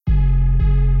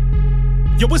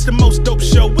Yo, it's the most dope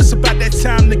show. It's about that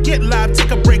time to get live. Take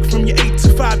a break from your 8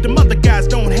 to 5. Them other guys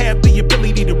don't have the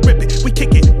ability to rip it. We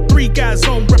kick it. 3 guys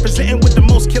on, representing with the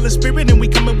most killer spirit. And we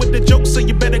coming with the jokes, so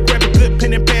you better grab a good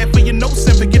pen and pad for your notes.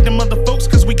 And forget them other folks,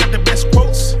 cause we got the best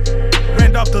quotes.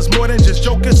 Randolph does more than just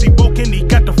jokers. He woke and he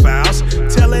got the files.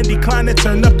 Tell Andy Klein to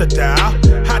turn up the dial.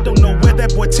 I don't know where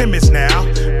that boy Tim is now.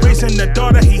 Raising the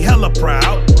daughter, he hella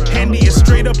proud. Andy is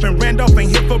straight up and Randolph ain't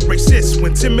here for racist.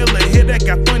 When Tim Miller hit that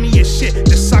got funny as shit.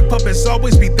 The sock puppets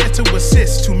always be there to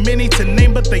assist. Too many to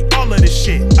name, but they all of this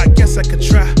shit. I guess I could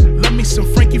try. Love me some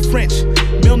Frankie French,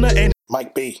 Milner and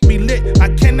Mike B. Be lit. I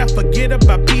cannot forget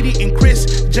about Petey and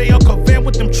Chris. J.L. Covan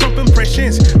with them Trump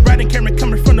impressions. Riding camera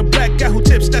coming from the black guy who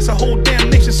tips. That's a whole damn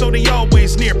nation, so they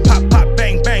always near. Pop, pop,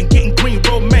 bang, bang. Getting green,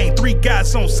 romaine. 3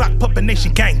 guys on sock puppet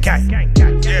nation. Gang, gang.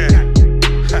 Yeah.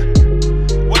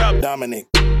 What up, Dominic?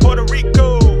 Puerto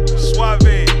Rico, Suave.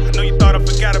 I know you thought I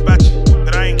forgot about you,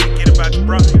 but I ain't gonna forget about you,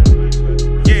 bro.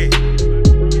 Yeah.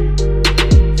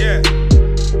 Yeah.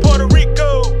 Puerto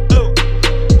Rico,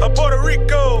 Puerto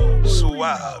Rico,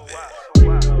 Suave.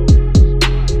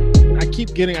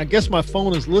 I guess my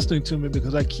phone is listening to me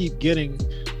because I keep getting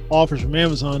offers from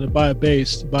Amazon to buy a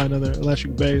bass, to buy another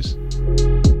electric bass.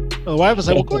 The wife was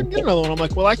like, well, go ahead and get another one. I'm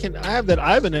like, well, I have that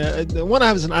Ibanez. The one I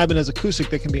have is an Ibanez acoustic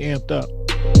that can be amped up.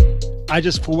 I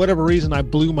just, for whatever reason, I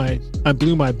blew my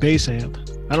bass amp.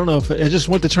 I don't know if I just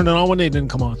went to turn it on one day, it didn't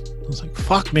come on. I was like,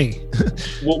 fuck me.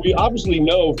 Well, we obviously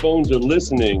know phones are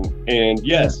listening, and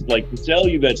yes, like to tell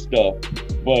you that stuff,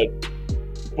 but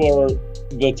for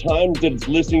the times that it's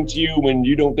listening to you when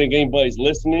you don't think anybody's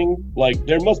listening, like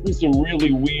there must be some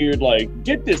really weird, like,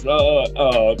 get this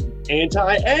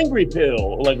anti-angry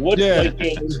pill. Like what? Yeah. Like,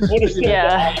 what is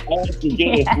that?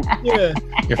 Yeah.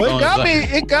 Well,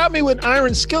 it got me with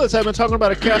iron skillets. I've been talking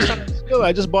about a cast iron skillet.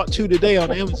 I just bought 2 today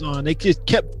on Amazon. They just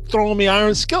kept throwing me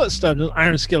iron skillet stuff. Just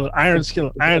iron skillet.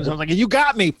 I was like, you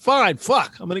got me. Fine.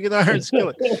 Fuck. I'm gonna get the iron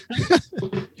skillet.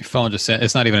 Your phone just said,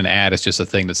 it's not even an ad. It's just a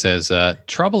thing that says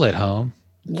trouble at home.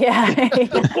 Yeah.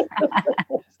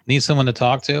 Need someone to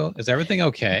talk to? Is everything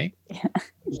okay?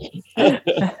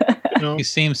 No. You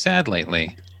seem sad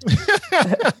lately.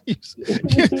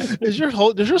 Does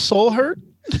your soul hurt?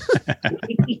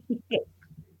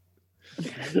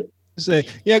 Say,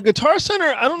 yeah, Guitar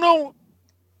Center, I don't know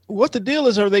what the deal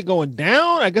is. Are they going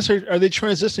down? I guess are they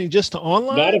transitioning just to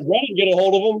online? Not if Reddit get a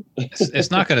hold of them.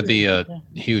 It's not going to be a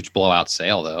huge blowout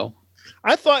sale, though.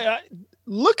 I thought,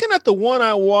 looking at the one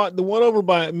I watched, the one over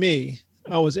by me,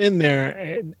 I was in there,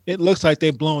 and it looks like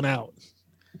they've blown out.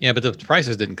 Yeah, but the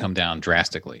prices didn't come down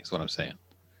drastically, is what I'm saying.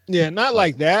 Yeah, not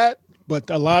like that, but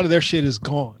a lot of their shit is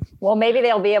gone. Well, maybe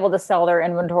they'll be able to sell their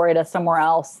inventory to somewhere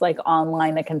else, like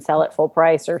online, that can sell it full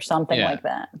price or something like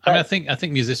that. But, I mean, I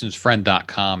think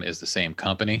musiciansfriend.com is the same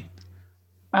company,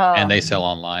 and they sell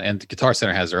online. And Guitar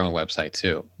Center has their own website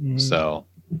too, so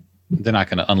they're not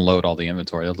going to unload all the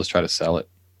inventory. They'll just try to sell it.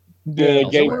 Yeah,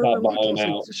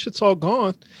 this shit's all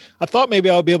gone. I thought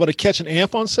maybe I'll be able to catch an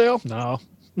amp on sale. No.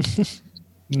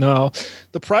 No,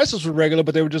 the prices were regular,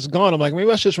 but they were just gone. I'm like,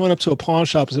 maybe I should just run up to a pawn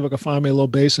shop and see if I can find me a little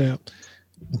bass amp.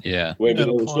 Yeah. Wait, but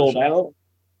they were sold out?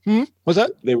 What's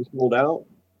that? They were sold out?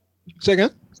 Say again?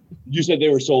 You said they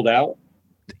were sold out?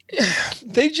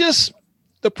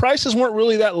 The prices weren't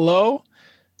really that low.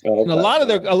 Oh, okay. And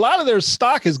a lot of their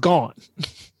stock is gone.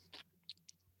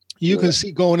 You can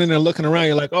see going in there looking around,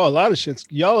 you're like, oh, a lot of shit.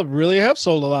 Y'all really have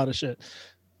sold a lot of shit.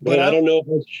 But I don't know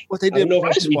if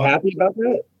I should be happy about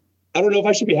that. I don't know if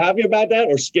I should be happy about that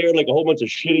or scared like a whole bunch of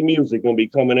shitty music gonna be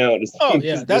coming out. Oh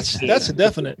yeah, that's a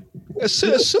definite. As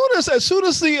soon as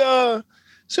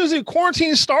the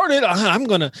quarantine started, I'm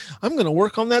gonna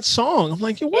work on that song. I'm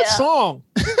like, what song?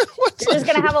 You're just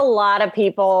gonna have a lot of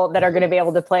people that are gonna be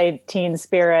able to play Teen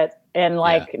Spirit and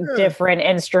different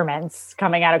instruments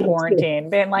coming out of quarantine,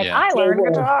 being like, I learned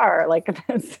guitar. Like,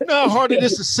 you know how hard it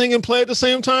is to sing and play at the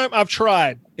same time? I've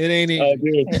tried. It ain't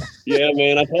easy. Yeah,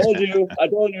 man. I told you.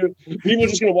 People are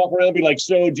just gonna walk around and be like,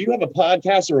 so do you have a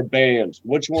podcast or a band?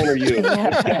 Which one are you?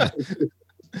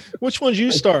 Which one's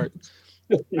you start?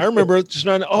 I remember just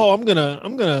not. I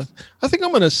think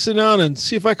I'm gonna sit down and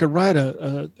see if I could write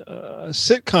a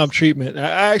sitcom treatment.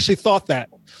 I actually thought that.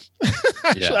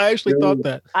 I actually thought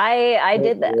that. I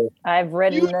did that. I've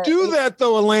written. You do that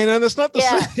though, Elena. That's not the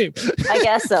same. I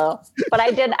guess so. But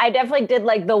I definitely did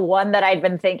like the one that I'd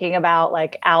been thinking about,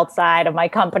 like outside of my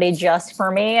company, just for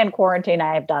me. In quarantine,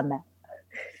 I have done that.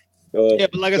 Yeah,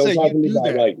 but like I said, you do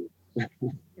that.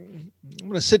 I'm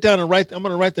gonna sit down and write. I'm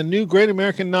gonna write the new Great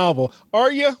American Novel.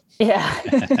 Are you? Yeah.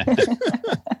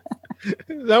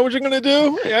 Is that what you're gonna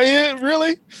do? Yeah,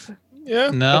 really?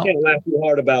 I can't laugh too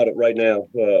hard about it right now.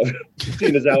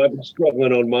 Seeing as how I've been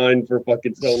struggling on mine for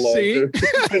fucking so long. See?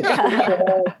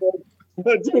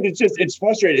 But dude, it's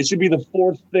frustrating. It should be the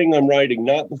fourth thing I'm writing,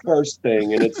 not the first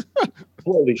thing. And it's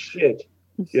holy shit.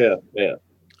 Yeah.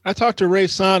 I talked to Ray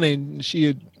Sani, and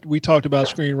we talked about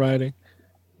screenwriting,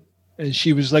 and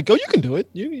she was like, "Oh, you can do it.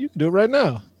 You can do it right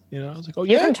now." You know, I was like, "Oh,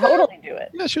 yeah, you can totally do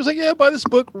it." Yeah, she was like, "Yeah, buy this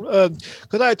book,"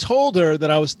 because I told her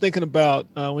that I was thinking about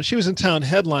when she was in town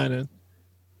headlining.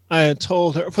 I had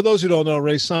told her. For those who don't know,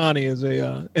 Ray Sani is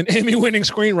an Emmy-winning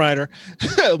screenwriter.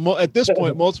 At this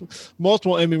point,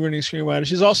 multiple Emmy-winning screenwriter.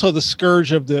 She's also the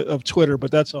scourge of Twitter,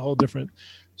 but that's a whole different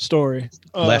story.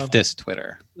 Leftist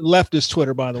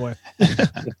Twitter, by the way.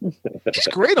 She's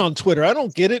great on Twitter. I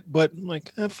don't get it, but I'm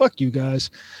like, fuck you guys.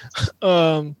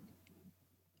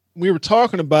 We were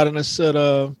talking about it, and I said,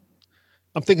 I'm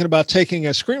thinking about taking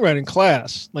a screenwriting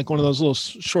class, like one of those little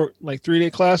short, like 3-day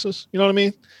classes. You know what I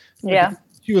mean? Yeah.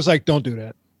 She was like, "Don't do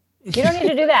that. You don't need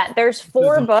to do that. There's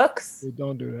 4 books.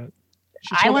 Don't do that."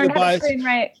 I learned how to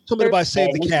screenwrite. Told me to buy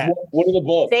Save the Cat. What are the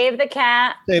books? Save the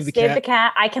Cat. Save the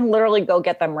Cat. I can literally go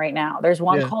get them right now. There's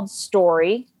one called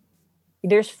Story.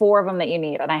 There's 4 of them that you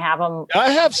need, and I have them.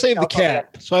 I have Save the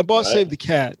Cat, so I bought Save the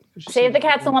Cat. Save the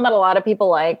Cat's the one that a lot of people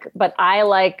like, but I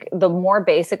like the more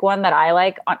basic one that I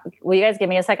like. Will you guys give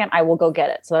me a second? I will go get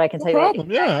it so that I can tell you. No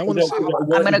problem. Yeah, I want to see it. I'm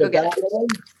going to go get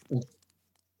it.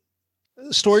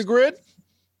 Story Grid? Is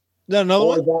that another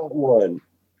one? That one.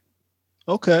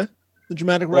 Okay. The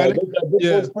dramatic writing.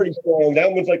 This one's pretty strong.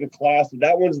 That one's like a classic.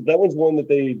 That one's one that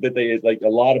they like a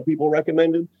lot of people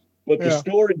recommended. But the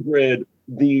Story Grid,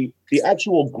 the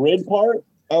actual grid part,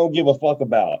 I don't give a fuck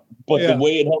about. But the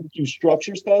way it helps you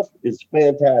structure stuff is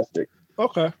fantastic.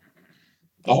 Okay.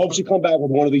 I hope she come back with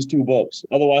one of these 2 books.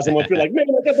 Otherwise, I'm gonna feel like, man,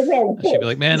 I got the wrong book. She'd be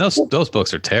like, man, those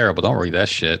books are terrible. Don't read that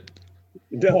shit.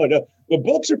 No. The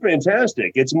books are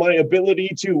fantastic. It's my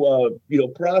ability to,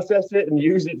 process it and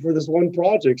use it for this one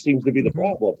project seems to be the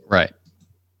problem. Right.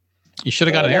 You should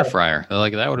have got an air fryer.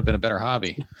 Like that would have been a better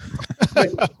hobby.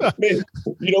 Man,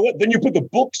 you know what? Then you put the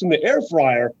books in the air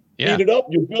fryer, heat it up.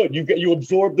 You're good. You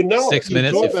absorb the knowledge. 6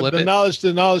 minutes, you flip it.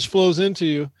 The knowledge flows into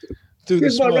you through the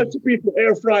smoke. Here's my recipe for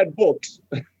air fried books.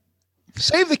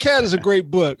 Save the Cat is a great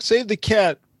book. Save the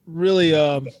Cat really.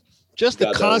 Just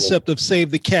the concept of Save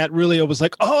the Cat really was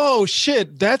like, oh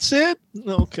shit, that's it?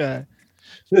 Okay.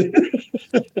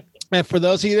 And for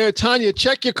those of you there, Tanya,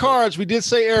 check your cards. We did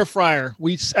say air fryer.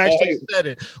 We actually said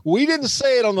it. We didn't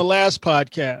say it on the last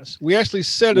podcast. We actually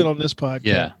said it on this podcast.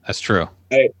 Yeah, that's true.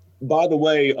 Hey, by the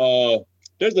way,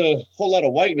 there's a whole lot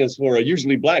of whiteness for a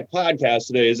usually black podcast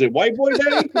today. Is it White Boy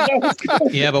Day?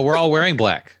 Yeah, but we're all wearing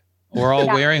black. We're all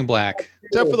wearing black.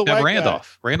 Except for the white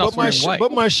Randolph. Guy. Randolph's wearing white.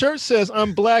 But my shirt says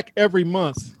I'm black every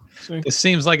month. See? It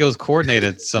seems like it was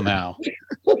coordinated somehow.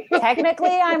 Technically,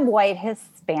 I'm white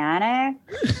Hispanic.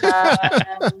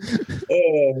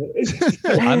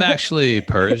 I'm actually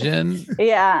Persian.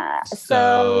 Yeah.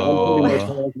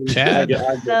 So Chad.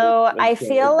 So I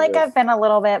feel like I've been a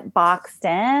little bit boxed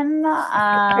in.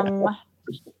 What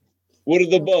are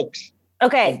the books?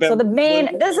 Okay, so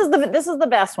this is the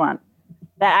best one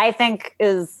that I think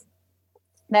is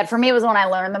that for me was one I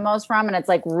learned the most from, and it's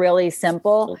like really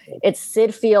simple. It's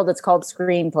Sid Field. It's called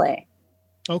Screenplay.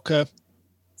 Okay.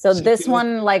 So this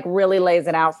one like really lays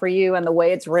it out for you, and the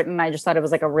way it's written, I just thought it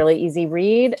was like a really easy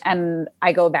read, and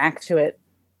I go back to it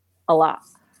a lot.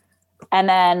 And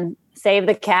then Save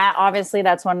the Cat, obviously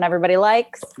that's one everybody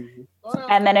likes.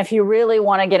 And then if you really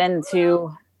want to get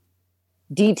into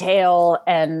detail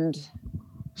and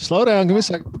slow down, give me a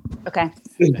second. Okay.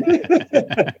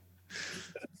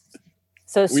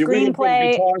 So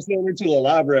Screenplay. Guitar Center to the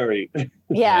library.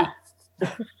 Yeah.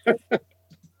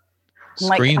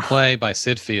 Screenplay by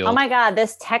Sid Field. Oh my God,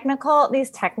 these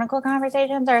technical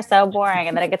conversations are so boring.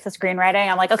 And then it gets to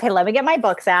screenwriting. I'm like, okay, let me get my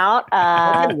books out.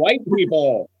 White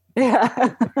people.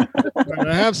 Yeah.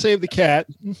 I have Save the Cat.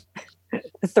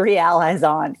 3 allies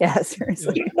on. Yeah,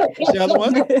 seriously. The other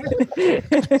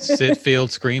one? Sid Field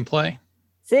Screenplay.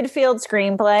 Sid Field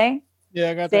Screenplay.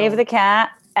 Yeah, I got Save the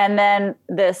Cat. And then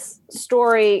this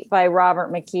Story by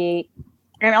Robert McKee.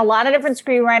 And a lot of different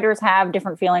screenwriters have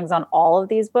different feelings on all of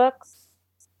these books.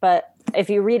 But if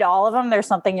you read all of them, there's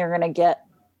something you're going to get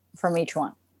from each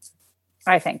one,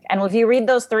 I think. And if you read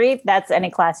those 3, that's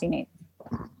any class you need.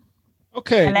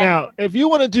 Okay. Then, now, if you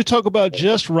want to talk about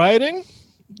just writing,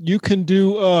 you can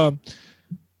do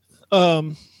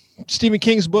Stephen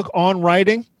King's book On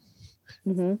Writing,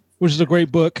 which is a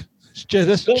great book. It's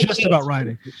just about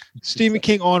writing. Stephen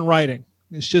King On Writing.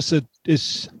 It's just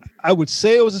I would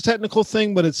say it was a technical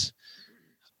thing, but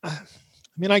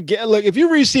mean, I get, like, if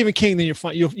you read Stephen King, then you're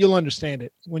fine. You'll understand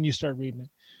it when you start reading it.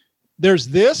 There's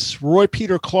this Roy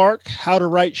Peter Clark, How to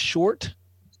Write Short,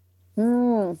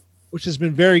 which has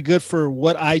been very good for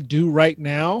what I do right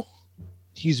now.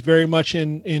 He's very much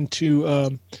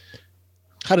into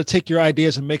how to take your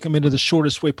ideas and make them into the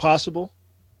shortest way possible.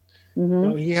 Mm-hmm. You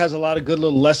know, he has a lot of good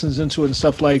little lessons into it and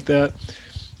stuff like that.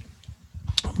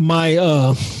 My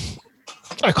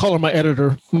I call her my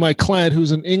editor, my client,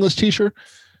 who's an English teacher.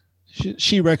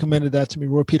 She recommended that to me,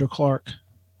 Roy Peter Clark,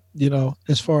 you know,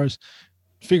 as far as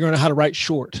figuring out how to write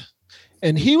short.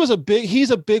 And he's a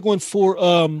big one for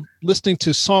listening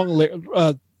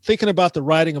to thinking about the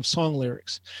writing of song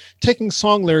lyrics, taking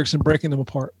song lyrics and breaking them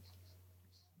apart.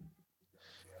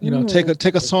 You know,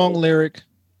 take a song lyric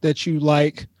that you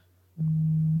like,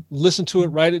 listen to it,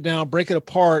 write it down, break it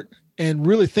apart, and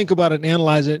really think about it and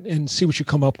analyze it and see what you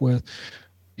come up with.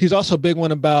 He's also a big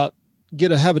one about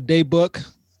have a day book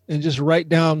and just write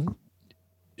down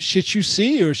shit you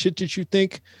see or shit that you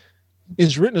think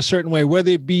is written a certain way,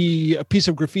 whether it be a piece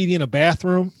of graffiti in a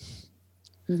bathroom.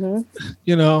 Mm-hmm.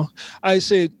 You know, I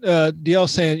say, DL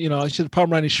saying, you know, I should have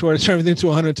problem writing short. I turn everything to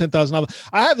 $110,000.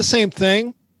 I have the same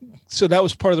thing. So that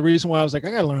was part of the reason why I was like,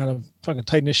 I got to learn how to fucking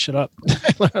tighten this shit up.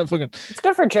 It's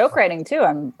good for joke writing too.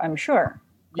 I'm sure.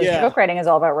 Yeah. Joke writing is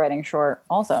all about writing short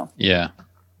also. Yeah.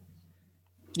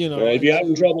 You know, if you're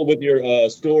having trouble with your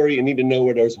story and need to know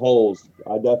where there's holes,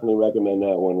 I definitely recommend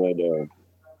that one right there.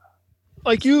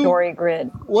 Like Story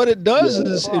Grid. What it does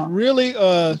is it really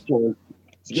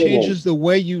changes the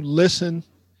way you listen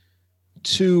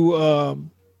to.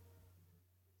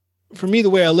 For me, the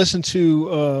way I listen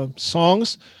to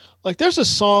songs, like there's a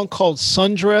song called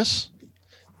 "Sundress."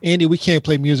 Andy, we can't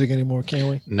play music anymore, can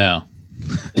we? No.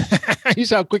 You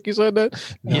see how quick you said that?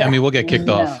 No. Yeah, I mean, we'll get kicked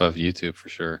off of YouTube for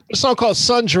sure. A song called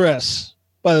 "Sundress"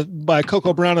 by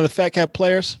Coco Brown and the Fat Cat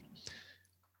Players.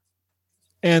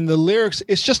 And the lyrics,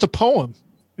 it's just a poem.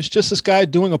 It's just this guy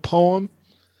doing a poem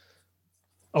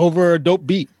over a dope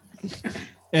beat.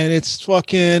 And it's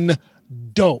fucking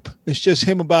dope. It's just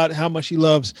him about how much he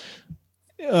loves.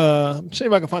 See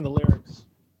if I can find the lyrics.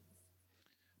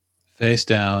 Face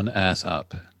down, ass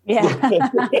up. Yeah.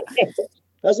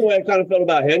 That's the way I kind of felt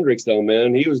about Hendrix, though,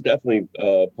 man. He was definitely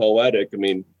poetic. I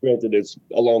mean, granted, it's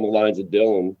along the lines of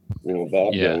Dylan, you know,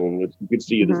 Bob Dylan, which you could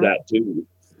see it as that, too.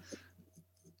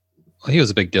 Well, he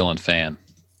was a big Dylan fan.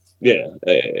 Yeah.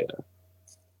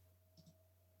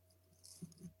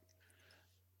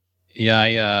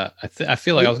 Yeah, I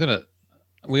feel like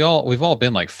we've all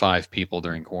been like 5 people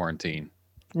during quarantine.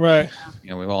 Right. You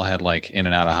know, we've all had like in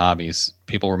and out of hobbies.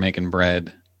 People were making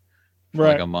bread for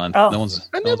like a month. Oh.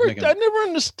 I never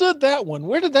understood that one.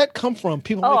 Where did that come from?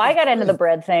 People. Oh, I got into the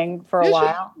bread thing for a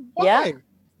while. Why? Yeah.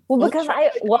 Well, because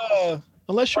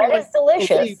unless you're like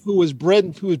delicious. Who was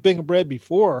baking bread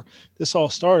before this all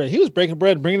started. He was breaking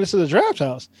bread and bringing this to the draft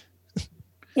house.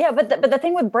 Yeah, but the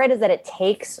thing with bread is that it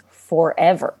takes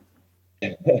forever.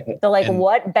 So like,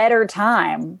 what better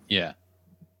time? Yeah.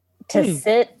 To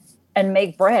sit and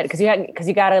make bread because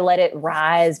you got to let it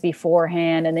rise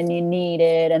beforehand, and then you knead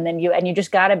it, and then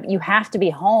you have to be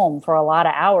home for a lot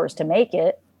of hours to make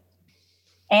it.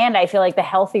 And I feel like the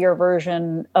healthier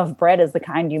version of bread is the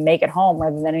kind you make at home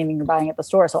rather than anything you're buying at the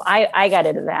store. So I got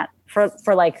into that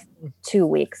for like 2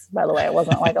 weeks, by the way. It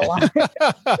wasn't like a long.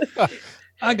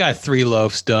 I got 3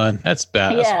 loaves done. That's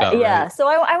bad. Yeah, that's about yeah. Right. So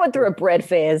I went through a bread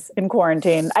phase in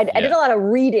quarantine. I did a lot of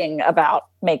reading about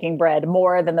making bread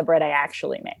more than the bread I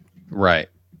actually make. Right.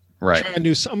 Right. I'm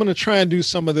going to try and do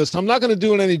some of this. I'm not going to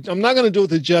do it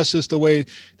the justice the way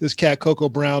this cat Coco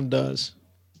Brown does.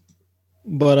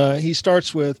 But he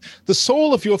starts with, the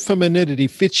soul of your femininity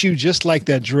fits you just like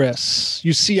that dress.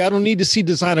 You see, I don't need to see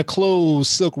designer clothes,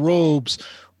 silk robes,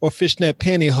 or fishnet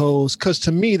pantyhose, because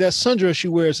to me, that sundress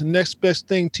you wear is the next best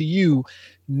thing to you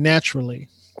naturally.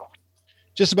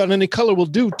 Just about any color will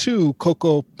do too,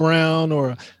 Coco Brown or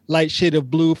a light shade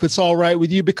of blue if it's all right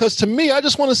with you. Because to me, I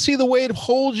just want to see the way it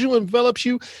holds you, envelops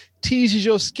you, teases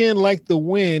your skin like the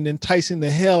wind, enticing the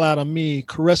hell out of me,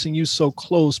 caressing you so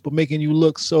close, but making you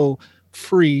look so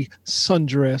free.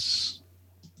 Sundress.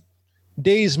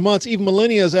 Days, months, even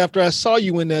millennia after I saw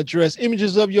you in that dress,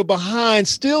 images of your behind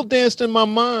still danced in my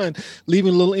mind,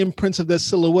 leaving little imprints of that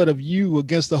silhouette of you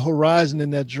against the horizon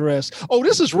in that dress. Oh,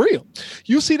 this is real.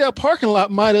 You see, that parking lot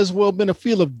might as well have been a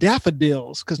field of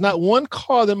daffodils, because not one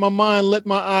car that my mind let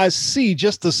my eyes see,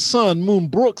 just the sun, moon,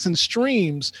 brooks, and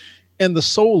streams, and the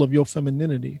soul of your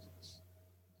femininity.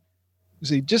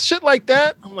 See, just shit like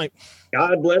that. I'm like,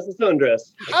 God bless the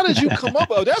sundress. how did you come up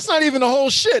with? That's not even the whole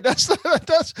shit. That's. I heard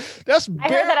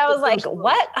that. I was like,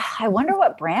 what? I wonder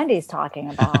what Brandy's talking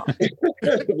about.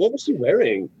 What was she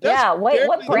wearing?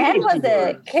 What brand was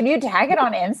it? Can you tag it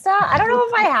on Insta? I don't know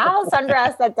if I have a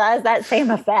sundress that does that same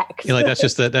effect. Like that's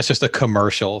just a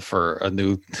commercial for a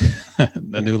new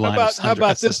line. How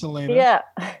about this, Elena? Yeah.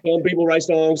 Some people write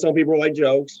songs, some people write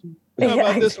jokes. How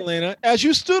about this, Elena? As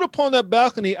you stood upon that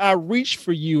balcony, I reached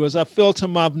for you as I fell to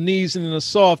my knees, and in a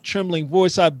soft, trembling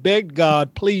voice, I begged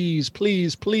God, please,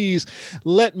 please, please,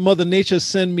 let Mother Nature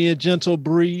send me a gentle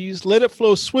breeze. Let it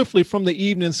flow swiftly from the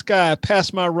evening sky,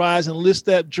 past my rise, and lift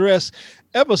that dress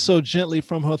ever so gently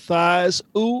from her thighs.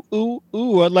 Ooh, ooh,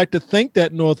 ooh. I'd like to thank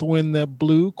that north wind that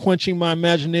blew, quenching my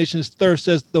imagination's thirst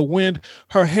as the wind.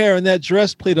 Her hair in that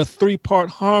dress played a 3-part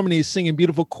harmony, singing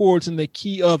beautiful chords in the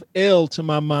key of L to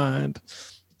my mind.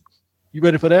 You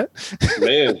ready for that?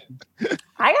 Man.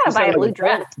 I gotta buy a blue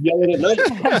dress. Yelling at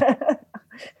night.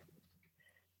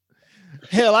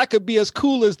 Hell, I could be as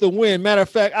cool as the wind. Matter of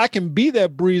fact, I can be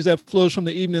that breeze that flows from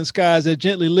the evening skies that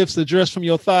gently lifts the dress from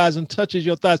your thighs and touches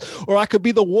your thighs. Or I could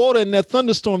be the water in that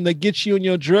thunderstorm that gets you and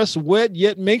your dress wet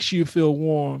yet makes you feel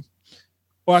warm.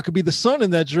 Or I could be the sun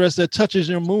in that dress that touches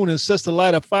your moon and sets the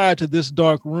light of fire to this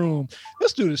dark room.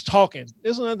 This dude is talking.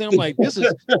 This is another thing. I'm like, this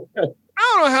is...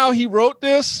 I don't know how he wrote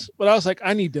this, but I was like,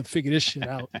 I need to figure this shit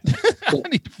out. I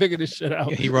need to figure this shit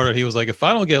out. He wrote it. He was like, if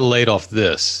I don't get laid off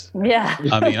this, I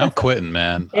mean, I'm quitting,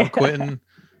 man. I'm quitting.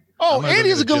 Oh,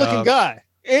 Andy's a good-looking guy.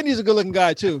 Andy's a good-looking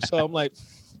guy too. So I'm like,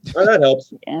 oh, that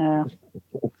helps. Yeah.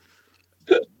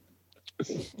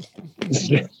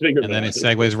 And then it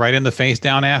segues right into face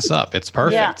down, ass up. It's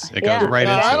perfect. It goes right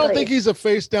into I don't think he's a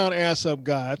face down, ass up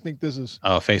guy. I think this is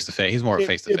face to face. He's more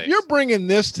face to face. If you're bringing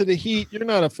this to the heat, you're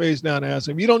not a face down, ass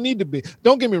up. You don't need to be.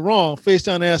 Don't get me wrong. Face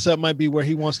down, ass up might be where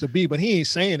he wants to be, but he ain't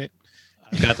saying it.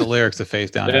 I've got the lyrics to face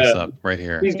down, ass up right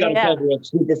here. He's got a cover up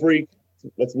Super Freak.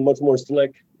 That's much more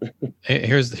slick.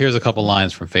 Here's a couple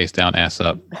lines from Face Down, Ass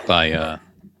Up by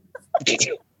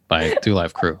 2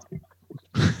 Live Crew.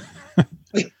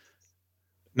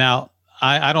 Now,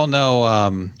 I don't know.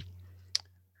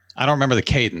 I don't remember the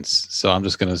cadence, so I'm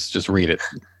just going to read it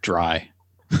dry.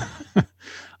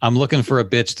 I'm looking for a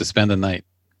bitch to spend the night.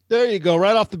 There you go,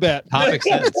 right off the bat. Topic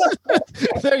sentence.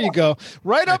 There you go,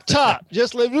 right up top.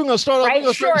 Just we're going to start right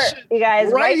off. Short, you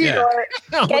guys. Right here.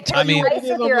 Get concise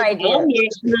with your idea.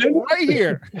 Right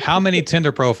here. How many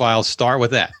Tinder profiles start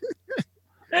with that?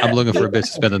 I'm looking for a bitch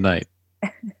to spend the night.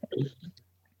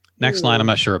 Next line, I'm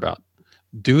not sure about.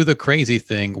 Do the crazy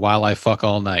thing while I fuck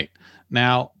all night.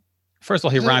 Now, first of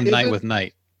all, he rhymed night with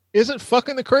night. Isn't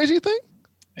fucking the crazy thing?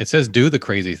 It says do the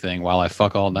crazy thing while I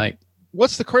fuck all night.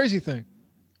 What's the crazy thing?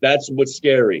 That's what's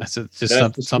scary. That's just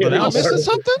something else. Am I missing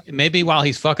something? Maybe while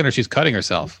he's fucking her, she's cutting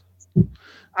herself.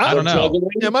 I don't know.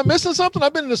 Am I missing something?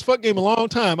 I've been in this fuck game a long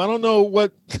time. I don't know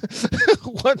what's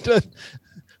the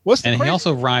and he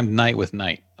also rhymed night with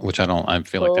night, which I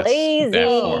feel like that's bad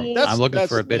form. I'm looking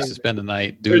for a bitch to spend the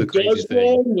night, do the crazy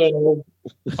thing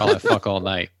while I fuck all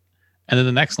night. And then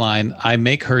the next line, I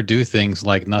make her do things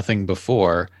like nothing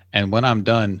before, and when I'm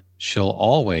done, she'll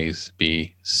always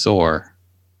be sore.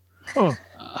 Huh.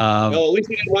 Well, at least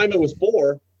he didn't rhyme it with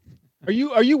 4. Are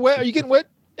you wet? Are you getting wet,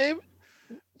 Amy?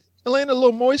 Elena, a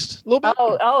little moist, a little bit.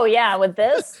 Oh yeah, with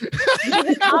this.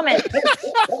 Comment.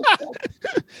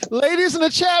 Ladies in the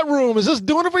chat room, is this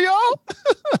doing it for y'all?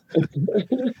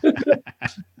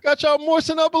 Got y'all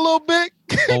moistened up a little bit?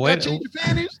 Well, wait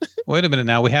a minute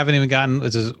now. We haven't even gotten.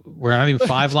 We're not even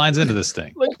 5 lines into this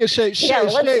thing. Look at Shay.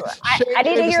 I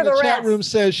need to hear the rest. Chat room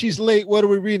says she's late. What are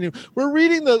we reading? We're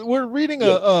reading the readings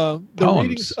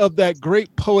of that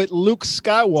great poet Luke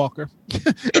Skywalker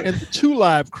and the 2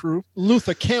 Live Crew,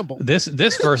 Luther Campbell. This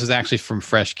verse is actually from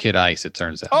Fresh Kid Ice. It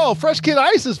turns out. Oh, Fresh Kid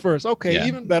Ice's verse. Okay, yeah,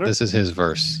 even better. This is his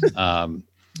verse.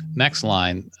 Next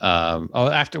line.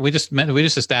 After we just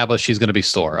established she's going to be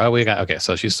sore.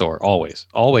 So she's sore, always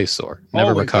sore,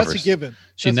 never recovers. That's a given.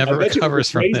 She never recovers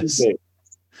from this.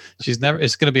 She's never.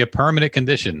 It's going to be a permanent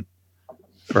condition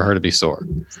for her to be sore.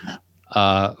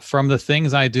 From the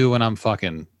things I do when I'm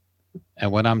fucking,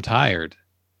 and when I'm tired,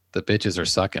 the bitches are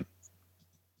sucking.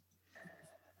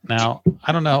 Now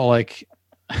I don't know, like.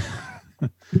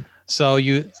 So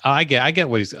I get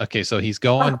what he's okay. So he's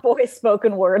going voice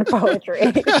spoken word poetry.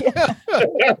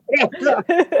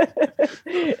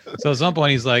 So at some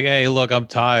point he's like, "Hey, look, I'm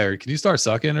tired. Can you start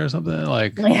sucking or something?"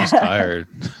 Like, I'm just tired.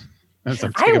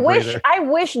 I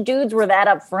wish dudes were that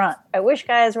up front. I wish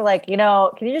guys were like, can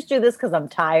you just do this because I'm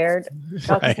tired?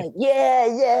 Right. Like,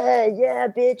 yeah,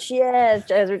 bitch, yeah.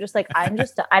 Guys are just like, I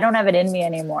don't have it in me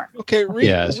anymore. Okay,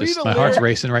 my heart's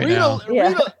racing right now.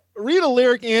 Read a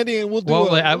lyric, Andy, and we'll do.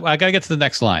 Well, I gotta get to the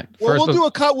next line. First,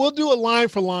 we'll do a line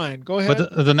for line. Go ahead.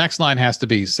 But the next line has to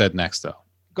be said next, though.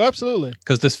 Go absolutely.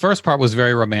 Because this first part was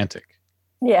very romantic.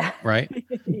 Yeah. Right?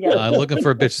 Looking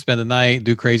for a bitch to spend the night,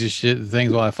 do crazy shit,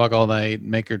 things while I fuck all night,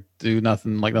 make her do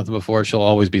nothing like nothing before. She'll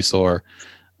always be sore.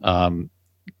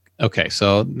 Okay,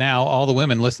 so now all the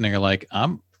women listening are like,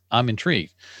 I'm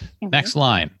intrigued. Mm-hmm. Next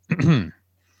line.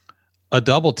 A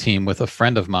double team with a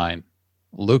friend of mine.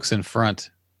 Luke's in front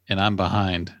and I'm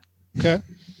behind. Okay.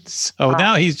 So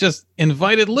now he's just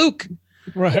invited Luke.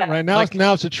 Right. Yeah. Right.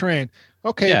 Now it's a train.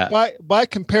 Okay. Yeah. By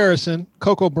comparison,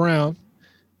 Coco Brown.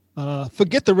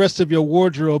 Forget the rest of your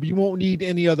wardrobe. You won't need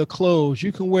any other clothes.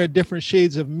 You can wear different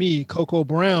shades of me, Coco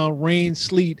Brown, rain,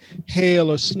 sleet,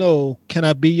 hail, or snow. Can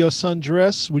I be your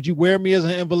sundress? Would you wear me as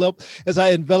an envelope, as I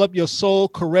envelop your soul,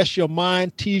 caress your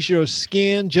mind, tease your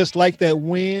skin, just like that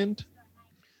wind?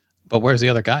 But where's the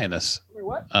other guy in this?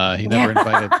 What? He never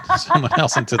invited someone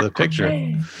else into the picture.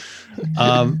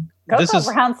 Coco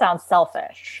Brown sounds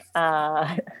selfish.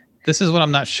 This is what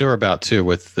I'm not sure about, too,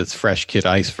 with this Fresh Kid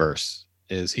Ice verse.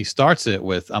 Is he starts it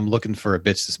with, I'm looking for a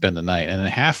bitch to spend the night. And then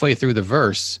halfway through the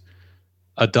verse,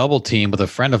 a double team with a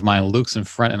friend of mine, Luke's in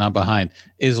front and I'm behind.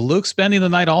 Is Luke spending the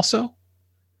night also?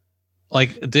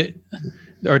 Like, do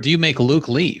you make Luke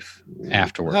leave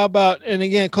afterward? How about, and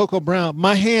again, Coco Brown,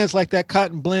 my hands like that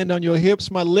cotton blend on your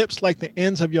hips, my lips like the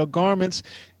ends of your garments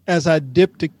as I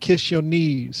dip to kiss your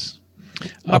knees.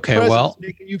 My presence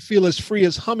making you feel as free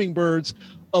as hummingbirds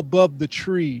above the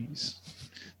trees.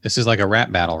 This is like a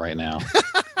rap battle right now.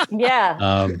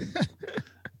 Yeah.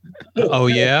 Oh,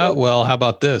 yeah? Well, how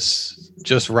about this?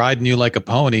 Just riding you like a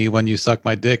pony when you suck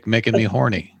my dick, making me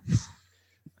horny.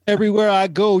 Everywhere I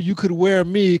go, you could wear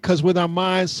me, because with our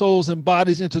minds, souls, and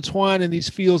bodies intertwined in these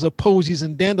fields of posies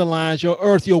and dandelions, your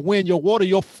earth, your wind, your water,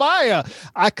 your fire,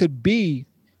 I could be.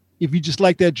 If you just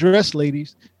like that dress,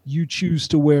 ladies, you choose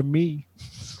to wear me.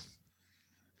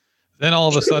 Then all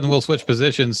of a sudden we'll switch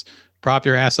positions. Prop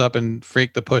your ass up and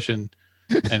freak the pushing.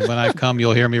 And when I come,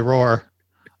 you'll hear me roar.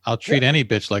 I'll treat any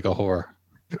bitch like a whore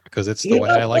because it's the way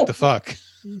I like to fuck.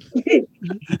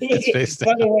 It's face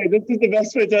down. By the way, this is the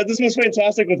best. This was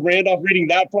fantastic with Randolph reading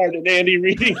that part and Andy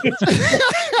reading.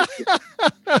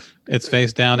 It's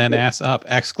face down and ass up!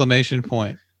 Exclamation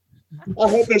point. I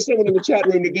hope there's someone in the chat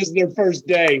room that this is their first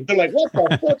day. They're like, what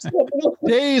the fuck's going on?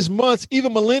 Days, months,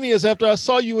 even millennia after I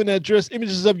saw you in that dress,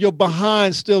 images of your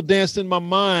behind still danced in my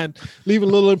mind, leaving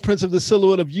little imprints of the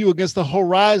silhouette of you against the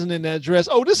horizon in that dress.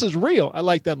 Oh, this is real. I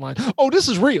like that line. Oh, this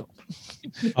is real.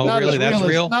 Oh, not really? That's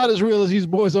real? Not as real as these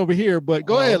boys over here, but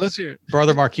go ahead. Let's hear it.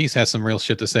 Brother Marquise has some real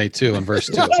shit to say, too, in verse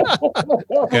 2.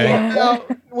 Okay. Now,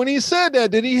 when he said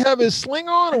that, did he have his sling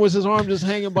on, or was his arm just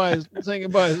hanging by his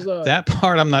That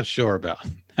part I'm not sure about.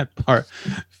 That part,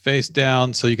 face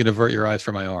down so you can avert your eyes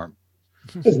from my arm.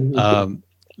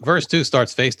 Verse 2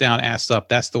 starts face down, ass up.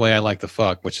 That's the way I like to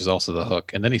fuck, which is also the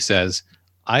hook. And then he says,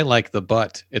 I like the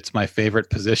butt. It's my favorite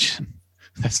position.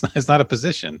 It's not a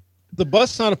position. The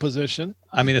butt's not a position.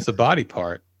 I mean, it's a body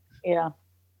part. Yeah.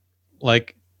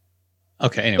 Like,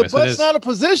 okay. Anyway, the butt's not a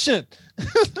position.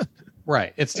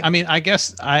 Right. It's. I mean, I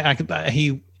guess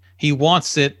he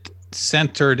wants it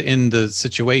centered in the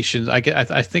situation. I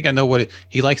think I know what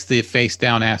he likes, the face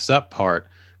down, ass up part,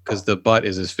 because the butt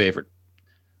is his favorite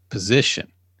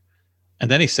position. And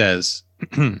then he says,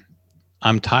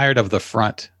 "I'm tired of the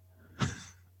front,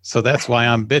 so that's why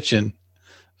I'm bitching.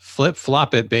 Flip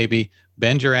flop it, baby."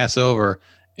 Bend your ass over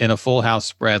in a full house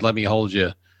spread. Let me hold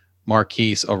you.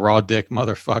 Marquise, a raw dick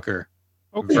motherfucker.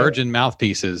 Okay. Virgin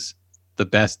mouthpieces, the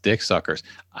best dick suckers.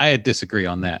 I disagree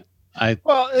on that.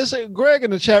 Greg in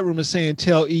the chat room is saying,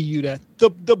 tell EU that the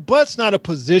butt's not a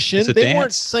position. They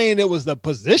weren't saying it was the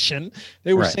position.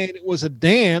 They were saying it was a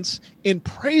dance in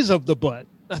praise of the butt.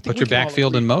 Put your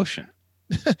backfield in motion.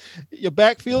 Your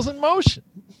backfield's in motion.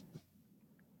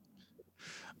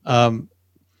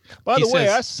 By the way,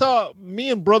 I saw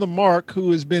me and brother Mark,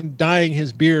 who has been dyeing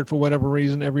his beard for whatever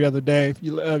reason every other day.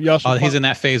 He's in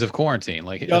that phase of quarantine.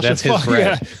 Like that's his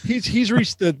yeah, he's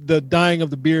reached the dyeing of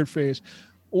the beard phase.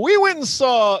 We went and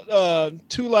saw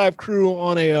Two Live Crew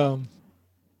on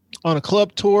a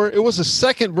club tour. It was the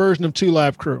second version of Two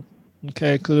Live Crew.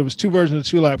 Okay, because there was two versions of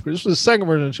Two Live Crew. This was the second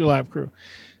version of Two Live Crew.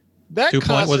 Was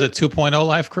it 2.0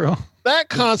 Live Crew? That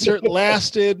concert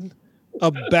lasted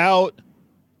about.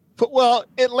 Well,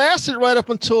 it lasted right up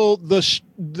until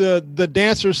the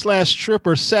dancer /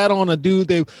 stripper sat on a dude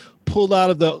they pulled out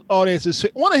of the audience.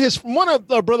 One of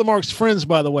Brother Mark's friends,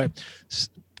 by the way,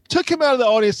 took him out of the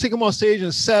audience, took him on stage,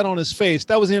 and sat on his face.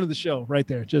 That was the end of the show, right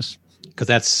there. Just because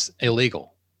that's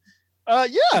illegal. Yeah,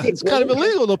 it's kind of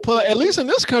illegal to put. At least in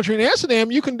this country, in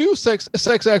Amsterdam, you can do sex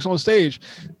acts on stage.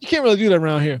 You can't really do that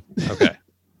around here. Okay.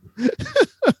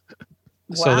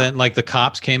 So then, like, the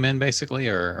cops came in, basically,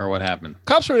 or what happened?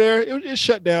 Cops were there. It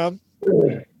shut down.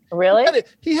 Really?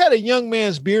 He had a young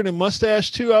man's beard and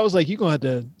mustache too. I was like, "You're gonna have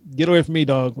to get away from me,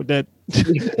 dog, with that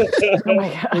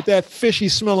with that fishy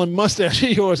smelling mustache of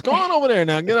yours. Go on over there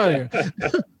now. Get out of here."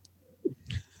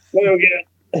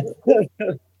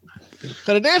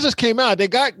 So the dancers came out. They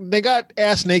got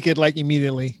ass naked like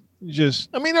immediately.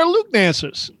 They're Luke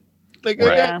dancers. They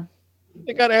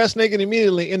got ass naked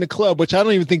immediately in the club, which I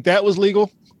don't even think that was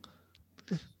legal.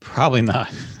 Probably not.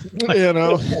 You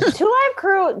know, Two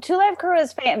Live Crew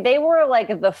is fan. They were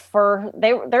like the first.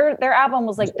 Their album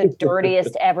was like the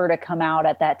dirtiest ever to come out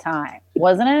at that time,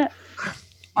 wasn't it?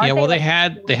 They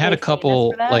had a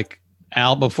couple like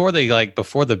before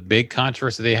the big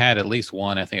controversy. They had at least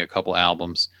one, I think, a couple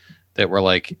albums that were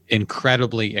like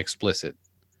incredibly explicit.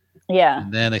 Yeah.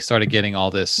 And then they started getting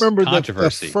all this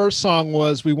controversy. The first song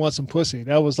was "We Want Some Pussy."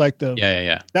 That was like the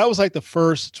That was like the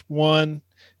first one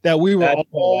that we were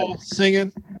all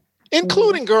singing,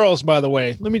 including girls. By the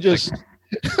way, let me just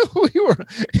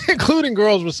including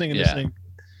girls were singing this thing.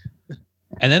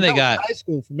 And then they got high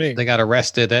school for me. They got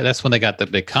arrested. That's when they got the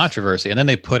big controversy. And then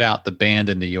they put out the Band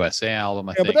in the USA album.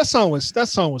 I think. But that song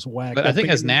was whack. But I think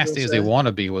As Nasty As They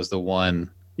Wanna Be was the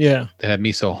one. Yeah, that had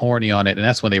Me So Horny on it, and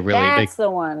that's when they really the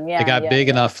one. Yeah, they got big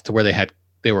enough to where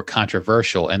they were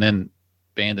controversial, and then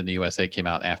Band in the USA came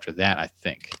out after that, I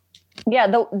think. Yeah,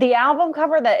 the album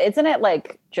cover isn't it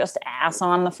like just ass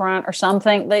on the front or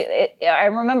something? I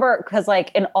remember because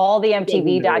like in all the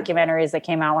MTV documentaries that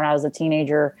came out when I was a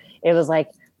teenager, it was like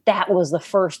that was the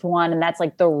first one, and that's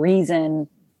like the reason.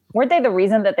 Weren't they the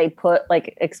reason that they put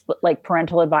like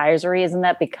parental advisory? Isn't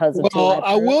that because of? Well,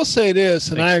 I will say this,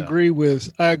 and I agree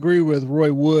with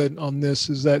Roy Wood on this.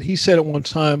 Is that he said at one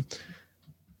time,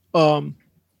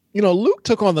 Luke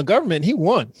took on the government, he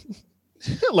won.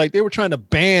 Like they were trying to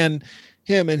ban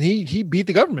him, and he beat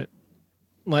the government.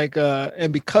 Like,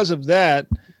 and because of that,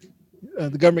 the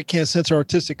government can't censor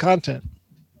artistic content.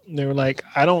 And they were like,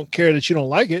 I don't care that you don't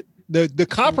like it. The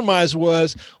compromise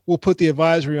was we'll put the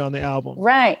advisory on the album.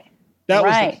 Right. That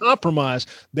was the compromise.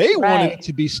 They wanted it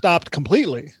to be stopped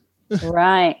completely.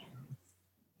 Right.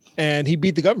 And he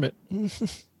beat the government.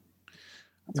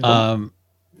 Well,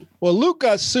 Luke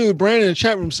got sued. Brandon in the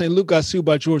chat room saying Luke got sued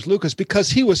by George Lucas because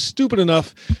he was stupid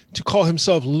enough to call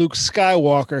himself Luke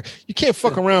Skywalker. You can't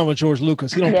fuck around with George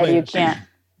Lucas. He don't play. You can't.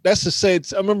 That's to say.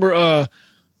 I remember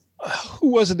who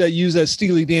was it that used that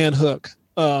Steely Dan hook?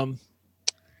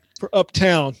 For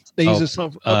Uptown, they used this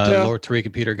song for Uptown. Lord Tariq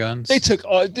and Peter Guns. They took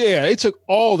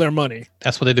all their money.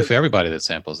 That's what they do for everybody that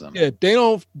samples them. Yeah, they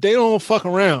don't fuck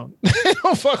around. They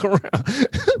don't fuck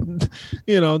around.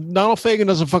 Donald Fagen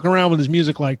doesn't fuck around with his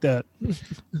music like that.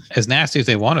 As Nasty As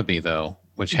They Wanna Be, though,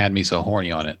 which had Me So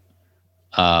Horny on it.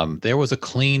 They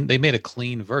made a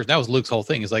clean version. That was Luke's whole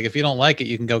thing. It's like, if you don't like it,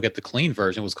 you can go get the clean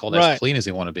version. It was called As Clean As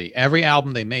They Want to Be. Every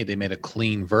album they made a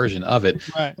clean version of it.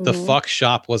 Right. The Fuck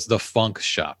Shop was the Funk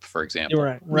Shop, for example.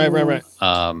 You're right.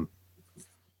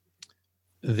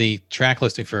 The track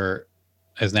listing for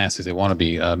As Nasty As They Want to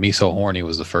Be, Me So Horny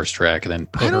was the first track, and then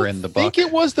Put Her in the Bucket. I think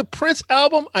it was the Prince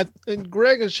album. And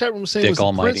Greg in the chat room was saying it was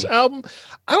the Prince album.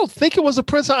 I don't think it was the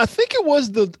Prince album. I think it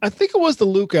was the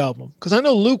Luke album, because I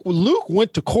know Luke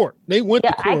went to court. They went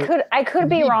to court. I could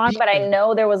be wrong, but I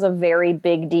know there was a very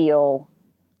big deal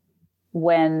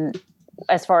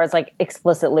as far as like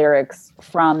explicit lyrics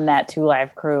from that Two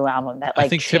Live Crew album that like I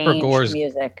think changed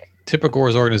music. Tipper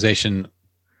Gore's organization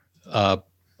a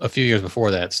few years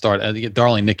before that started.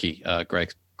 Darling Nikki,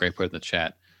 Greg put it in the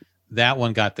chat. That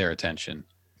one got their attention.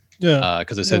 Yeah,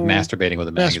 because it said masturbating with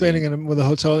a magazine. Masturbating with a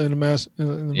hotel in a mass.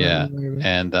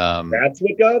 And that's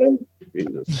what got him.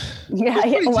 Yeah,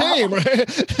 pretty tame,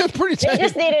 right? Pretty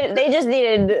tame. They just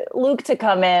needed Luke to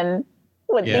come in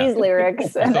with these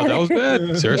lyrics. I thought that was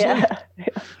bad. Seriously.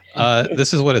 Yeah.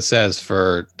 This is what it says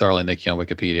for Darling Nikki on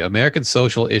Wikipedia. American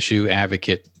social issue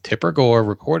advocate Tipper Gore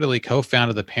reportedly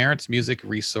co-founded the Parents Music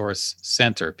Resource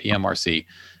Center, PMRC,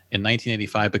 in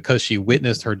 1985 because she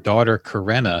witnessed her daughter,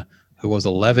 Karenna, who was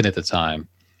 11 at the time,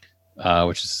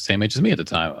 which is the same age as me at the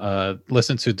time,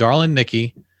 listen to Darling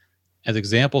Nikki. As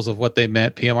examples of what they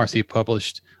meant, PMRC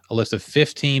published a list of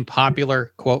 15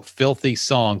 popular, quote, filthy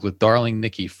songs with Darling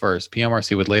Nikki first.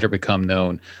 PMRC would later become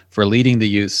known for leading the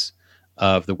use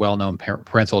of the well-known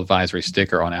parental advisory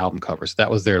sticker on album covers. That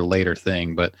was their later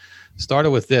thing. But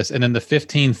Started with this, and then the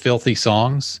 15 filthy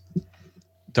songs.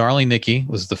 Darling Nikki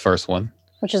was the first one,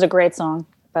 which is a great song,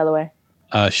 by the way.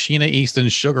 Sheena Easton,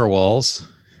 Sugar Walls.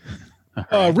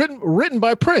 Right. Written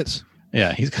by Prince.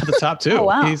 Yeah, he's got the top two. Oh,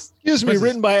 wow. Excuse me,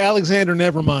 written by Alexander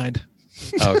Nevermind.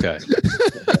 Okay.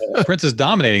 Prince is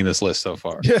dominating this list so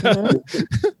far. Yeah.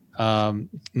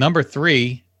 Number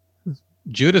 3,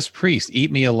 Judas Priest,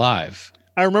 Eat Me Alive.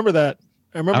 I remember that.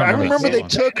 I remember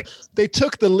they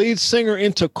took the lead singer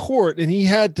into court, and he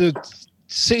had to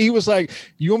say, he was like,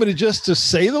 "You want me to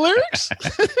say the lyrics?"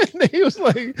 And he was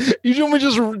like, "You want me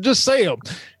to just say them?"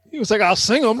 He was like, "I'll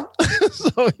sing them."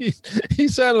 So he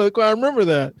sounded like, I remember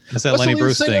that. That's that Lenny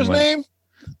Bruce thing. Name?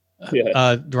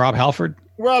 Rob Halford.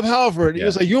 Rob Halford. He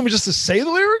was like, "You want me just to say the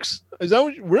lyrics? Is that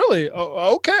what really?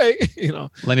 Oh, okay."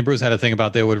 Lenny Bruce had a thing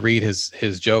about they would read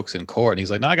his jokes in court, and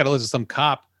he's like, "No, I got to listen to some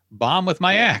cop bomb with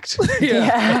my act."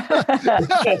 Yeah.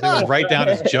 They would write down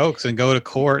his jokes and go to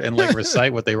court and like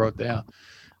recite what they wrote down.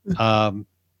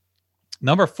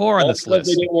 Number 4 on this list.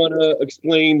 They didn't want to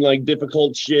explain like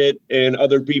difficult shit and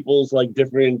other people's like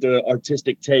different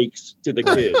artistic takes to the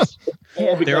kids.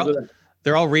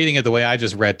 They're all reading it the way I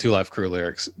just read Two Live Crew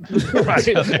lyrics. Right.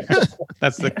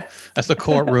 That's the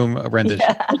courtroom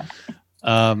rendition.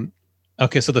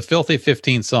 Okay, so the filthy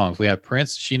 15 songs. We had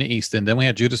Prince, Sheena Easton, then we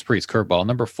had Judas Priest, Curveball.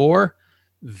 Number 4,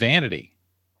 Vanity.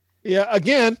 Yeah,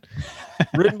 again,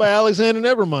 written by Alexander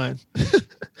Nevermind.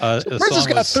 Prince has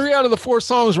got 3 out of the 4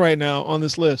 songs right now on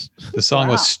this list. The song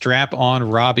was Strap On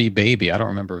Robbie Baby. I don't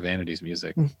remember Vanity's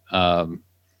music.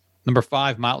 Number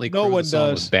 5, Motley Crue. No one the song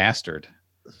does. Was Bastard.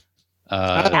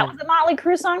 That was the Motley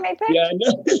Crue song they picked? Yeah, I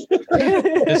know.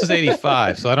 This is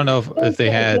 85, so I don't know if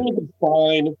they had...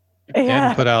 Fine. They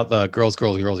hadn't put out the Girls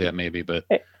yet, maybe, but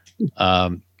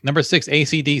number 6,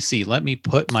 AC/DC. Let Me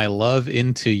Put My Love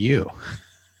Into You.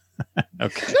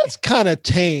 Okay, that's kind of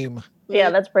tame. Yeah,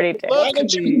 that's pretty tame.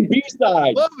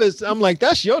 Love is. I'm like,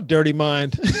 that's your dirty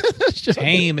mind.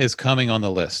 Tame is coming on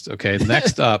the list. Okay,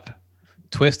 next up,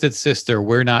 Twisted Sister.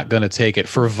 We're Not Gonna Take It,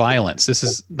 for violence. This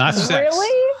is not sex.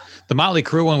 Really? The Motley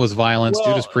Crue one was violence. Well,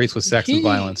 Judas Priest was sex and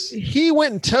violence. He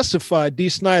went and testified. Dee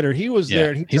Snider. He was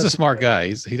there. He's a smart guy.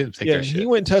 He didn't take that shit. He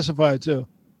went and testified too.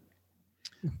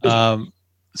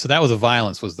 So that was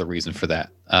violence was the reason for that.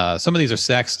 Some of these are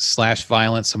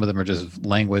sex/violence. Some of them are just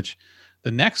language.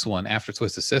 The next one after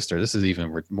Twisted Sister, this is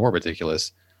even more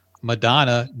ridiculous.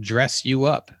 Madonna, Dress You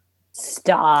Up.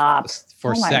 Stop.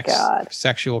 For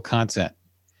sexual content.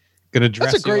 Gonna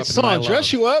dress. That's a great song.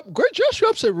 Dress You Up. Great. Dress You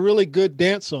Up's a really good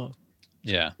dance song.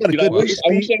 Yeah. I wish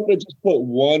they would just put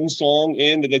one song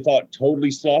in that they thought totally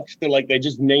sucks. They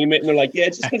just name it and they're like, yeah,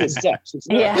 it's just because it sucks. It's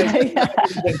not.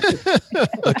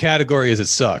 The category is it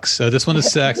sucks. So this one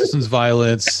is sex. This one's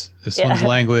violence. This one's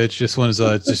language. This one's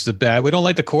just a bad. We don't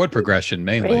like the chord progression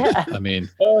mainly. Yeah. I mean,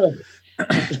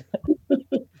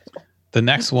 the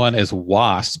next one is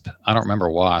Wasp. I don't remember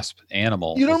Wasp.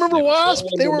 Animal. You don't remember Wasp?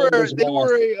 They were a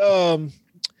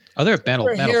they're a metal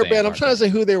hair band. I'm trying to say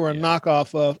who they were a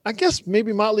knockoff of. I guess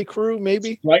maybe Motley Crue,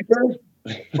 maybe. Striper?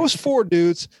 It was 4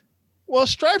 dudes. Well,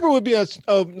 Striper would be a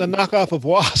knockoff of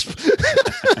Wasp.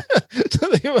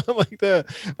 Something like that.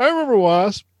 I remember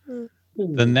Wasp.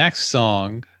 The next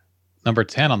song, number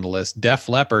 10 on the list, Def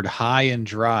Leppard, High and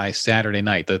Dry, Saturday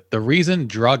Night. The reason,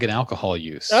 drug and alcohol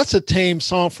use. That's a tame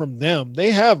song from them.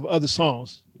 They have other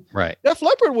songs. Right. Def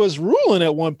Leppard was ruling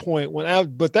at one point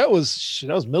but that was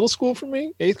middle school for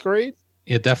me, 8th grade.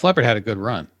 Yeah, Def Leppard had a good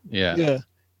run. Yeah. Yeah.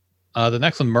 The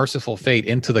next one, Merciful Fate,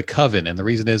 Into the Coven, and the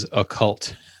reason is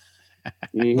occult.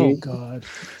 Oh God.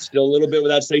 Still a little bit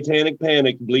with that satanic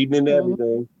panic bleeding into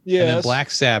everything. Yeah. And then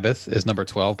Black Sabbath is number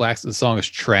 12. The song is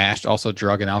trashed. Also,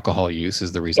 drug and alcohol use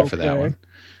is the reason for that one.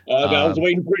 I was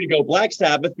waiting for you to go Black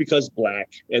Sabbath because black,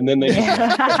 and then they.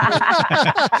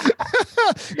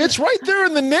 It's right there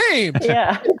in the name.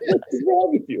 Yeah. What's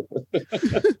wrong with you?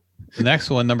 The next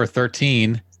one, number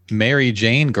 13, Mary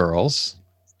Jane Girls.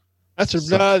 That's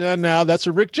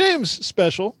a Rick James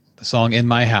special. The song In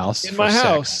My House. In My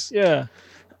House. Yeah.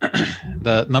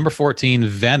 The number 14,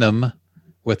 Venom,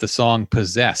 with the song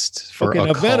Possessed for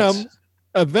occult.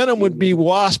 A Venom would be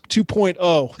Wasp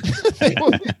 2.0.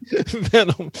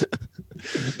 Venom.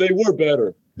 They were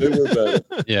better.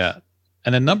 Yeah.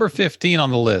 And then number 15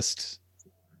 on the list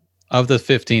of the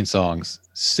 15 songs,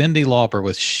 Cyndi Lauper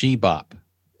with She Bop.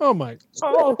 Oh my.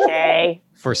 Okay.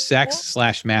 For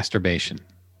sex/masturbation.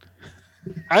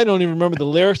 I don't even remember the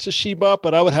lyrics to She Bop,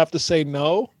 but I would have to say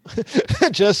no.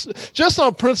 just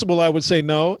on principle, I would say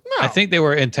no. I think they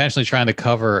were intentionally trying to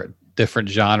cover different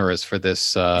genres for this.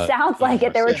 Sounds like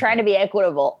it. They were trying to be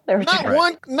equitable.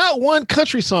 Not one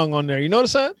country song on there. You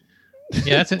notice that?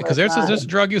 Yeah, that's it. Because there's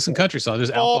drug use in country songs.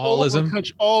 There's alcoholism.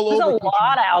 There's a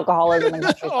lot of alcoholism in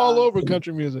country songs. All over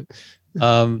country music.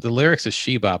 The lyrics of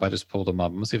She Bop, I just pulled them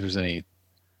up. Let's see if there's any.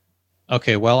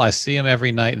 Okay, well, I see him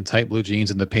every night in tight blue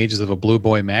jeans in the pages of a Blue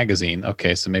Boy magazine.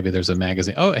 Okay, so maybe there's a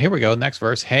magazine. Oh, here we go. Next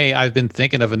verse. Hey, I've been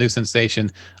thinking of a new sensation.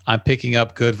 I'm picking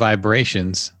up good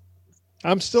vibrations.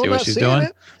 I'm still not seeing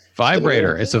it.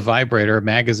 Vibrator. It's a vibrator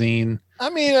magazine. I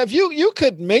mean, if you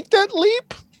could make that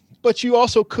leap, but you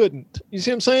also couldn't. You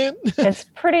see what I'm saying? It's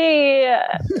pretty.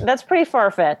 That's pretty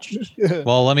far fetched.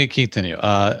 Well, let me continue.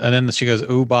 And then she goes,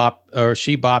 "Ooh bop," or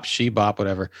she bop,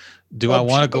 whatever. Do I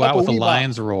want to go out with a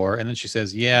lion's roar? And then she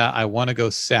says, "Yeah, I want to go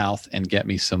south and get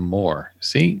me some more."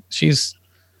 See, she's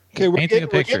painting a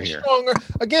picture here. Stronger.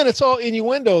 Again, it's all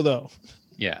innuendo, though.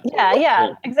 Yeah.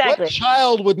 Yeah, exactly. What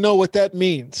child would know what that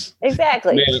means?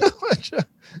 Exactly. Man,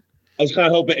 I was kind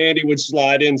of hoping Andy would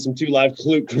slide in some 2 Live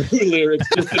Crew lyrics.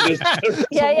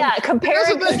 Yeah.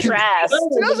 Compare and contrast.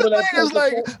 That's the thing is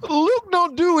like Luke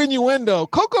don't do innuendo.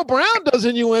 Coco Brown does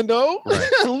innuendo. Right.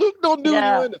 Luke don't do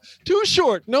innuendo. Too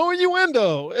short, no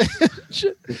innuendo.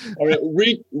 All right,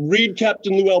 read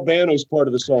Captain Lou Albano's part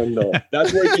of the song though.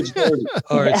 That's where it gets dirty.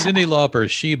 All right, Cyndi Lauper,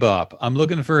 She Bop. I'm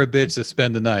looking for a bitch to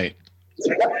spend the night.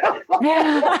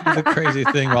 The crazy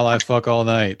thing while I fuck all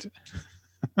night.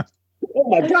 Oh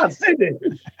my God,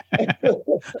 Cyndi!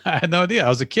 I had no idea. I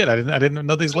was a kid. I didn't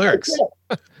know these lyrics.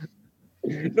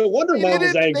 No wonder Mom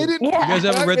was angry. You guys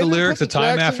ever read the lyrics of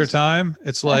Time After Time?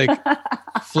 It's like,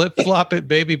 flip flop it,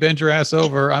 baby, bend your ass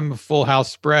over. I'm a full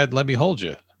house spread. Let me hold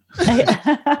you.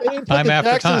 Time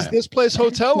After Time. This Place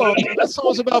Hotel. That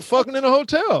song's about fucking in a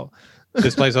hotel.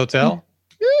 This Place Hotel.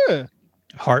 Yeah.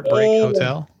 Heartbreak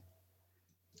Hotel.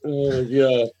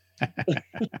 Yeah.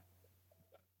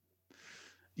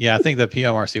 Yeah, I think the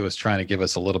PMRC was trying to give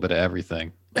us a little bit of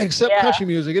everything. Except country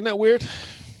music. Isn't that weird?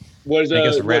 I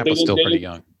guess rap was still pretty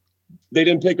young. They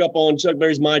didn't pick up on Chuck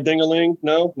Berry's My Ding-a-Ling?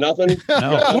 No? Nothing?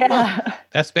 No. Yeah.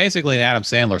 That's basically an Adam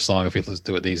Sandler song if you listen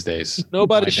to it these days.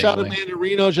 Nobody shot a man in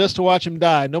Reno just to watch him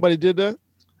die. Nobody did that?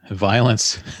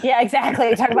 Violence. Yeah,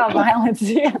 exactly. Talk about violence.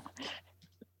 Yeah,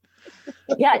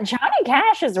 Johnny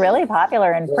Cash is really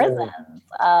popular in prisons.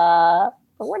 But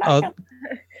we're not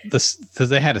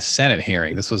they had a Senate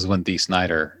hearing. This was when Dee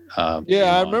Snider. I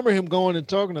remember him going and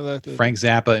talking to that. Frank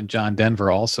Zappa and John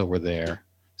Denver also were there.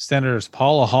 Senators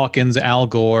Paula Hawkins, Al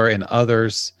Gore, and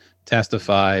others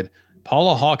testified.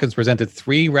 Paula Hawkins presented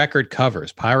 3 record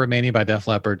covers: Pyromania by Def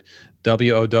Leppard,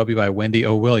 W.O.W. by Wendy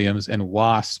O. Williams, and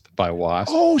Wasp by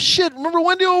Wasp. Oh, shit. Remember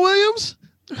Wendy O. Williams?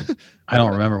 I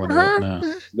don't remember when her.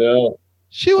 No.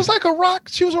 She was like a rock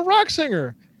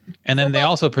singer. And then they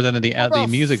also presented the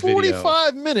music video.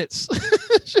 45 minutes.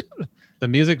 The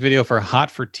music video for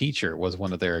Hot for Teacher was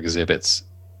one of their exhibits.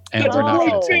 And that's we're not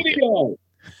going to take it.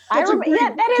 I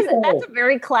remember, that's a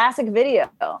very classic video.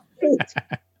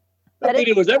 That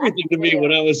video was everything to me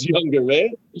when I was younger,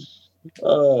 man.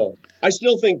 I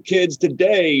still think kids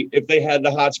today, if they had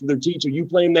the hots for their teacher, you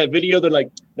playing that video, they're like,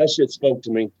 that shit spoke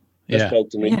to me. That spoke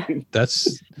to me. Yeah.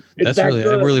 That's really,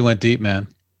 it really went deep, man.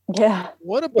 Yeah.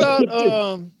 What about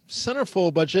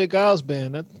Centerfold by Jay Giles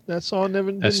Band? That song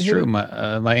never. That's true.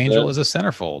 My Angel is a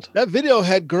centerfold. That video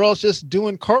had girls just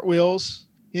doing cartwheels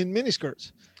in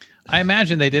miniskirts. I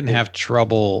imagine they didn't have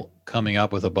trouble coming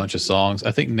up with a bunch of songs.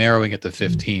 I think narrowing it to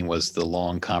 15 was the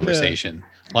long conversation.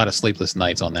 Yeah. A lot of sleepless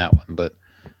nights on that one, but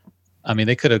I mean,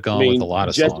 they could have gone with a lot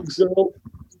of songs. Girl,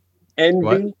 Envy.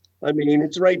 What? I mean,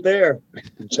 it's right there.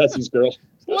 Jesse's Girl.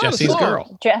 Jesse's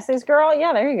Girl. Jesse's Girl.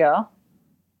 Yeah, there you go.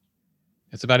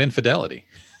 It's about infidelity.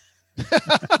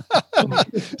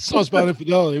 Song's about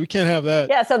infidelity. We can't have that.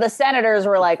 Yeah, so the senators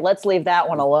were like, let's leave that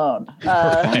one alone.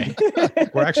 Right.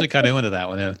 We're actually kind of into that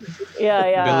one.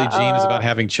 Yeah. Billie Jean is about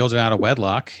having children out of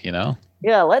wedlock, you know?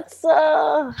 Yeah, let's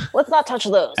not touch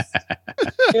those.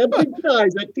 Yeah, but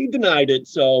he denied it.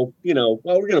 So, we're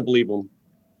going to believe him.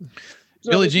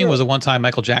 So, Billie Jean was the one time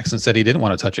Michael Jackson said he didn't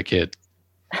want to touch a kid.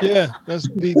 Yeah, that's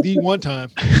the one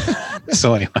time.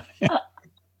 So anyway.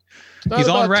 He's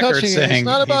on record saying it's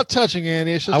not about touching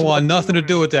Annie. It's just I want nothing to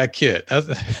do with that kid.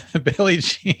 Billie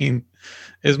Jean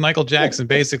is Michael Jackson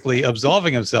basically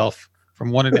absolving himself from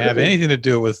wanting to have anything to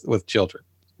do with children.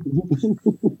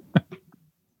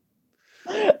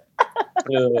 I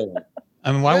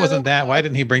mean, why wasn't that? Why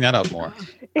didn't he bring that up more?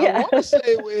 I want to say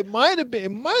it might have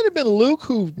been Luke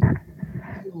who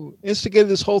instigated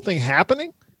this whole thing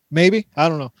happening. Maybe, I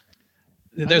don't know.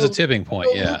 There's a tipping point.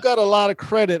 Yeah, Luke got a lot of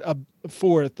credit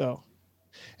for it though.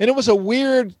 And it was a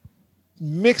weird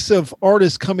mix of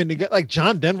artists coming together, like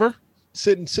John Denver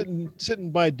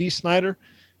sitting by Dee Snider.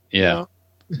 Yeah.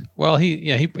 Well,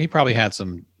 he probably had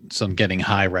some some getting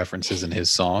high references in his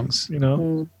songs. You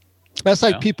know, that's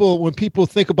like when people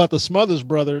think about the Smothers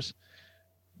Brothers,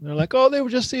 they're like, oh, they were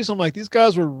just these. I'm like, these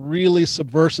guys were really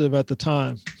subversive at the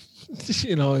time.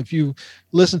 You know, if you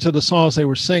listen to the songs they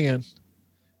were singing,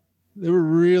 they were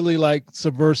really like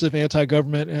subversive,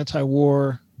 anti-government,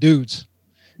 anti-war dudes.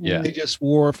 Yeah. They just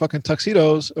wore fucking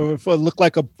tuxedos or looked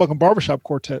like a fucking barbershop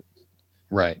quartet.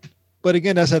 Right. But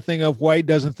again, that's that thing of white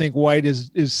doesn't think white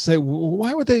is say, well,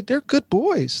 why would they? They're good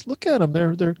boys. Look at them.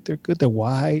 They're good. They're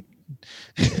white.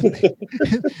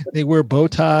 They wear bow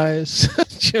ties,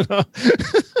 you know,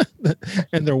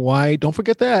 and they're white. Don't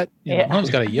forget that. Yeah. One's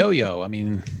got a yo-yo. I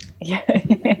mean,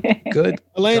 good.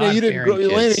 Elena, you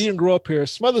didn't grow up here.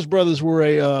 Smothers Brothers were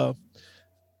a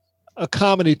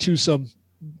comedy twosome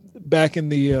back in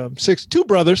the 60s. Two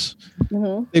brothers.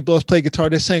 Mm-hmm. They both played guitar.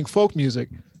 They sang folk music.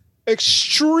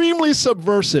 Extremely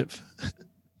subversive.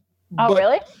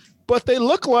 Really? But they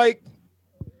look like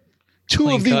two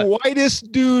of the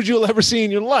whitest dudes you'll ever see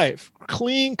in your life.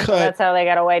 Clean cut. That's how they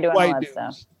got away doing all that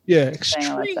stuff. Yeah,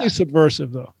 extremely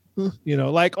subversive though. You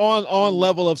know, like on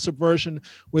level of subversion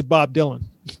with Bob Dylan.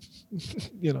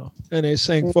 You know, and they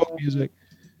sang folk music.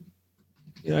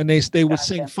 You know, and they would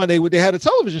sing fun. They had a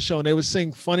television show and they would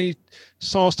sing funny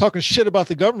songs talking shit about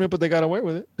the government, but they got away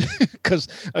with it because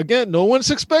again, no one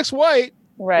expects white.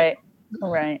 Right.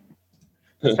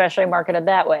 Especially marketed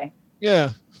that way.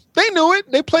 Yeah, they knew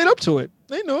it. They played up to it.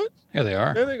 They knew it. Here they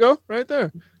are. There they go, right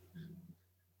there.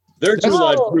 Their Two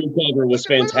Live Crew cover was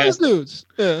fantastic. Dudes.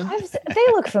 Yeah, they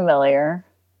look familiar.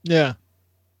 Yeah.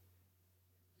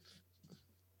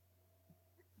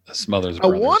 Smothers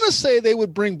Brothers. I want to say they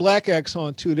would bring black acts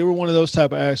on too. They were one of those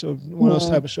type of acts, or one of those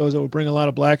type of shows that would bring a lot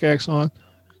of black acts on.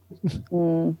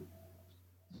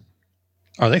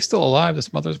 Are they still alive, the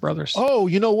Smothers Brothers? Oh,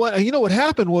 you know what? You know what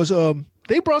happened was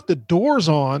they brought the Doors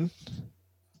on.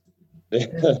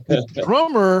 The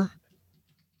drummer,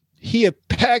 he had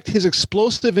packed his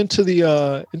explosive into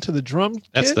the drum kit.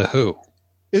 That's the Who.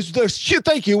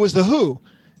 Thank you. It was the Who.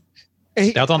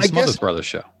 That was on the Smothers Brothers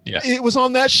show. Yeah, it was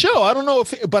on that show. I don't know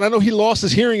but I know he lost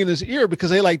his hearing in his ear because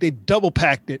they double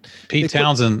packed it. Pete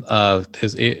Townsend,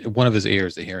 one of his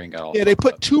ears, the hearing got all. Yeah, they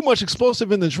put too much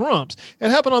explosive in the drums. It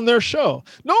happened on their show.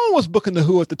 No one was booking the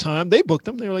Who at the time. They booked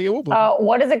them. They were like, "Yeah, we'll book them."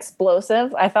 What is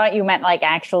explosive? I thought you meant like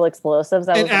actual explosives.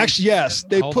 Yes,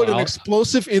 they put an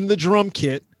explosive in the drum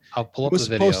kit. I'll pull up the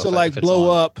video. It was supposed to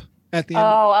blow up at the end.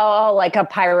 Oh, like a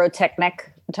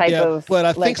pyrotechnic type of. But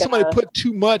I think somebody put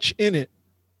too much in it.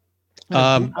 Blew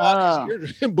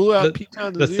out Pete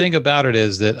Townsend's the thing about it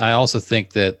is that I also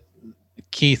think that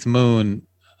Keith Moon,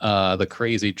 the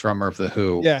crazy drummer of the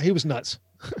Who, he was nuts.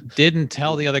 Didn't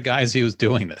tell the other guys he was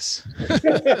doing this.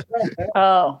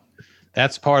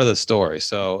 That's part of the story.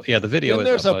 So the video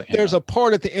is. There's a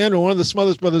part at the end where one of the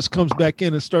Smothers Brothers comes back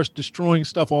in and starts destroying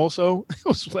stuff. Also, it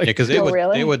was like because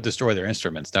they would destroy their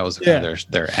instruments. That was kind of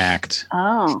their act.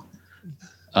 Oh.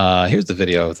 Here's the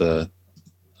video of the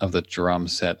drum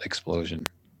set explosion.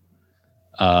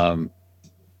 They're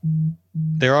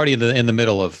already in the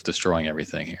middle of destroying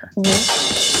everything here.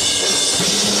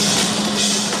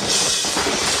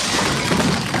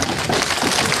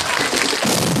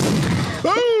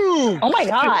 Boom! Oh my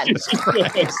God.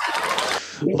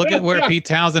 Look at where Pete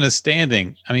Townsend is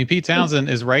standing. I mean, Pete Townsend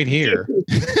is right here.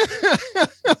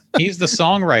 He's the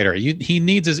songwriter. He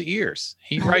needs his ears.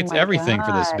 He writes everything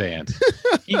for this band.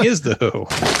 He is the Who.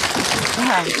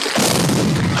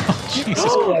 Oh, Jesus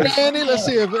Christ. Andy, let's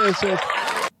see if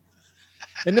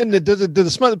and then did the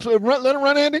smother let him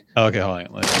run, Andy? Okay, hold on.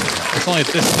 It's only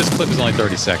this clip is only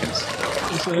 30 seconds.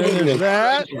 So there's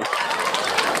that.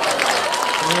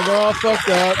 And they're all fucked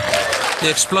up. The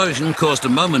explosion caused a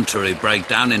momentary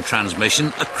breakdown in transmission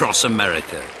across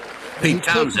America. Pete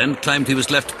Townsend claimed he was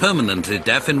left permanently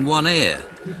deaf in one ear,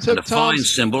 and a fine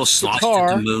cymbal sliced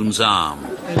into Moon's arm.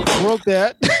 And he broke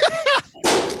that.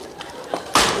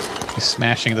 He's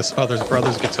smashing the Smothers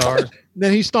Brothers guitar.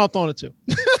 Then he stomped on it too.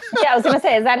 I was gonna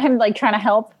say, is that him like trying to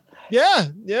help? Yeah,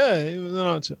 he was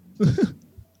on it too.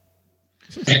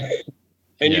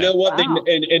 And you know what? Wow.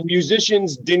 And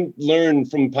musicians didn't learn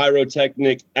from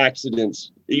pyrotechnic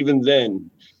accidents even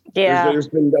then. Yeah, there's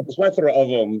been a plethora of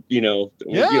them. James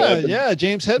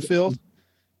Hetfield.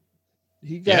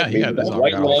 He got that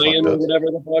White Lion or whatever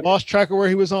the fuck. Lost track of where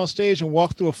he was on stage and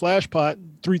walked through a flash pot,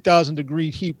 3,000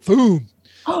 degree heat. Boom.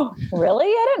 Oh, really?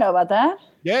 I didn't know about that.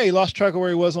 Yeah, he lost track of where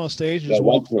he was on stage and just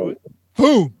walked through it.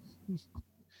 Boom.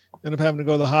 Ended up having to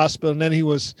go to the hospital. And then he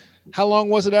was, how long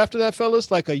was it after that,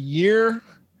 fellas? Like a year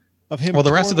of him. Well,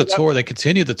 the rest of the tour, they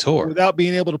continued the tour. Without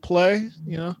being able to play,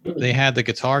 you know? They had the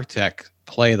guitar tech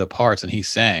play the parts and he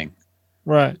sang.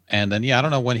 Right. And then, I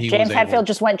don't know when James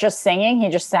Hetfield just singing. He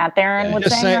just sat there and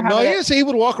would sing. No, he didn't say he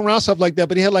would walk around stuff like that,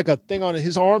 but he had like a thing on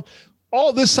his arm.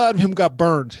 All this side of him got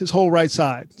burned, his whole right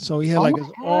side. So he had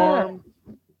his arm,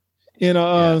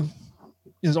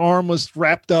 his arm was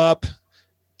wrapped up,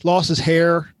 lost his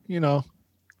hair,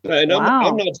 And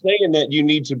I'm not saying that you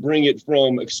need to bring it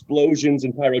from explosions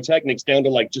and pyrotechnics down to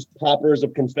like just poppers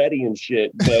of confetti and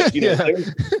shit. But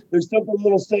there's something a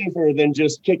little safer than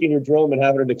just kicking your drum and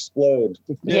having it explode.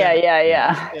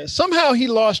 Yeah. Somehow he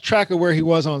lost track of where he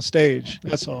was on stage.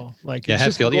 That's all. Like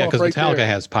Hetfield, because Metallica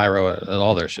has pyro at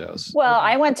all their shows. Well,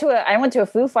 I went to a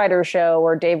Foo Fighters show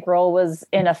where Dave Grohl was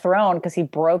in a throne because he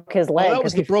broke his leg. That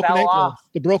was the broken ankle. Off.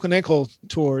 The broken ankle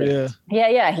tour. Yeah.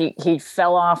 Yeah. He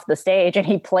fell off the stage and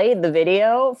he played the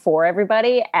video for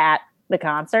everybody at the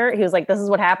concert. He was like, this is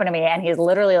what happened to me. And he's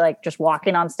literally like just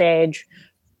walking on stage,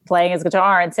 playing his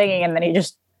guitar and singing. And then he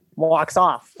just walks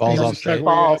off. Falls.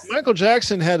 Michael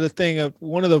Jackson had a thing of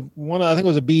one of I think it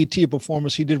was a BET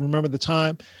performance. He didn't remember the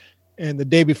time. And the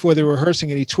day before they were rehearsing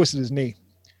it, he twisted his knee.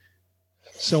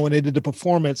 So when they did the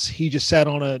performance, he just sat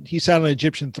on an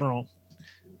Egyptian throne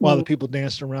while the people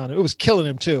danced around. It was killing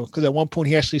him too. Cause at one point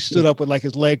he actually stood up with like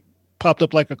his leg popped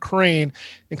up like a crane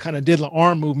and kind of did the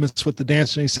arm movements with the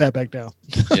dancer and he sat back down.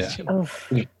 Yeah.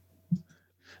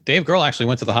 Dave Grohl actually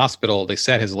went to the hospital. They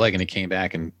set his leg and he came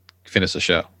back and finished the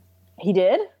show. He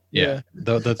did? Yeah.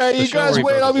 Hey, you guys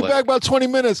wait. I'll be back about 20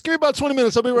 minutes. Give me about 20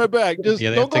 minutes. I'll be right back. Just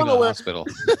don't go nowhere. Hospital.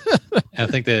 And I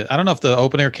think I don't know if the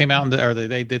opener came out or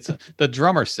they did the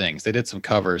drummer sings. They did some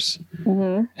covers.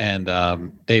 Mm-hmm. And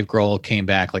Dave Grohl came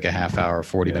back like a half hour,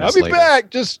 40 minutes later. I'll be back.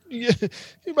 Just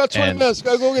about 20 minutes.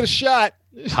 Gotta go get a shot.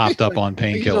 Popped up on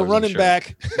painkillers. He's running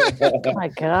back. Oh my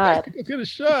God. Go get a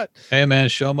shot. Hey man,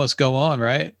 show must go on,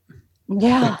 right?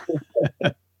 Yeah.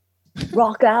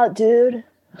 Rock out, dude.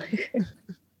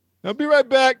 I'll be right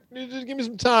back. Just give me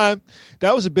some time.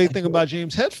 That was a big thing about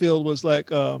James Hetfield was like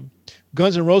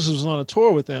Guns N' Roses was on a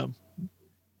tour with them.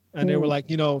 And they were like,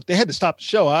 they had to stop the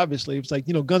show, obviously. It was like,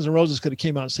 Guns N' Roses could have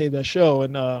came out and saved that show.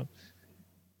 And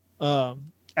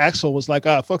Axl was like,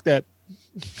 fuck that.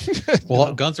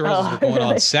 Well, Guns N' Roses were going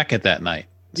on second that night.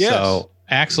 Yes. So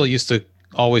Axl used to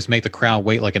always make the crowd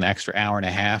wait like an extra hour and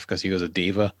a half because he was a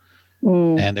diva.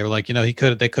 And they were like, they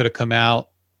could have come out.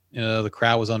 The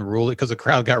crowd was unruly because the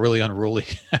crowd got really unruly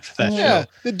after that show.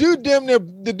 The dude damn near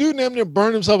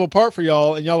burned himself apart for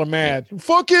y'all, and y'all are mad.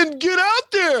 Fucking get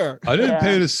out there! I didn't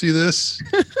pay to see this.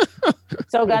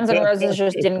 So Guns N' Roses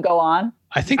just didn't go on.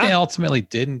 I think they ultimately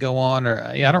didn't go on, or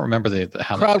I don't remember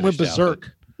how the crowd went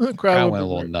berserk. Crowd went a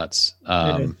little nuts.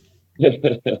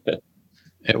 It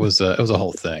was a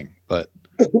whole thing, but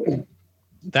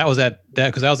that was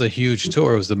because that was a huge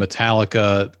tour. It was the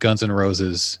Metallica Guns N'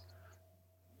 Roses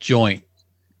joint,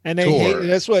 and they hated,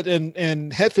 that's what and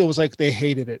Hetfield was like they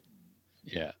hated it.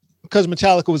 Yeah, because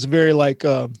Metallica was very like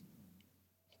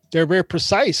they're very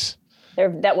precise.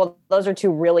 Those are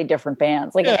two really different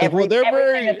bands. Like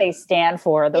everything that they stand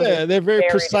for. They're very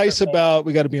precise about.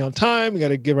 We got to be on time. We got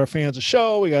to give our fans a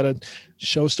show. We got to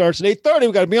show starts at 8:30.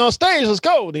 We got to be on stage. Let's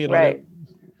go. Right.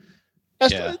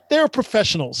 They're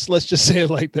professionals. Let's just say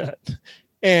it like that.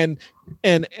 And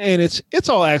it's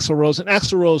all Axl Rose, and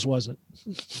Axl Rose wasn't.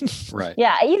 Right.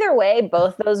 Yeah. Either way,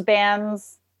 both those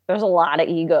bands, there's a lot of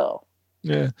ego.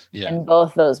 Yeah. In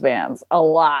both those bands, a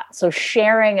lot. So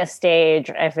sharing a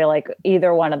stage, I feel like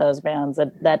either one of those bands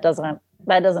that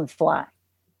doesn't fly.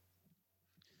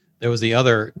 There was the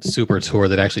other super tour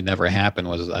that actually never happened.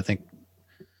 Was I think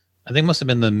it must have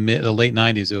been the late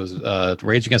 90s. It was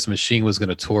Rage Against the Machine was going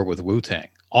to tour with Wu-Tang,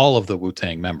 all of the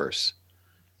Wu-Tang members.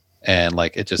 And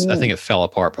like it just, I think it fell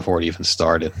apart before it even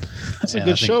started. That's a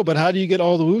good show, but how do you get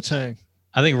all the Wu-Tang?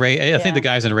 I think I think the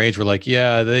guys in Rage were like,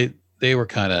 they were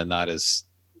kind of not as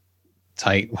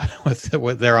tight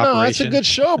with their operation. That's a good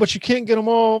show, but you can't get them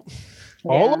all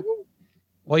of them.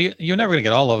 Well, you're never gonna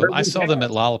get all of them. I saw them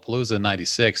at Lollapalooza in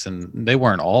 '96, and they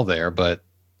weren't all there, but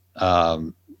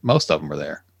most of them were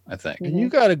there, I think. And you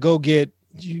got to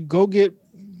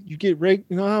you get Ray.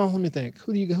 No, let me think.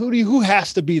 Who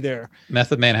has to be there?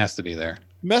 Method Man has to be there.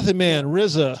 Method Man,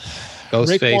 RZA,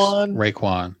 Ghostface,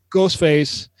 Raekwon.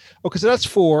 Ghostface. Okay, so that's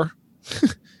 4.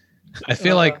 I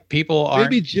feel like people are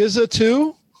maybe Jizza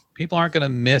too. People aren't going to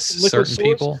miss certain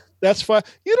people. That's fine.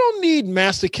 You don't need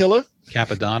Master Killer.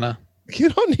 Capadonna. You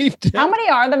don't need. How many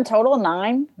are them total?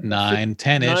 9,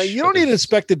 10-ish. You don't need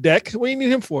Inspector Deck. What do you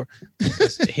need him for?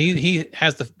 he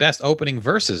has the best opening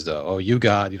verses though. Oh, You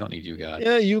God. You don't need You God.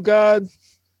 Yeah, You God.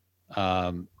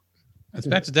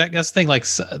 Inspector Deck. That's the thing. Like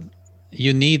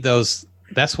you need those.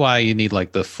 That's why you need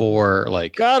like the 4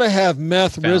 like. Gotta have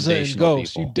Meth, RZA, and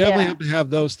Ghost. You definitely have to have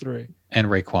those 3. and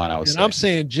Raekwon, I would say. I'm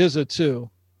saying GZA too.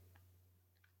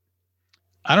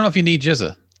 I don't know if you need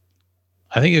GZA.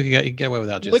 I think you can get away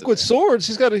without GZA. Liquid Swords.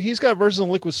 He's got verses on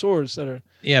Liquid Swords that are.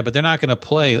 Yeah, but they're not going to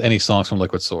play any songs from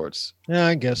Liquid Swords. Yeah,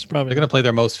 I guess probably. They're going to play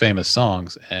their most famous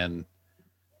songs, and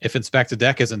if Inspector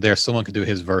Deck isn't there, someone can do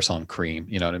his verse on Cream.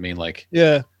 You know what I mean? Like,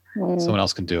 yeah, someone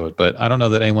else can do it. But I don't know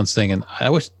that anyone's singing. I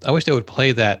wish they would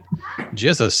play that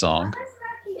GZA song.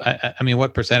 I mean,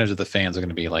 what percentage of the fans are going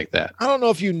to be like that? I don't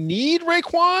know if you need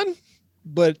Raekwon,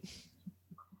 but.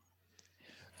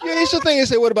 Yeah, here's the thing. They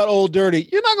say, what about Old Dirty?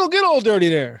 You're not going to get Old Dirty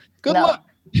there. Good luck.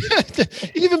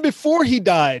 Even before he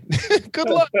died. Good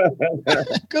luck.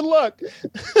 Good luck.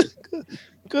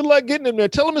 Good luck getting him there.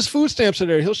 Tell him his food stamps are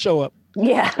there. He'll show up.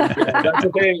 Yeah. That's the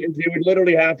thing. Is you would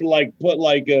literally have to put it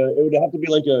would have to be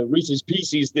like a Reese's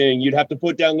Pieces thing. You'd have to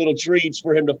put down little treats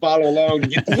for him to follow along. To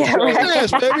get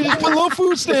stamps, baby. Just put little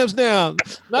food stamps down.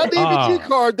 Not the EBT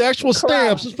card, the actual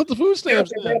stamps. Just put the food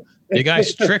stamps down. You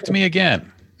guys tricked me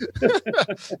again.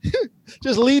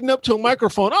 Just leading up to a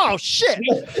microphone. Oh shit!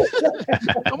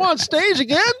 I'm on stage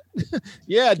again.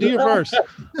 Yeah, do your verse.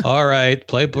 All right,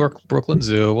 play Brooklyn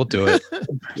Zoo. We'll do it.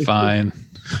 Fine.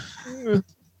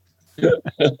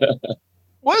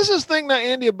 What is this thing now,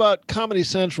 Andy, about Comedy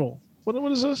Central?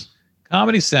 What is this?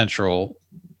 Comedy Central.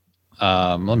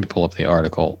 Let me pull up the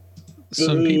article.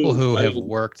 Some people who have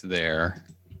worked there.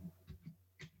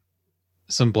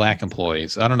 Some black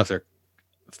employees. I don't know if they're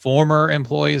former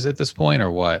employees at this point or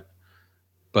what,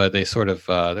 but they sort of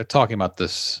they're talking about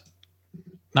this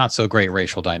not so great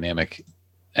racial dynamic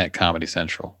at Comedy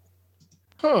Central.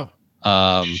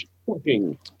 Comedy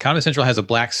Central has a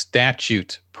black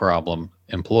statute problem.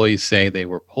 Employees say they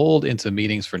were pulled into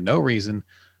meetings for no reason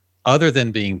other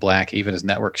than being black, even as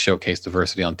networks showcase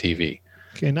diversity on TV.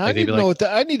 Okay, now I need to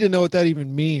know what that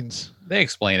even means. They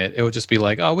explain it. It would just be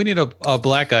like, oh, we need a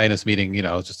black guy in this meeting,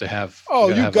 just to have. Oh,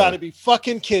 you got to be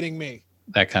fucking kidding me.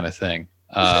 That kind of thing.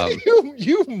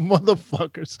 You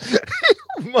motherfuckers.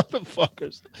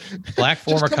 Motherfuckers. Black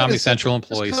former Comedy Central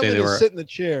employees say they were sit in the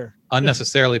chair.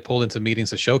 Unnecessarily pulled into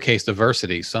meetings to showcase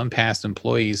diversity. Some past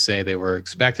employees say they were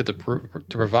expected to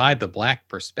provide the black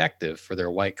perspective for their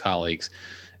white colleagues.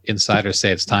 Insiders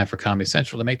say it's time for Comedy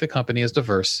Central to make the company as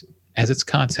diverse as its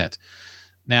content.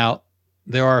 Now,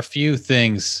 there are a few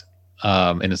things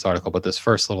in this article, but this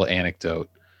first little anecdote.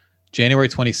 January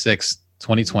 26th,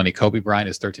 2020, Kobe Bryant,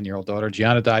 his 13-year-old daughter,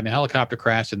 Gianna, died in a helicopter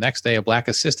crash. The next day, a black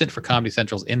assistant for Comedy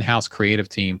Central's in-house creative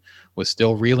team was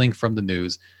still reeling from the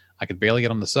news. I could barely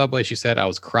get on the subway, she said. I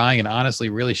was crying and honestly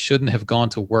really shouldn't have gone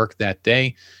to work that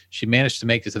day. She managed to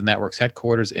make it to the network's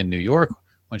headquarters in New York.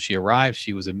 When she arrived,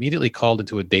 she was immediately called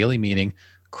into a daily meeting.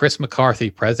 Chris McCarthy,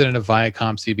 president of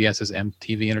Viacom CBS's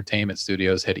MTV Entertainment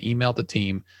Studios, had emailed the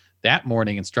team that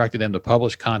morning, instructed them to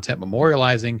publish content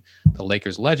memorializing the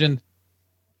Lakers legend.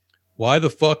 Why the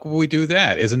fuck would we do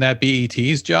that? Isn't that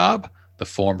BET's job? The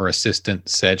former assistant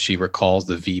said she recalls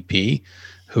the VP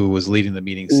who was leading the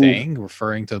meeting saying,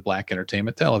 referring to Black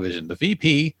Entertainment Television. The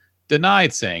VP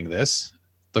denied saying this.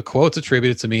 The quotes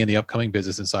attributed to me in the upcoming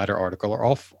Business Insider article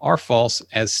are false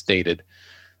as stated.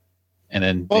 And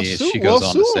then she goes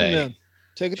on to say,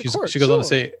 she goes on to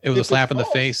say it was a slap in the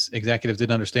face. Executives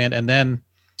didn't understand. And then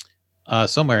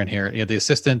somewhere in here, the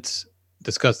assistant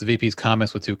discussed the VP's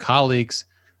comments with two colleagues,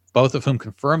 both of whom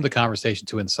confirmed the conversation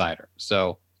to Insider.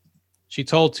 So she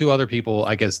told two other people,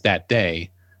 I guess, that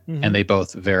day, and they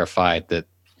both verified that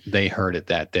they heard it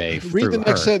that day. Read the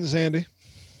next sentence, Andy.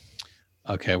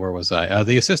 Okay, where was I?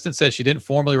 The assistant said she didn't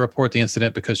formally report the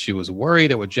incident because she was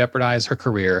worried it would jeopardize her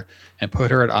career and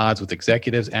put her at odds with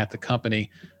executives at the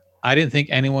company. I didn't think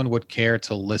anyone would care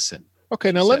to listen.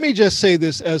 Okay, now let me just say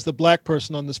this as the black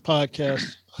person on this podcast.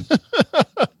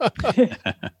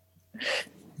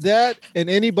 That and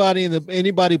anybody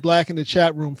black in the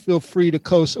chat room, feel free to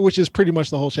which is pretty much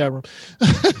the whole chat room.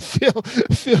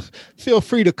 feel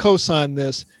free to co-sign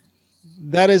this.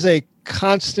 That is a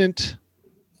constant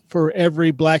for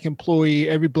every black employee,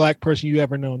 every black person you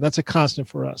ever known. That's a constant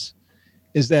for us.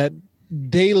 Is that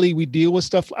daily we deal with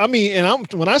stuff. I mean,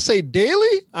 when I say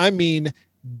daily, I mean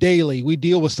daily. We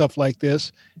deal with stuff like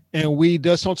this, and we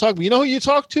just don't talk. You know who you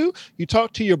talk to? You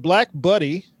talk to your black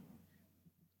buddy.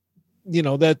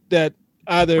 That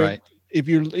either right. if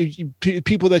you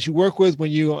people that you work with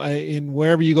when you in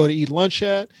wherever you go to eat lunch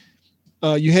at,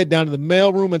 you head down to the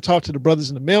mail room and talk to the brothers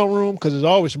in the mail room because there's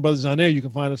always some brothers down there you can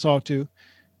find to talk to,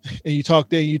 and you talk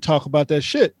there. You talk about that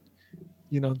shit.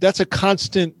 That's a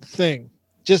constant thing.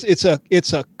 Just it's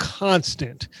a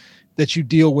constant that you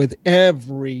deal with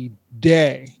every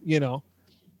day.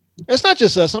 It's not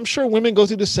just us. I'm sure women go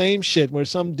through the same shit where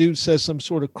some dude says some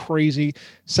sort of crazy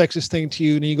sexist thing to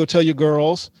you and you go tell your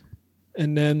girls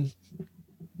and then,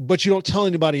 but you don't tell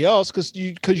anybody else because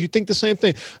you think the same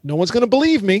thing. No one's going to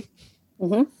believe me,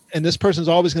 and this person's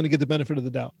always going to get the benefit of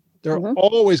the doubt. They're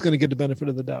always going to get the benefit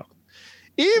of the doubt,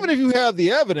 even if you have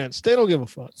the evidence. They don't give a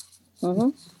fuck.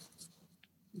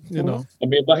 You know. I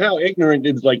mean, but how ignorant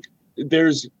is like?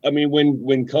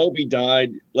 When Kobe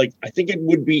died, like I think it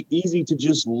would be easy to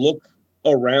just look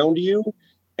around you.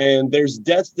 And there's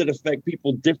deaths that affect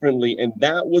people differently. And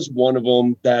that was one of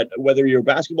them that whether you're a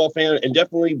basketball fan and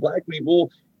definitely black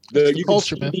people, you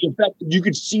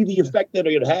could see the effect that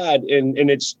it had. And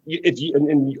it's,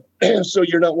 so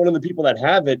you're not one of the people that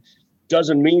have it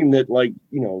doesn't mean that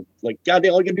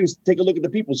goddamn, all you can do is take a look at the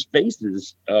people's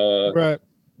faces that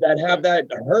have that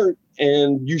hurt.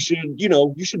 And you should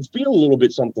feel a little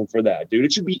bit something for that, dude.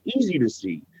 It should be easy to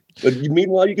see. But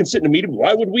meanwhile, you can sit in a meeting.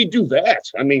 Why would we do that?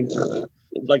 I mean,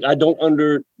 like, it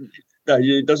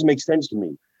doesn't make sense to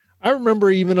me. I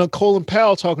remember even Colin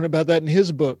Powell talking about that in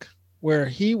his book, where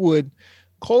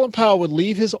Colin Powell would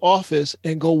leave his office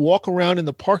and go walk around in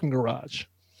the parking garage.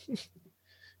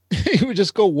 He would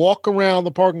just go walk around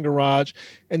the parking garage,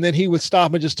 and then he would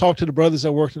stop and just talk to the brothers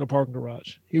that worked in the parking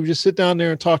garage. He would just sit down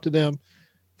there and talk to them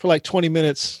for like 20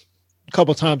 minutes, a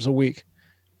couple of times a week.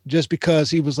 Just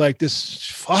because he was like this,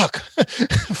 fuck.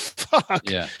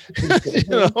 Yeah.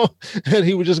 And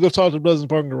he would just go talk to the brothers in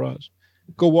the parking garage.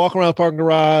 Go walk around the parking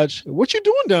garage. What you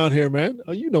doing down here, man?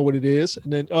 Oh, you know what it is.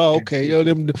 And then, okay.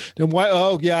 Them white,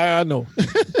 oh, yeah, I know.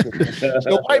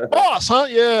 The white boss, huh?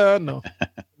 Yeah, I know.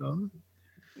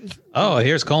 Oh,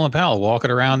 here's Colin Powell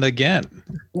walking around again.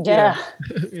 Yeah.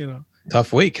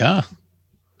 Tough week, huh?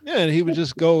 Yeah, and he would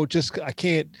just go, I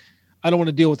don't want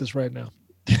to deal with this right now.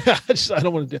 I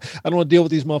don't want to deal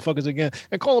with these motherfuckers again.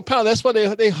 And Colin Powell, that's why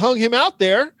they hung him out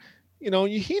there. He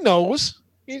knows.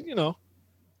 Yeah.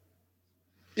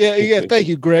 Thank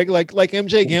you, Greg. Like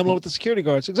MJ gambling with the security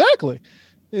guards. Exactly.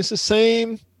 It's the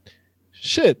same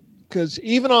shit. Because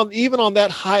even on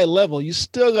that high level, you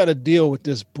still got to deal with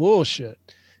this bullshit.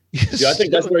 I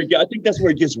think that's where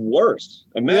it gets worse.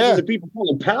 Imagine the people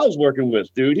Colin Powell's working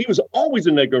with, dude. He was always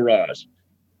in that garage.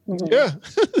 Yeah.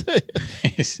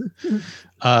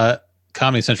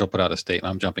 Comedy Central put out a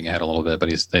statement. I'm jumping ahead a little bit, but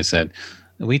they said,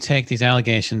 "We take these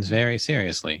allegations very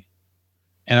seriously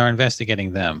and are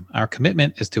investigating them. Our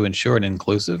commitment is to ensure an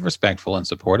inclusive, respectful, and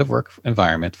supportive work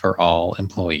environment for all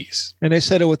employees." And they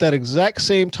said it with that exact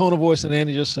same tone of voice that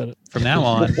Andy just said it. From now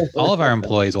on, all of our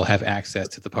employees will have access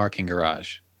to the parking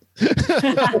garage.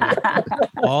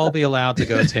 All be allowed to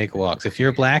go take walks. If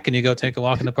you're black and you go take a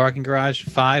walk in the parking garage,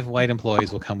 5 white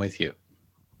employees will come with you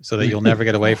so that you'll never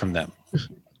get away from them.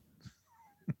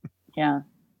 Yeah.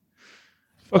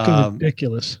 Fucking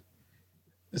ridiculous.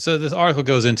 So this article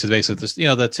goes into basically this,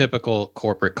 the typical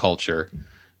corporate culture.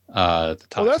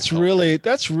 That's really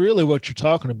what you're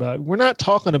talking about. We're not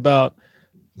talking about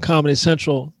Comedy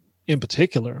Central in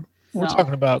particular. We're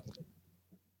talking about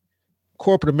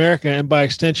corporate America, and by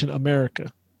extension,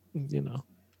 America.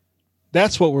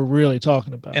 That's what we're really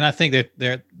talking about. And I think that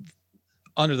they're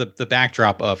under the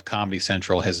backdrop of Comedy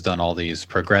Central has done all these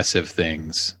progressive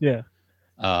things. Yeah.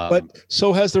 But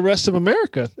so has the rest of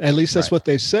America. At least that's what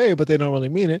they say, but they don't really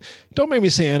mean it. Don't make me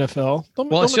say NFL. Don't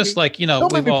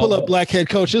make me pull up black head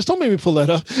coaches. Don't make me pull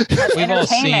that up. We've all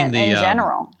seen in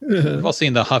general. We've all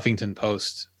seen the Huffington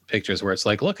Post pictures where it's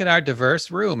like, look at our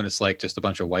diverse room, and it's like just a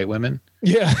bunch of white women.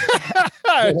 Yeah.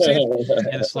 And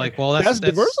it's like, well, that's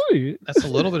diversity. That's a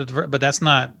little bit of diversity, but that's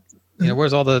not.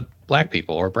 Where's all the black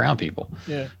people or brown people?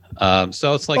 Yeah.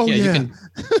 So it's like, you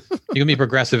can be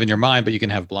progressive in your mind, but you can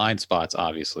have blind spots,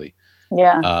 obviously.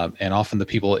 Yeah. And often the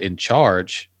people in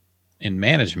charge, in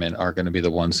management, are going to be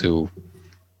the ones who,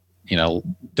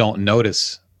 don't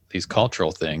notice these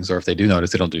cultural things, or if they do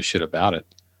notice, they don't do shit about it.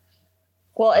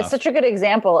 Well, it's such a good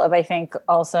example of, I think,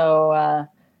 also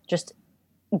just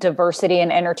diversity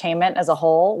in entertainment as a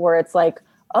whole, where it's like,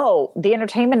 oh, the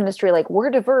entertainment industry, like, we're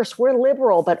diverse, we're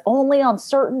liberal, but only on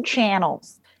certain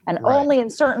channels and only in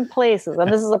certain places.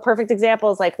 And this is a perfect example.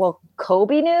 It's like, well,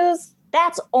 Kobe News,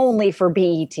 that's only for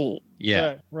BET.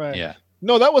 Yeah. Right. Yeah.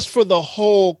 No, that was for the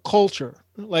whole culture.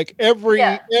 Like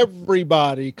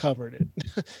everybody covered it.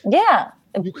 Yeah.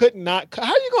 You couldn't not.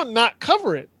 How are you going to not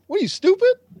cover it? What are you,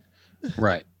 stupid?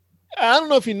 Right. I don't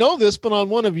know if you know this, but on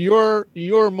one of your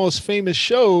most famous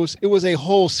shows, it was a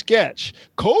whole sketch.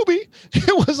 Kobe,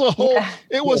 it was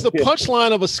the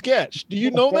punchline of a sketch. Do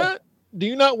you know that? Do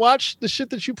you not watch the shit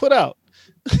that you put out?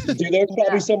 Dude, there's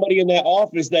probably somebody in that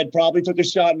office that probably took a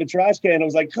shot in the trash can and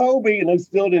was like, Kobe, and they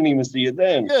still didn't even see it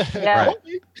then. Yeah.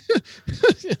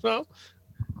 Right.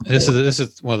 This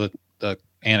is one of the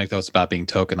anecdotes about being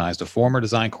tokenized. A former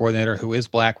design coordinator who is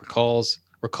black recalls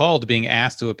recalled being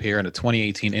asked to appear in a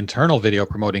 2018 internal video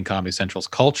promoting Comedy Central's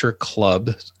Culture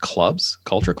Clubs.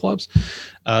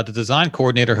 The design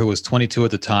coordinator, who was 22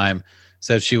 at the time,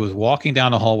 said she was walking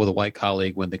down a hall with a white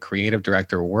colleague when the creative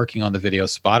director working on the video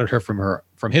spotted her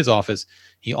from his office.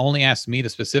 He only asked me to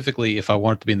specifically if I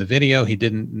wanted to be in the video. He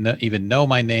didn't even know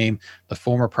my name. The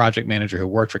former project manager who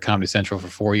worked for Comedy Central for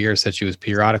 4 years said she was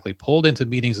periodically pulled into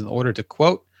meetings in order to,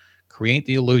 quote, create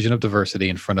the illusion of diversity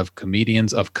in front of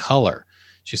comedians of color.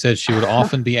 She said she would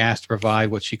often be asked to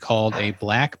provide what she called a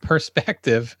black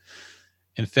perspective.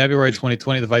 In February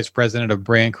 2020, the vice president of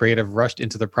brand creative rushed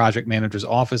into the project manager's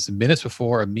office minutes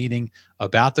before a meeting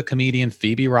about the comedian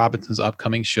Phoebe Robinson's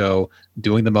upcoming show,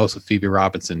 Doing the Most with Phoebe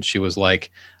Robinson. She was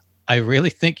like, I really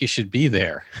think you should be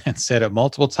there, and said it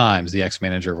multiple times, the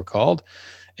ex-manager recalled.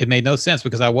 It made no sense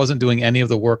because I wasn't doing any of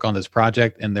the work on this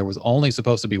project, and there was only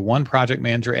supposed to be one project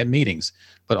manager at meetings.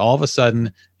 But all of a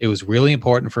sudden, it was really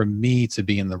important for me to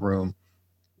be in the room.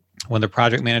 When the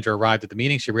project manager arrived at the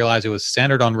meeting, she realized it was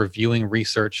centered on reviewing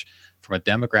research from a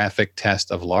demographic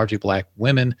test of largely black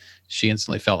women. She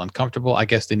instantly felt uncomfortable. I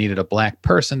guess they needed a black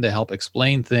person to help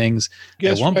explain things.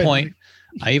 At one point,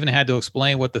 I even had to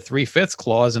explain what the 3/5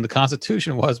 clause in the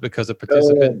Constitution was because a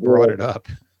participant brought it up.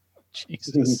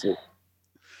 Jesus.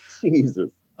 The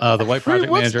white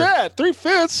project manager. What's that?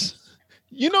 3/5?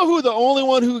 You know who the only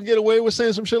one who could get away with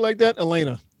saying some shit like that?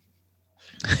 Elena.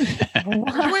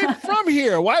 You ain't from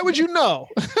here. Why would you know?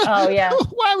 Oh yeah.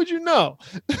 Why would you know?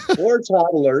 Or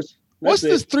toddlers. What's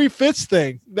this 3/5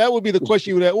 thing? That would be the question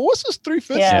you would ask. Well, what's this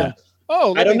 3/5 thing?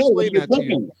 Oh, let me explain that to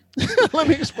you. Let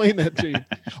me explain that to you.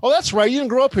 Oh, that's right. You didn't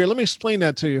grow up here. Let me explain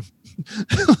that to you.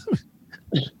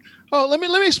 Oh, let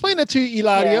me explain that to you,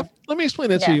 Ilaria. Yeah. Let me explain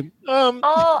that to you.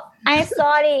 Oh, I'm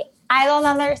sorry. I don't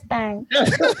understand.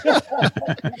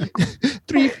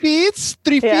 3 feet?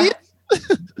 3 feet?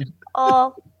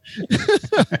 Oh,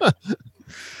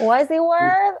 what's the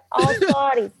word? Oh,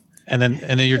 sorry. And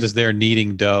then you're just there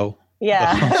kneading dough.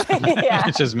 Yeah. Yeah.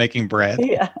 It's just making bread.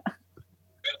 Yeah.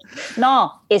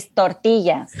 No, it's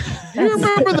tortillas. You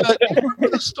remember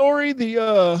the story,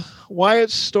 the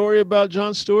Wyatt story about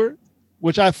Jon Stewart,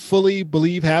 which I fully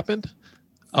believe happened?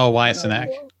 Oh, Wyatt Cenac.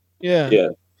 Yeah.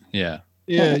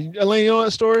 Elaine, you know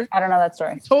that story? I don't know that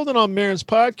story. I told it on Maron's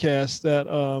podcast that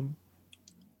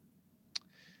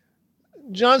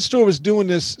Jon Stewart was doing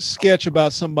this sketch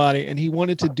about somebody, and he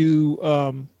wanted to do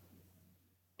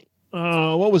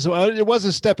what was it? It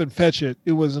wasn't Step and Fetch It.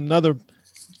 It was another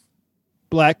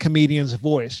black comedian's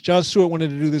voice. Jon Stewart wanted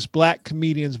to do this black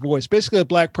comedian's voice, basically a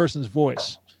black person's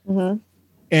voice. Mm-hmm.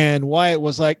 And Wyatt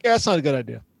was like, "Yeah, that's not a good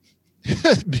idea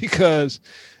because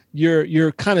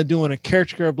you're kind of doing a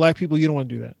caricature of black people. You don't want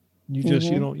to do that. You just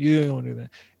you don't want to do that."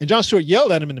 And Jon Stewart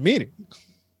yelled at him in the meeting.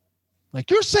 Like,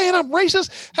 you're saying I'm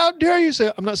racist? How dare you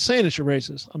say? I'm not saying that you're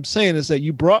racist. I'm saying is that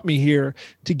you brought me here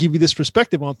to give you this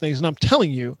perspective on things. And I'm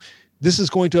telling you, this is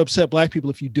going to upset black people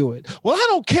if you do it. Well, I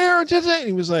don't care. And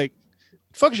he was like,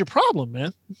 fuck is your problem,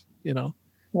 man? You know?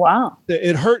 Wow.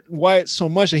 It hurt Wyatt so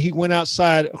much that he went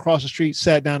outside across the street,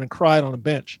 sat down and cried on a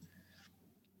bench.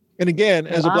 And again,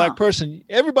 as a black person,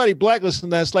 everybody black listening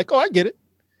to that's like, oh, I get it.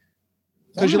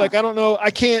 Because you're like, I don't know.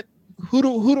 I can't. Who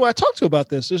do I talk to about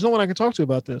this? There's no one I can talk to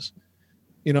about this.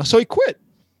 You know, so he quit.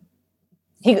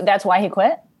 That's why he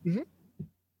quit? Mm-hmm.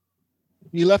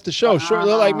 He left the show. Short,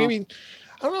 like maybe,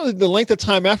 I don't know the length of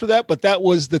time after that, but that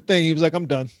was the thing. He was like, I'm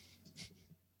done.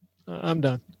 I'm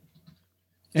done.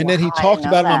 And then he talked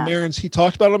about it on Maron's. He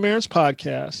talked about it on Maron's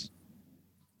podcast.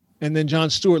 And then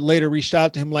Jon Stewart later reached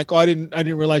out to him like, oh, I didn't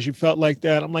realize you felt like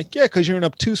that. I'm like, yeah, because you're an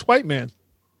obtuse white man.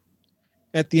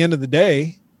 At the end of the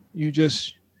day, you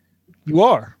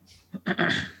are.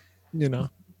 You know.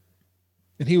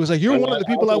 And he was like, "You're one of the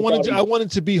people I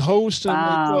wanted to be host." And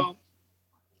like, well,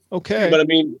 okay. But I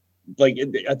mean, like,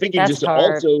 I think he just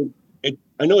also.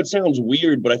 I know it sounds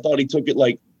weird, but I thought he took it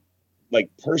like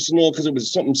personal because it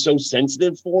was something so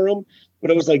sensitive for him.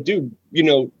 But I was like, dude, you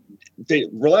know,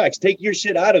 relax, take your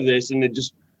shit out of this, and then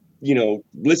just, you know,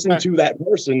 listen to that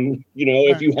person. You know,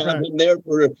 if you have him there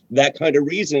for that kind of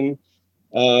reason.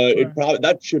 It probably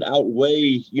that should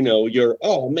outweigh, you know, your,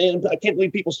 oh man, I can't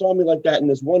believe people saw me like that in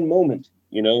this one moment,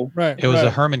 you know? Right. It was a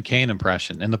Herman Cain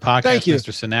impression. In the podcast,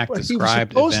 Mr. Cenac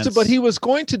described events. But he was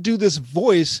going to do this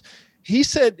voice. He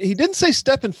said, he didn't say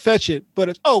Step and Fetch It,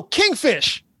 but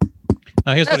Kingfish.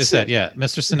 No, here's what he said. Yeah.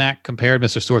 Mr. Cenac compared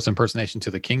Mr. Stewart's impersonation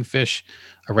to the Kingfish,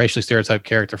 a racially stereotyped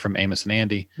character from Amos and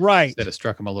Andy. Right. That it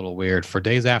struck him a little weird. For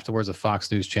days afterwards, a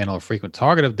Fox News channel, a frequent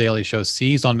target of Daily Show,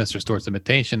 seized on Mr. Stewart's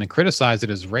imitation and criticized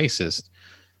it as racist.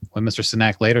 When Mr.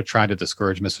 Sinak later tried to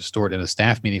discourage Mr. Stewart in a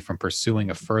staff meeting from pursuing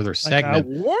a further segment, I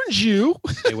warned you.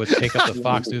 They would take up the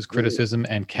Fox News criticism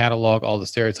and catalog all the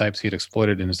stereotypes he'd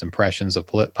exploited in his impressions of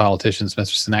politicians.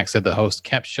 Mr. Sinak said the host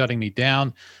kept shutting me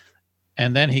down,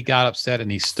 and then he got upset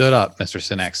and he stood up, Mr.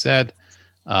 Sinak said.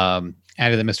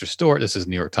 Added that Mr. Stewart, this is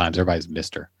New York Times, everybody's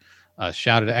Mr.,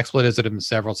 shouted expletives at him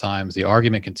several times. The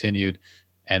argument continued,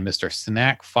 and Mr.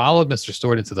 Sinak followed Mr.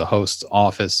 Stewart into the host's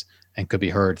office and could be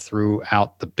heard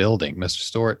throughout the building. Mr.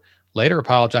 Stewart later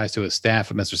apologized to his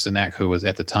staff, and Mr. Sinak, who was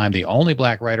at the time the only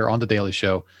black writer on The Daily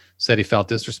Show, said he felt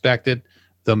disrespected,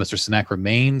 though Mr. Sinak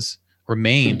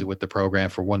remained with the program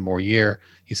for one more year.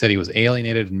 He said he was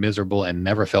alienated and miserable and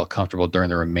never felt comfortable during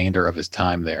the remainder of his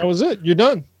time there. That was it. You're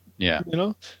done. Yeah. You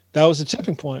know, that was the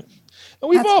tipping point. And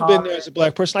we've all been there as a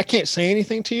black person. I can't say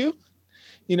anything to you,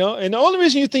 you know, and the only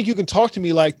reason you think you can talk to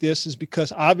me like this is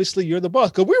because obviously you're the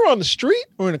boss. Because we were on the street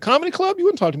or in a comedy club, you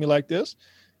wouldn't talk to me like this.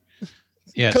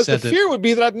 Yeah, because the fear would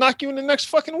be that I'd knock you in the next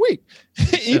fucking week.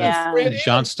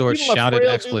 John Stewart shouted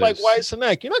expletives. Like Wyatt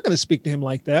Cenac, you're not going to speak to him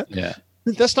like that. Yeah.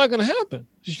 That's not going to happen.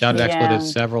 Shouted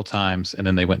expletives several times, and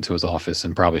then they went to his office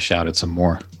and probably shouted some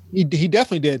more. He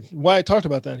definitely did. Wyatt talked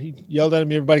about that. He yelled at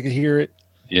him. Everybody could hear it.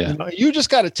 Yeah. You just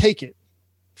got to take it.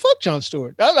 Fuck Jon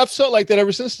Stewart. I've felt like that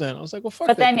ever since then. I was like, well, fuck.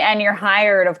 But then, and you're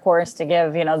hired, of course, to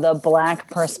give the black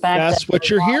perspective. That's what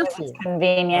you're here for.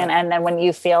 Convenient, and then when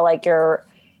you feel like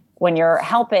when you're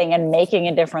helping and making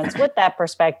a difference with that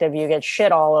perspective, you get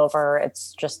shit all over.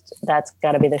 It's just that's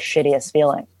got to be the shittiest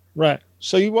feeling. Right.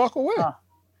 So you walk away.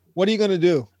 What are you going to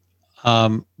do?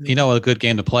 A good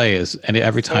game to play is, and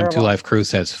every time Two Live Crew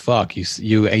says fuck, you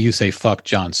say fuck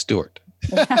Jon Stewart.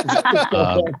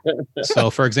 So,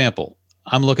 for example,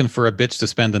 I'm looking for a bitch to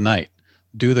spend the night.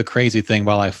 Do the crazy thing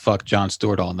while I fuck Jon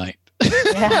Stewart all night.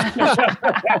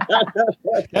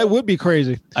 That would be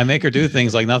crazy. I make her do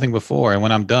things like nothing before, and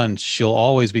when I'm done, she'll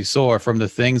always be sore from the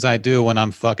things I do when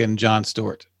I'm fucking Jon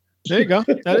Stewart. There you go.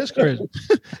 That is crazy.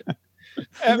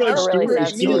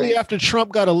 Immediately after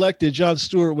Trump got elected, Jon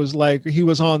Stewart was like, he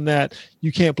was on that,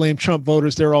 you can't blame Trump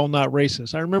voters, they're all not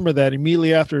racist. I remember that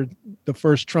immediately after the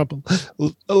first Trump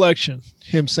election,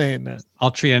 him saying that. I'll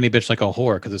treat any bitch like a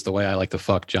whore because it's the way I like to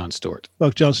fuck Jon Stewart.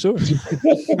 Fuck Jon Stewart.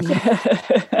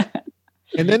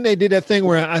 And then they did that thing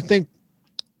where I think,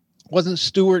 wasn't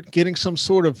Stewart getting some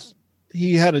sort of,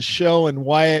 he had a show and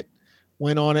Wyatt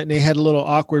went on it and they had a little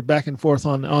awkward back and forth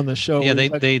on the show. Yeah,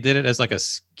 they did it as like a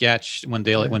sketch when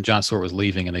Jon Stewart was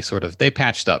leaving, and they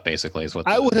patched up basically is what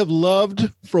I would have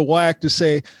loved for Wyatt to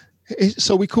say, hey,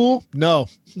 so we cool? No.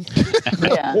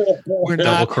 We're not.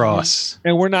 Double cross.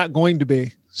 And we're not going to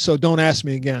be. So don't ask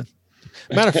me again.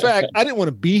 Matter of fact, I didn't want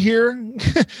to be here,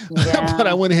 but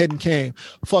I went ahead and came.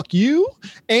 Fuck you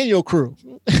and your crew.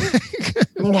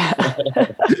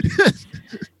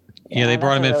 Yeah, they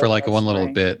brought him in for like one little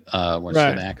bit when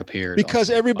Sinak appeared. Because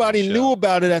everybody knew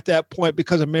about it at that point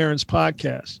because of Maron's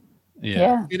podcast.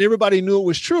 Yeah. And everybody knew it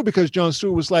was true because Jon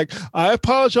Stewart was like, I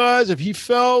apologize if he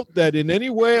felt that in any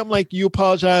way. I'm like, you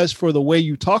apologize for the way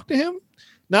you talked to him?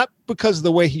 Not because of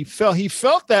the way he felt. He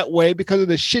felt that way because of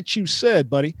the shit you said,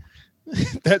 buddy.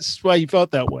 That's why he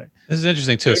felt that way. This is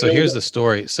interesting too. So here's the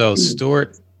story. So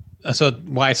Wyatt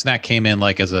Cenac came in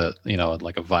like as a,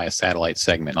 like a via satellite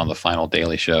segment on the final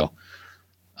Daily Show.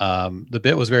 The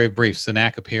bit was very brief.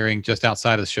 Cenac appearing just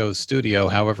outside of the show's studio.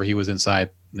 However, he was inside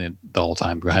the whole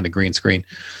time behind a green screen.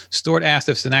 Stewart asked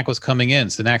if Cenac was coming in.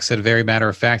 Cenac said, very matter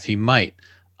of fact, he might.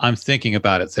 I'm thinking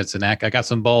about it, said Cenac. I got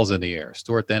some balls in the air.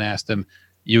 Stewart then asked him,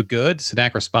 you good?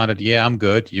 Cenac responded, yeah, I'm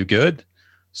good. You good?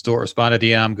 Stewart responded,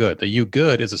 yeah, I'm good. The you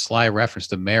good is a sly reference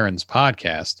to Maron's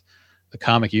podcast. The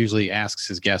comic usually asks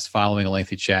his guests following a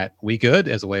lengthy chat, we good?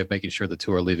 As a way of making sure the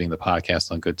two are leaving the podcast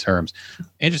on good terms.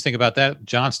 Interesting about that,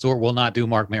 Jon Stewart will not do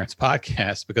Marc Maron's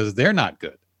podcast because they're not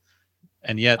good.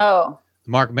 And yet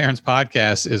Marc Maron's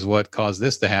podcast is what caused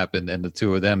this to happen and the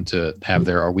two of them to have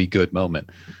their are we good moment.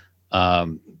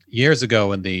 Years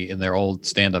ago in their old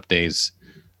stand-up days,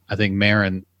 I think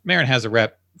Maron has a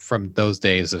rep from those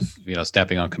days of,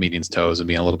 stepping on comedians' toes and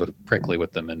being a little bit prickly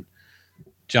with them. And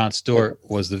Jon Stewart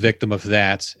was the victim of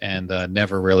that and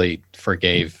never really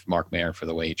forgave Marc Maron for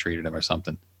the way he treated him or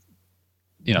something,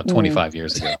 25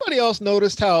 years ago. Anybody else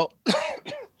noticed how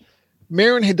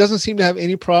Maron doesn't seem to have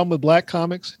any problem with black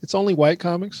comics? It's only white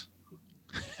comics.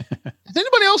 Has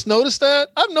anybody else noticed that?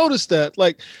 I've noticed that.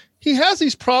 Like, he has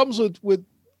these problems with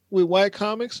white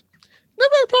comics.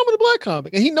 Never had a problem with a black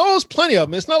comic. And he knows plenty of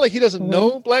them. It's not like he doesn't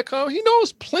know black comics. He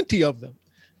knows plenty of them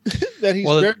that he's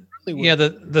very friendly with. Yeah,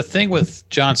 the thing with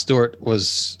Jon Stewart was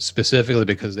specifically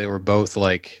because they were both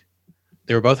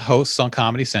hosts on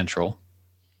Comedy Central.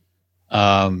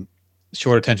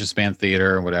 short attention span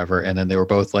theater or whatever. And then they were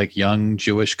both like young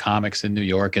Jewish comics in New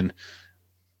York. And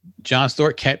Jon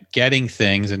Stewart kept getting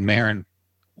things, and Maron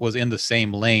was in the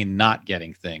same lane, not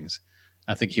getting things.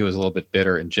 I think he was a little bit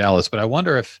bitter and jealous. But I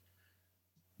wonder if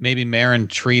maybe Maron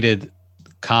treated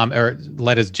or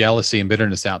let his jealousy and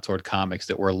bitterness out toward comics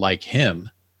that were like him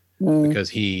because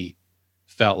he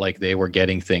felt like they were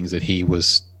getting things that he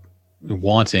was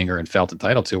wanting or felt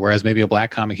entitled to. Whereas maybe a black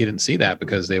comic, he didn't see that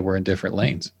because they were in different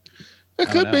lanes. It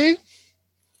could be.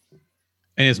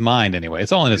 In his mind, anyway.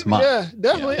 It's all in his mind. Yeah,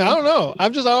 definitely. Yeah. I don't know. I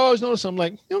always notice, I'm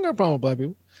like, you don't got a problem with black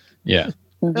people. Yeah.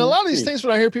 And a lot of these things,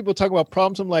 when I hear people talk about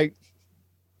problems, I'm like,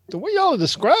 the way y'all are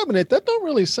describing it, that don't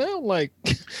really sound like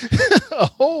a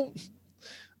whole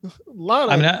lot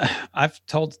of. I mean, I've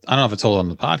told, I don't know if I told it on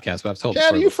the podcast, but I've told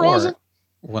Chad, are you before, frozen?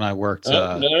 When I worked.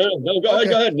 No, go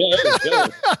ahead. No,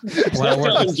 when I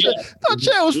worked, I thought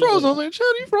Chad was frozen. I was like, Chad,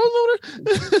 are you frozen over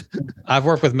there? I've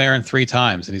worked with Maron 3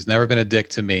 times, and he's never been a dick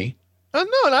to me. I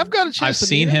know, and I've got a chance. I've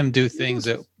seen him do things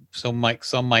that some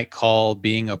might call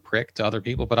being a prick to other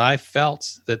people, but I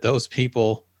felt that those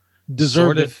people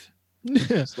deserved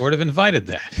sort of invited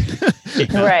that. You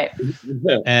know? Right.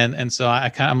 And so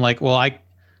I'm like, well,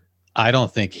 I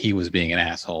don't think he was being an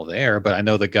asshole there, but I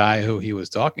know the guy who he was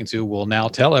talking to will now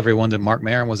tell everyone that Marc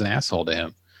Maron was an asshole to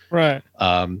him. Right.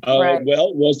 Right.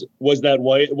 Well, was that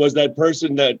white? Was that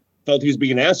person that felt he was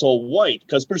being an asshole white?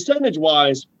 Because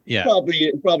percentage-wise,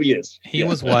 probably is. He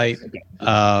was white.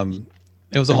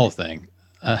 It was a whole thing.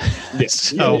 But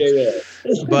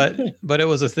it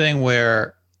was a thing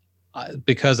where,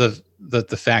 because of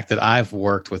the fact that I've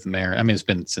worked with Maron, I mean, it's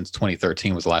been since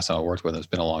 2013 was the last time I worked with him. It's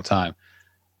been a long time.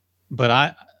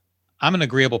 But I'm an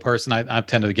agreeable person. I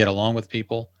tend to get along with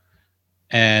people.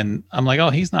 And I'm like, oh,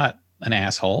 he's not an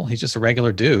asshole. He's just a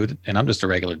regular dude. And I'm just a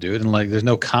regular dude. And like, there's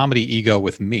no comedy ego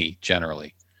with me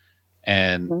generally.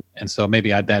 And so maybe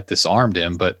that disarmed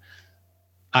him, but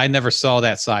I never saw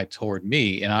that side toward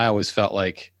me. And I always felt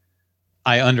like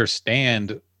I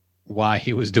understand why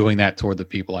he was doing that toward the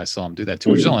people I saw him do that to,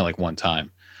 which is only like one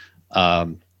time.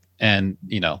 And,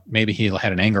 you know, maybe he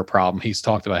had an anger problem. He's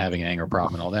talked about having an anger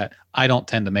problem and all that. I don't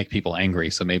tend to make people angry.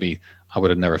 So maybe I would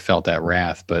have never felt that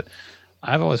wrath, but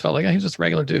I've always felt like he's just a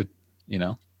regular dude, you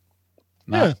know,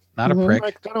 not a prick.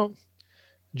 Like,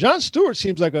 Jon Stewart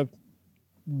seems like a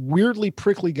weirdly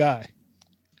prickly guy.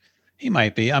 He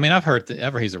might be. I mean, I've heard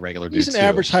he's a regular dude. He's an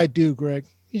average height dude, Greg.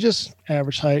 He's just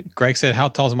average height. Greg said, how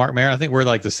tall is Marc Maron? I think we're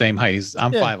like the same height.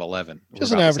 I'm 5'11".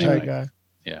 Just an average height guy.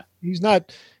 Yeah. He's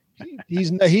not.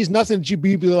 He's nothing that you'd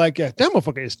be like, that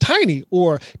motherfucker is tiny,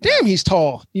 or damn, he's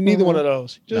tall. You neither one of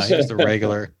those. Just a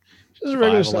regular, just a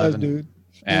regular size dude.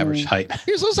 Average height.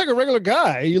 He just looks like a regular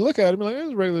guy. You look at him like,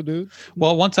 he's a regular dude.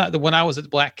 Well, one time when I was at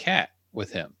Black Cat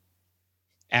with him,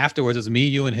 afterwards it was me,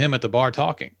 you, and him at the bar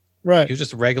talking. Right. He was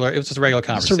just regular. It was just a regular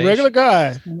conversation. Just a regular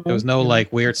guy. There was no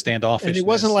like weird standoffish. And it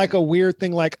wasn't like a weird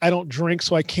thing like, I don't drink,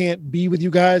 so I can't be with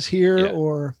you guys here,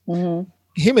 or.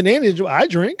 Him and Andy, I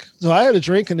drink, so I had a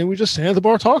drink, and then we just sat at the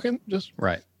bar talking. Just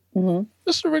right,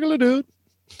 just a regular dude.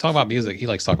 Talk about music. He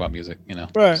likes to talk about music, you know.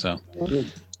 Right. So,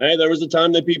 hey, there was a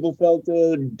time that people felt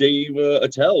Dave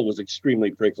Attell was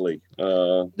extremely prickly.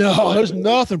 No, there's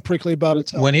nothing prickly about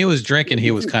Attell. When he was drinking,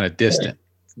 he was kind of distant.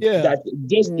 Yeah, that's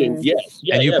distant. Yes,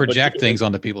 and you project things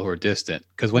onto people who are distant,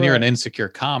 because when you're an insecure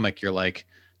comic, you're like,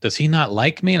 does he not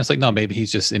like me? And it's like, no, maybe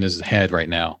he's just in his head right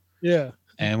now. Yeah.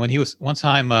 And when he was one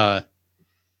time, a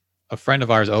friend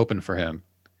of ours opened for him,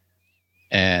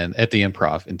 and at the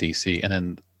Improv in DC, and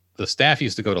then the staff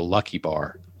used to go to Lucky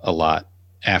Bar a lot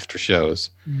after shows,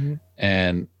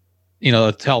 and you know,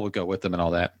 Attell would go with them and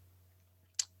all that.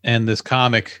 And this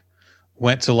comic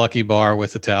went to Lucky Bar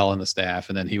with Attell and the staff,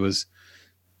 and then he was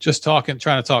just trying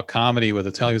to talk comedy with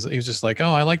Attell. He was just like,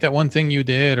 oh, I like that one thing you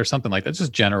did, or something like that,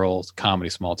 just general comedy,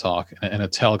 small talk. And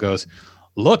Attell goes,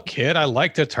 look, kid, I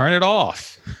like to turn it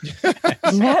off.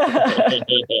 And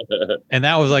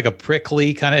that was like a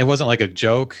prickly kind of, it wasn't like a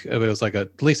joke. It was like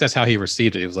at least that's how he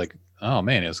received it. He was like, oh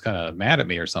man, he was kind of mad at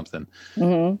me or something.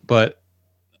 But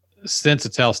since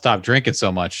Attell stopped drinking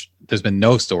so much, there's been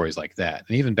no stories like that.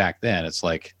 And even back then, it's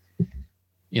like,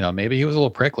 you know, maybe he was a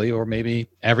little prickly, or maybe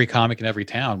every comic in every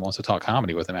town wants to talk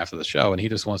comedy with him after the show, and he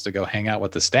just wants to go hang out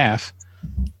with the staff.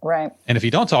 Right. And if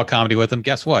you don't talk comedy with him,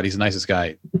 guess what? He's the nicest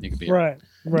guy you can be. Right.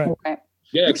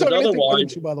 Yeah, because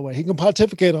otherwise, by the way, he can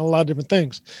pontificate on a lot of different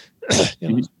things.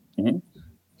 You know?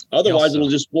 Otherwise, it'll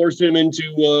just force him into,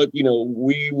 you know,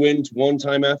 we went one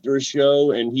time after a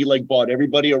show, and he like bought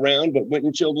everybody around, but went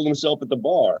and chilled with himself at the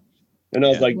bar. And I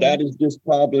was like, that is just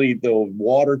probably the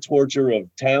water torture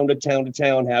of town to town to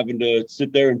town, having to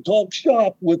sit there and talk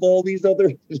shop with all these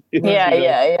other.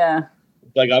 Yeah.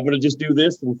 like I'm gonna just do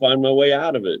this and find my way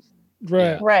out of it.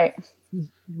 Right.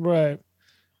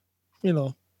 You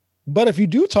know, but if you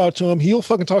do talk to him, he'll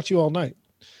fucking talk to you all night.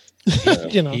 Yeah.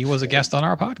 You know, he was a guest on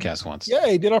our podcast once. Yeah,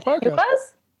 he did our podcast. He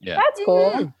was? Yeah, that's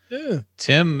cool. Yeah.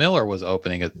 Tim Miller was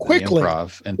opening at the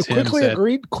Improv, and Tim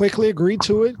quickly agreed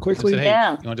to it. Quickly, said, hey,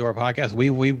 you want to do our podcast?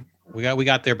 We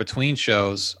got there between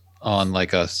shows on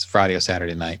like a Friday or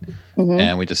Saturday night,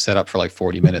 and we just set up for like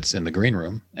 40 minutes in the green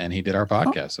room, and he did our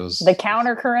podcast. It was the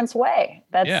Countercurrents way.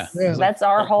 That's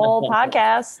our whole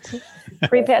podcast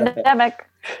pre-pandemic.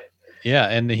 Yeah,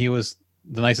 and he was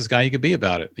the nicest guy you could be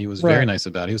about it. He was very nice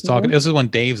about it. He was talking. This is when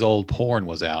Dave's old porn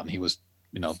was out, and he was,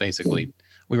 basically.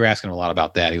 We were asking him a lot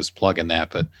about that. He was plugging that,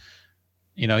 but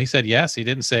he said yes. He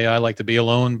didn't say I like to be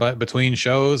alone, but between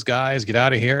shows, guys, get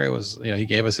out of here. It was, he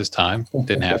gave us his time.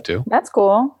 Didn't have to. That's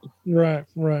cool. Right.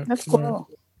 That's cool.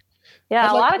 Right.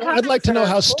 Yeah, I'd like to know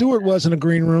how Stewart was in a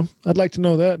green room. I'd like to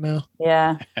know that now.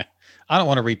 Yeah. I don't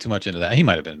want to read too much into that. He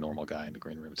might have been a normal guy in the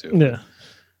green room too. Yeah.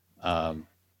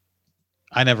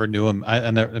 I never knew him.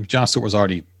 Jon Stewart was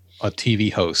already a TV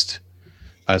host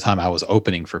by the time I was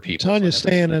opening for people. Tanya's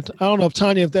saying it. I don't know if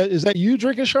Tanya, is that you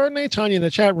drinking Chardonnay? Tanya in the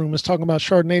chat room is talking about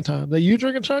Chardonnay time. That you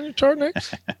drinking Chardonnay?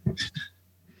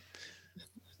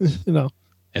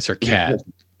 It's her cat.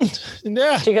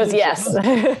 Yeah. She goes, yes.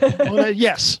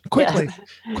 Yes.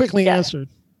 Quickly answered.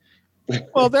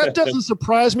 Well, that doesn't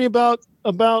surprise me about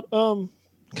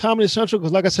Comedy Central,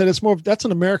 because like I said, that's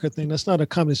an America thing. That's not a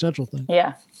Comedy Central thing.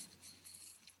 Yeah.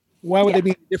 Why would they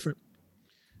be different?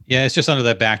 Yeah, it's just under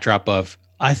that backdrop of,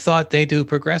 I thought they do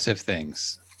progressive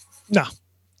things. No.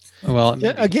 Well,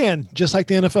 again, just like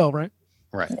the NFL, right?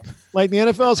 Right. Like the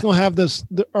NFL is going to have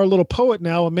our little poet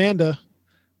now, Amanda,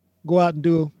 go out and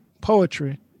do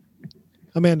poetry.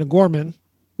 Amanda Gorman.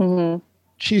 Mm-hmm.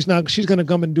 She's going to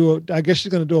come and I guess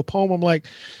she's going to do a poem. I'm like,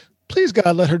 please,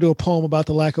 God, let her do a poem about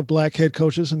the lack of black head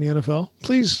coaches in the NFL.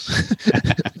 Please.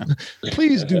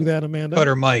 Please do that, Amanda. Put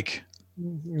her mic.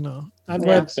 I'd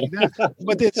rather see that.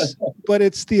 But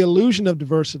it's the illusion of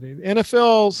diversity. The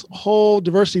NFL's whole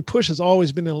diversity push has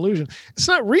always been an illusion. It's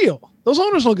not real. Those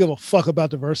owners don't give a fuck about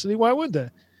diversity. Why would they?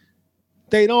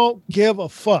 They don't give a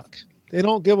fuck. They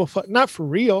don't give a fuck. Not for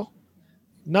real.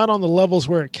 Not on the levels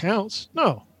where it counts.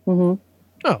 No. Mm-hmm.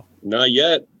 No. Not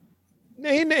yet.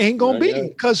 Ain't gonna be,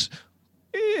 because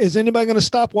is anybody going to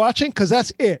stop watching? Because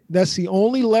that's it. That's the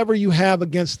only lever you have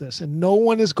against this, and no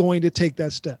one is going to take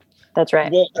that step. That's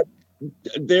right. Well,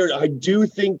 I do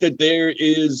think that there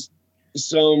is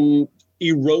some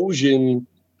erosion.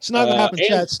 It's not going to happen,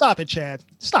 Chad. Stop it, Chad.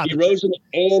 Stop erosion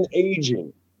and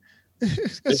aging.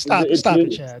 Stop it,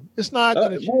 Chad. It's not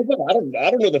going to. I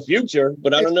don't know the future,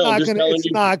 but I don't know.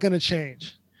 It's not going to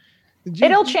change.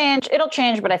 It'll change. It'll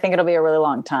change, but I think it'll be a really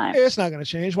long time. It's not going to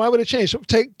change. Why would it change?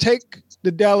 Take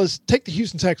the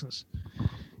Houston Texans.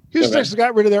 Houston Texans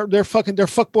got rid of their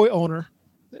fuckboy owner,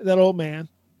 that old man.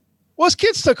 Well, his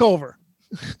kids took over.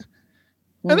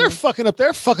 And they're fucking up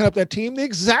that team the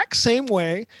exact same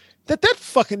way that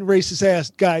fucking racist ass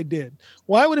guy did.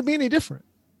 Why would it be any different?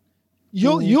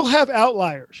 You'll have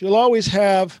outliers. You'll always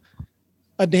have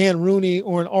a Dan Rooney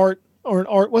or an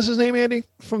Art. What's his name, Andy?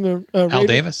 From the Al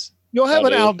Davis. You'll have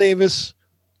an Al Davis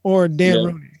or Dan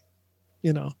Rooney.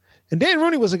 And Dan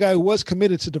Rooney was a guy who was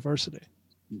committed to diversity.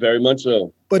 Very much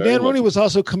so. But Dan Rooney was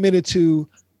also committed to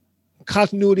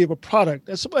continuity of a product.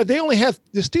 The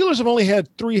Steelers have only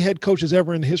had 3 head coaches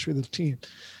ever in the history of the team.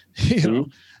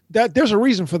 That there's a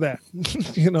reason for that.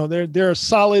 They're a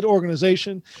solid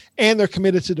organization and they're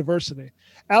committed to diversity.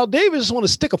 Al Davis want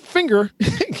to stick a finger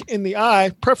in the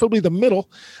eye, preferably the middle,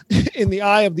 in the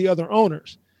eye of the other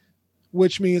owners,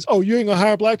 which means, you ain't gonna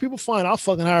hire black people? Fine, I'll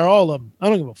fucking hire all of them. I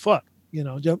don't give a fuck.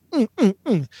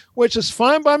 Which is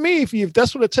fine by me. If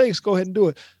that's what it takes, go ahead and do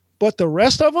it. But the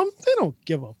rest of them, they don't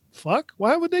give a fuck.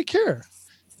 Why would they care?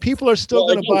 People are still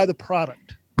going to buy the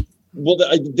product. Well,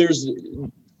 there's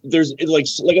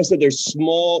like I said, there's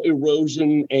small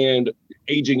erosion and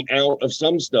aging out of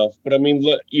some stuff. But I mean,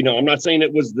 look, I'm not saying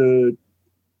it was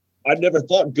I never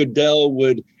thought Goodell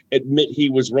would admit he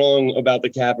was wrong about the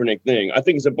Kaepernick thing. I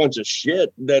think it's a bunch of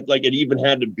shit that it even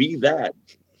had to be that.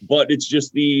 But it's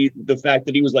just the fact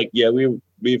that he was like, yeah, we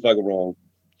fucking wrong.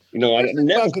 I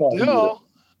never thought Goodell.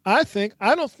 I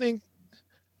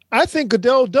think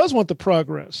Goodell does want the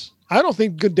progress. I don't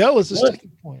think Goodell is the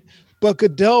sticking point. But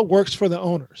Goodell works for the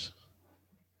owners.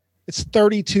 It's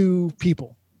 32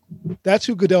 people. That's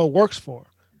who Goodell works for.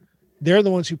 They're the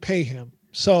ones who pay him.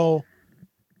 So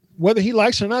whether he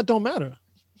likes it or not, don't matter.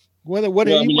 Whether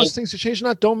he wants things to change or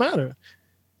not, don't matter.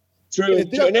 True.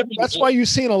 That's why you're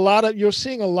seeing a lot of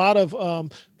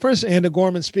for instance, Andy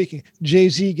Gorman speaking,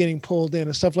 Jay-Z getting pulled in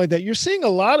and stuff like that. You're seeing a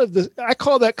lot of I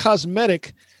call that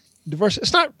cosmetic diversity.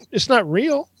 It's not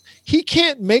real. He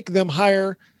can't make them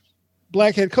hire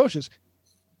black head coaches.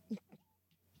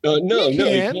 He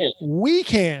can't. We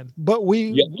can, but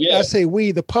I say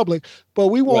we, the public, but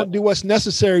we won't do what's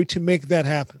necessary to make that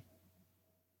happen.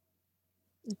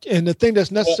 And the thing that's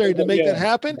necessary to make that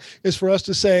happen is for us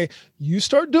to say, you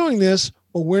start doing this,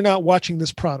 or we're not watching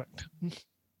this product.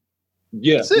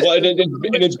 Yeah. Well, and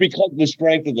it's because of the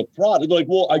strength of the product. Like,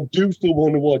 well, I do still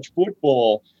want to watch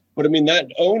football. But I mean, that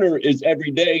owner is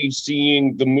every day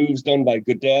seeing the moves done by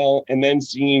Goodell and then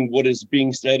seeing what is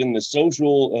being said in the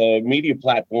social media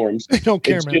platforms. They don't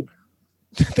care, man.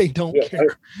 They don't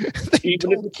care. They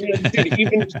don't care.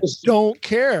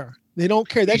 They don't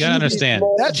care. That's you gotta understand.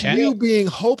 That's Chad, you being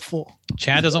hopeful.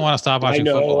 Chad doesn't want to stop watching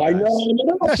football. I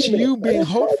know. That's you being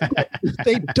hopeful.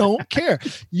 They don't care.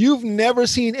 You've never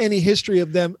seen any history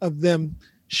of them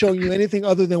showing you anything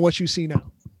other than what you see now.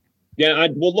 Yeah,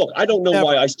 look, I don't know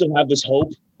why I still have this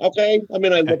hope. Okay, I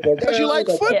mean, I look because you like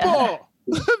football.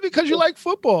 Because you like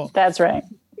football. That's right.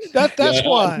 That's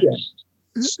why. Yeah.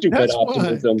 Stupid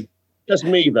optimism. Why. That's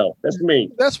me, though. That's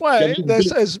me. That's why.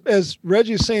 As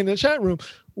Reggie's saying in the chat room,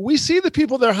 we see the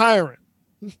people they're hiring.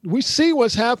 We see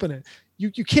what's happening.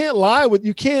 You can't lie with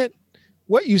you can't.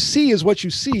 What you see is what you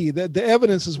see. The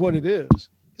evidence is what it is.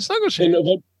 It's not going to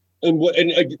change. And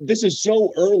this is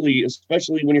so early,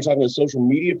 especially when you're talking about social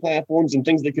media platforms and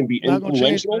things that can be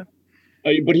influential.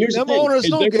 But here's the thing. Owners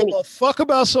don't give a fuck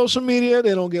about social media.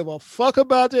 They don't give a fuck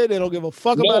about it. They don't give a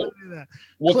fuck about any of that.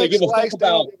 What they give a fuck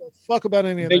about, they don't give a fuck about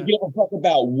any of that. They give a fuck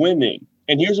about winning.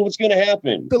 And here's what's going to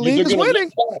happen. The league is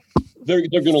winning. They're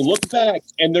going to look back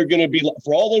and they're going to be,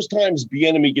 for all those times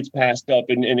Bieniemy gets passed up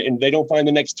and they don't find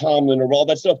the next Tomlin or all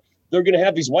that stuff. They're going to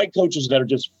have these white coaches that are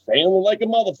just failing like a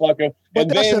motherfucker. But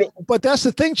that's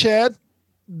the thing, Chad.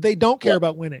 They don't care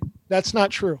about winning. That's not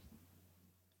true.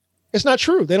 It's not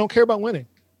true. They don't care about winning.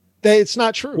 It's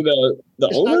not true. The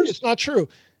owners? It's not true.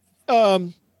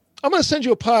 I'm going to send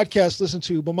you a podcast to listen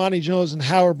to Bomani Jones and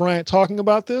Howard Bryant talking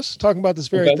about this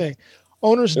very thing.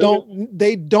 Owners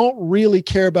don't really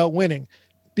care about winning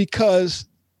because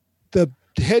the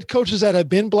head coaches that have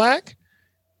been black,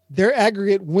 their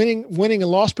aggregate winning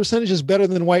and loss percentage is better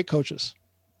than white coaches.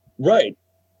 Right.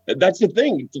 That's the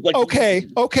thing. Like, okay.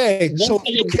 So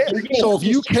if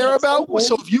you care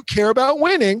about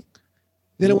winning,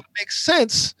 then it would make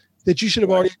sense that you should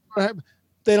have already.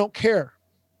 They don't care.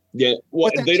 Yeah.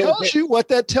 What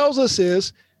that tells us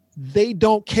is they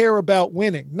don't care about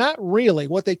winning. Not really.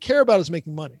 What they care about is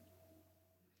making money.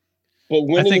 But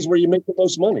winning is where you make the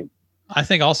most money. I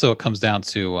think also it comes down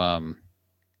to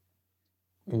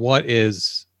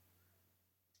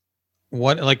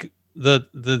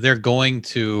they're going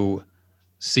to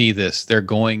see this. They're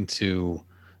going to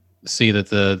see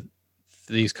that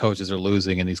these coaches are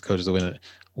losing and these coaches are winning.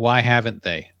 Why haven't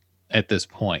they at this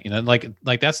point? You know, like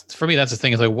that's for me. That's the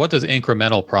thing. Is like, what does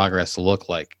incremental progress look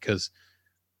like? Because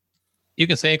you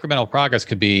can say incremental progress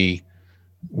could be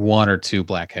 1 or 2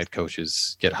 black head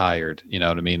coaches get hired. You know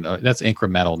what I mean? That's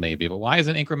incremental maybe, but why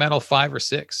isn't incremental 5 or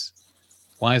 6?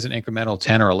 Why isn't incremental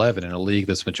 10 or 11 in a league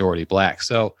that's majority black?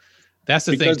 So that's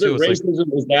the thing too. Because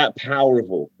racism is that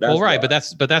powerful. Well, right, but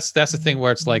that's the thing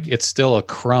where it's like it's still a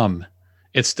crumb.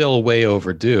 It's still way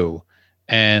overdue,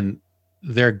 and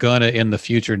they're gonna in the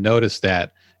future notice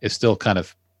that it's still kind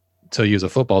of, to use a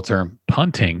football term,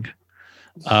 punting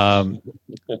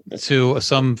to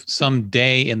some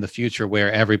day in the future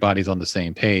where everybody's on the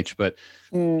same page. But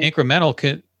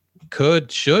incremental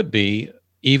should be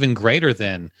even greater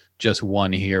than just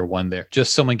 1 here, 1 there.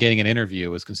 Just someone getting an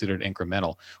interview is considered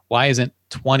incremental. Why isn't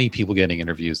 20 people getting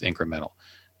interviews incremental?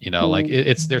 You know, like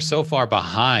they're so far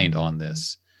behind on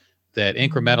this that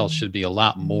incremental should be a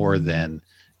lot more than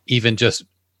even just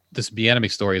this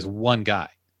Bieniemy story is 1 guy.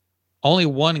 Only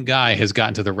 1 guy has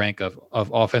gotten to the rank of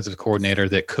offensive coordinator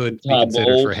that could be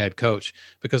considered for head coach,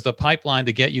 because the pipeline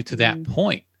to get you to that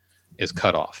point is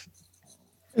cut off.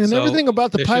 And so everything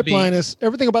about the pipeline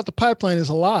is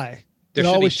a lie. There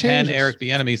should be 10 Eric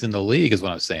Bieniemys in the league, is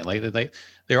what I'm saying. Like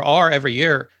there are every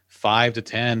year 5 to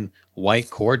 10 white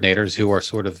coordinators who are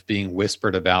sort of being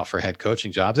whispered about for head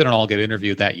coaching jobs. They don't all get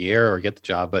interviewed that year or get the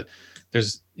job, but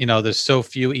there's so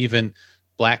few even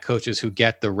black coaches who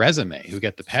get the resume, who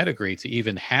get the pedigree to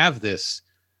even have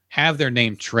their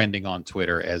name trending on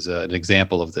Twitter as an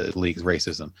example of the league's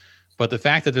racism. But the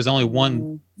fact that there's only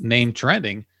 1 name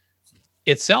trending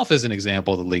itself is an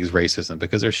example of the league's racism,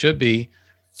 because there should be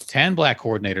 10 black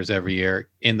coordinators every year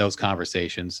in those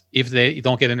conversations. If they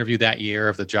don't get interviewed that year,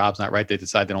 if the job's not right, they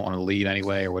decide they don't want to leave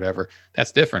anyway or whatever,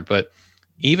 that's different. But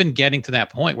even getting to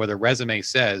that point where the resume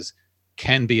says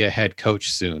can be a head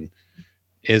coach soon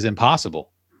is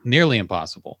impossible, nearly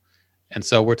impossible. And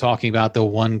so we're talking about the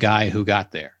one guy who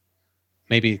got there.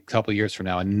 Maybe a couple of years from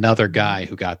now, another guy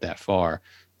who got that far.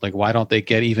 Like, why don't they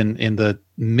get even in the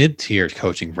mid-tier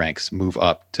coaching ranks move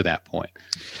up to that point?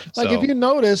 Like, if you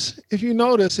notice,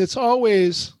 it's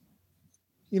always,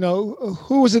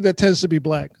 who is it that tends to be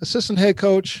black? Assistant head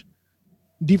coach,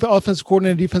 offensive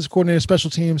coordinator,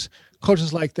 special teams,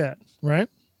 coaches like that, right?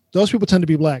 Those people tend to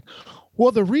be black.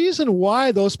 Well, the reason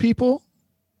why those people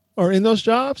are in those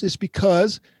jobs is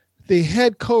because the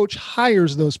head coach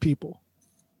hires those people.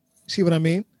 See what I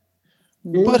mean?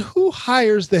 Mm-hmm. But who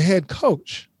hires the head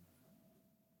coach?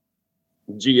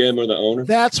 GM or the owner.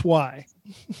 That's why.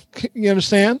 You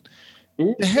understand?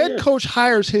 Mm-hmm. The head coach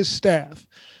hires his staff.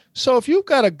 So if you've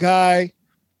got a guy,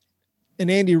 and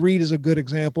Andy Reid is a good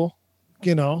example,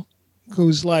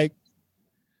 who's like,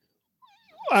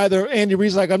 either Andy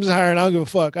Reid's like, I'm just hiring, I don't give a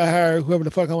fuck. I hire whoever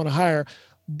the fuck I want to hire.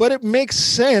 But it makes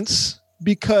sense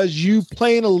because you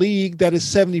play in a league that is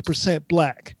 70%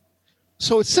 black.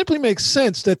 So it simply makes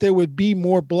sense that there would be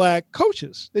more black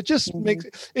coaches. It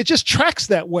just tracks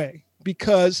that way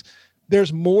because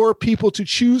there's more people to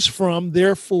choose from.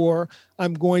 Therefore,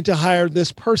 I'm going to hire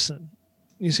this person.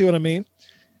 You see what I mean?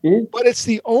 Mm-hmm. But it's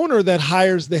the owner that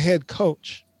hires the head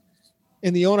coach,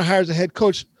 and the owner hires the head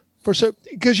coach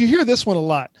because you hear this one a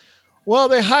lot. Well,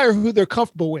 they hire who they're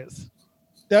comfortable with.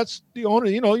 That's the owner.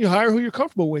 You hire who you're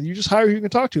comfortable with. You just hire who you can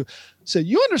talk to. So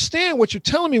you understand what you're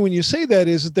telling me when you say that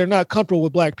is that they're not comfortable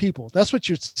with black people. That's what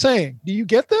you're saying. Do you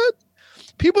get that?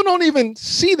 People don't even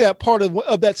see that part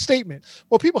of that statement.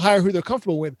 Well, people hire who they're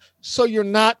comfortable with. So you're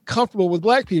not comfortable with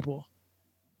black people.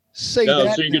 Say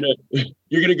that. So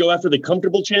you're gonna go after the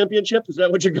comfortable championship? Is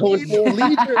that what you're going for?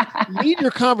 Lead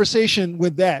your conversation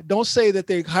with that. Don't say that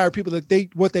they hire people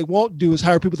what they won't do is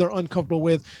hire people they're uncomfortable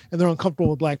with, and they're uncomfortable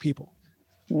with black people.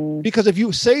 Because if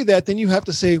you say that, then you have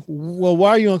to say, well, why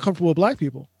are you uncomfortable with black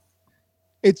people?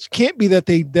 It can't be that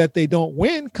they don't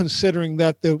win, considering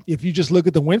that if you just look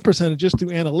at the win percentages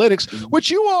through analytics,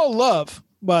 which you all love,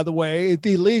 by the way,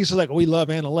 the leagues are like, we love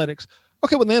analytics.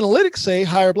 Okay, well, the analytics say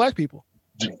hire black people.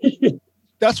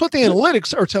 That's what the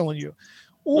analytics are telling you.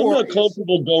 I'm not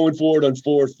comfortable going for it on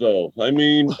fourth, though. I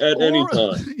mean, at any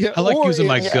time. Yeah, I like using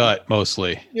my gut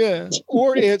mostly. Yeah,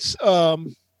 or it's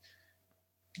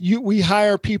we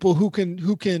hire people who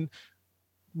can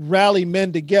rally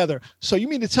men together. So you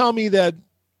mean to tell me that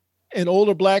an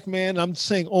older black man, I'm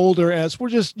saying older as we're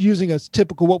just using as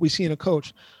typical what we see in a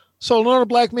coach. So an older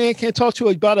black man can't talk to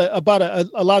about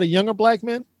a lot of younger black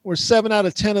men, where 7 out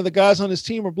of 10 of the guys on his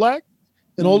team are black.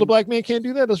 An older black man can't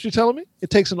do that. That's what you're telling me? It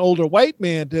takes an older white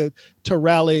man to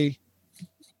rally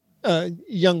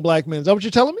young black men. Is that what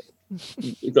you're telling me?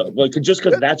 Like, just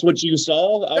because that's what you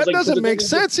saw? That doesn't make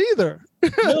sense either.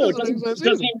 No, it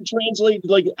doesn't even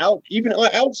translate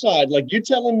outside. Like, you're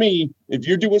telling me if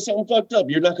you're doing something fucked up,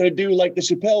 you're not going to do like the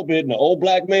Chappelle bit and the old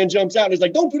black man jumps out and is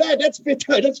like, don't do that. That's 5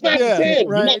 to 10.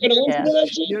 Right. You're not going to listen to that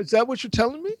shit. Yeah, is that what you're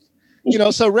telling me?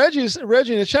 So Reggie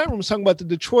in the chat room was talking about the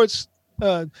Detroit's.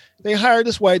 They hired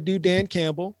this white dude, Dan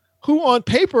Campbell, who on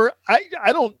paper,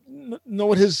 I don't know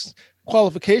what his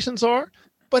qualifications are,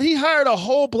 but he hired a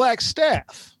whole black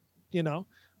staff,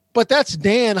 but that's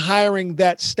Dan hiring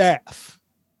that staff.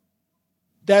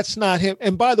 That's not him.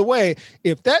 And by the way,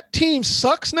 if that team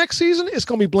sucks next season, it's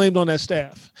going to be blamed on that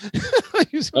staff.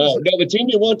 No, the team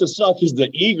you want to suck is the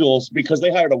Eagles because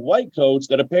they hired a white coach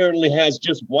that apparently has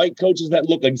just white coaches that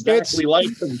look exactly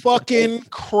like them. Fucking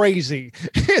crazy.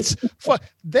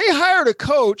 They hired a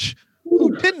coach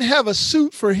who didn't have a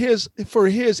suit for his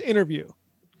interview,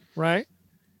 right?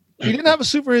 He didn't have a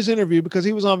suit for his interview because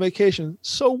he was on vacation.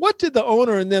 So what did the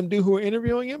owner and them do who were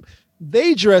interviewing him?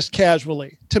 They dressed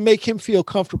casually to make him feel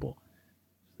comfortable.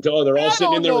 Oh, they're all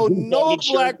sitting in there. No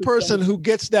black person who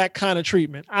gets that kind of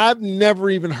treatment. I've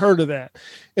never even heard of that.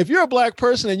 If you're a black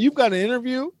person and you've got an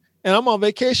interview and I'm on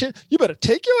vacation, you better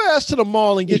take your ass to the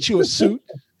mall and get you a suit.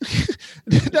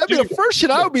 That'd be the first shit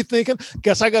I would be thinking.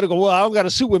 Guess I got to go. Well, I don't got a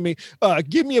suit with me.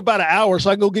 Give me about an hour so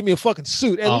I can go get me a fucking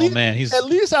suit. At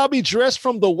least I'll be dressed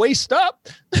from the waist up.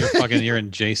 You're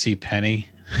in J.C. Penney.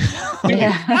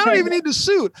 I don't even need the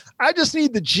suit. I just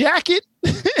need the jacket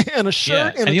and a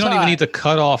shirt and you don't even need to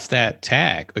cut off that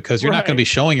tag because you're not going to be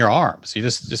showing your arms. You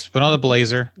just put on a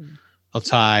blazer, a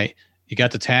tie. You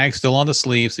got the tag still on the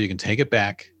sleeve, so you can take it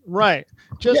back. Right.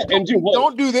 Just don't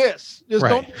do this. Just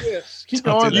don't do this. Keep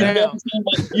your arm down.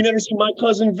 You never see my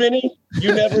cousin Vinny?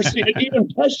 You never see it. Even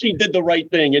Pesci did the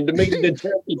right thing and to make it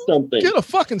attempted something. Get a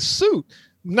fucking suit.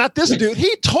 Not this dude.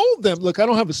 He told them, look, I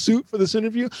don't have a suit for this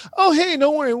interview. Oh, hey,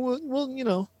 don't worry.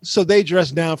 Well, so they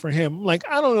dressed down for him. Like,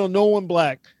 I don't know, no one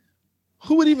black.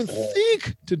 Who would even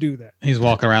think to do that? He's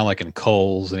walking around like in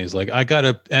Kohl's, and he's like, I got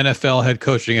an NFL head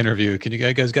coaching interview. Can you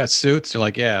guys got suits? They're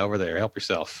like, yeah, over there. Help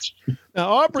yourself.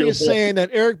 Now, Aubrey is saying that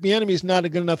Eric Bieniemy is not a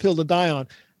good enough hill to die on.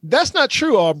 That's not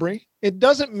true, Aubrey. It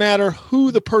doesn't matter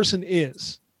who the person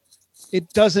is.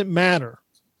 It doesn't matter.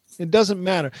 It doesn't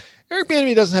matter. Eric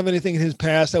Bieniemy doesn't have anything in his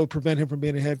past that would prevent him from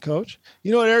being a head coach.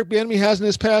 You know what Eric Bieniemy has in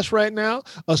his past right now?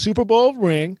 A Super Bowl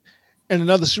ring and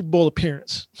another Super Bowl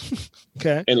appearance.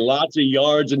 Okay. And lots of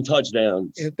yards and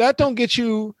touchdowns. If that don't get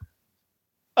you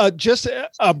just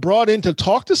brought in to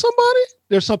talk to somebody,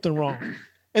 there's something wrong.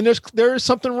 And there is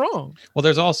something wrong. Well,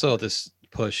 there's also this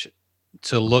push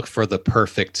to look for the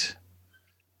perfect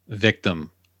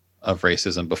victim of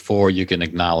racism before you can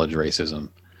acknowledge racism.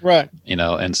 Right.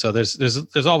 And so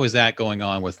there's always that going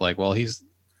on with like, well, he's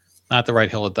not the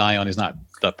right hill to die on. He's not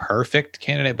the perfect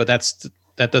candidate, but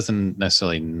that doesn't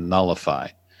necessarily nullify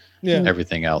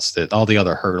everything else, that all the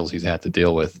other hurdles he's had to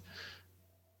deal with.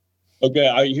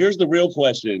 Okay, here's the real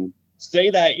question. Say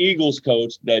that Eagles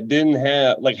coach that didn't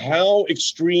have, like, how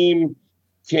extreme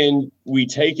can we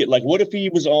take it? Like, what if he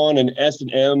was on an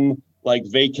S&M like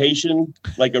vacation,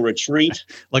 like a retreat,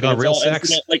 like on real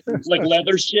sex, like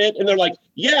leather shit, and they're like,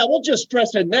 yeah, we'll just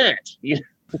stress in that.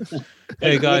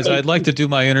 Hey guys, I'd like to do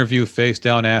my interview face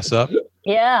down, ass up.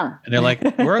 Yeah. And they're like,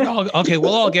 we'll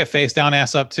all get face down,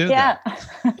 ass up too. Yeah.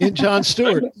 In Jon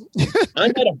Stewart. I'm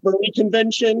at a furry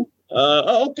convention.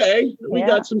 Okay. We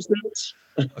got some suits.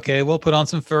 Okay, we'll put on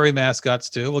some furry mascots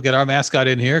too. We'll get our mascot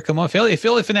in here. Come on, Philly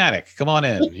Fanatic. Come on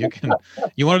in.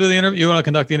 You want to do the interview? You want to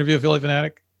conduct the interview, Philly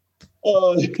Fanatic?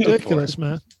 It's ridiculous,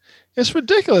 man. It's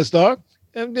ridiculous, dog.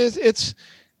 And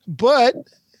but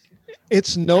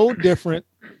it's no different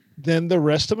than the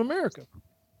rest of America.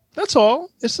 That's all.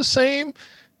 It's the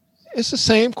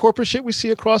same corporate shit we see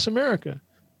across America.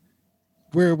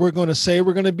 We're going to say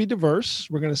we're going to be diverse.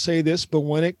 We're going to say this, but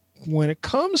when it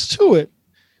comes to it,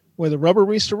 where the rubber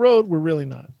meets the road, we're really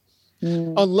not.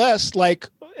 Unless, like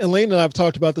Elaine and I've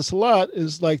talked about this a lot,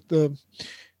 is like the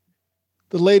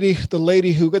lady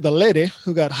who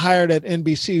got hired at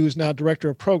NBC, who's now director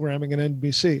of programming at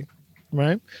NBC.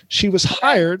 Right. She was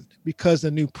hired because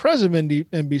the new president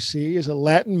of NBC is a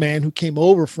Latin man who came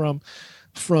over from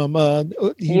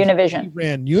Univision. He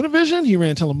ran Univision. He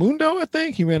ran Telemundo, I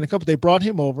think. He ran a couple. They brought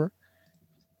him over.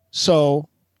 So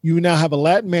you now have a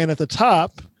Latin man at the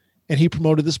top, and he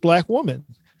promoted this black woman.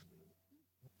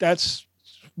 That's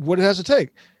what it has to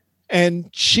take.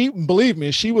 And believe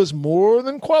me, she was more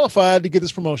than qualified to get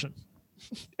this promotion,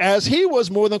 as he was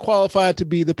more than qualified to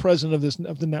be the president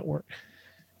of the network.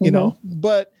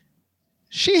 But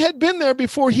she had been there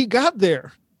before he got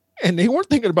there, and they weren't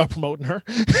thinking about promoting her.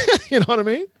 You know what I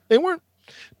mean? They weren't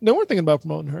thinking about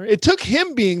promoting her. It took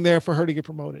him being there for her to get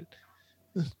promoted.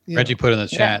 Reggie put in the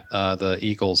chat the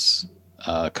Eagles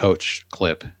coach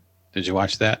clip. Did you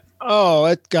watch that?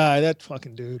 Oh, that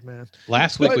fucking dude, man.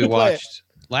 Last week we watched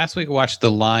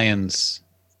the Lions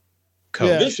coach.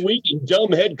 Yeah. This week in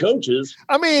dumb head coaches.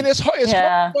 I mean, it's hard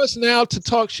for us now to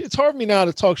talk shit. It's hard for me now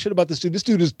to talk shit about this dude. This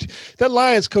dude that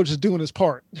Lions coach is doing his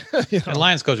part. And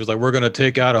Lions coach was like, we're going to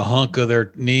take out a hunk of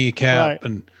their kneecap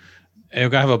and we're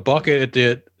going to have a bucket at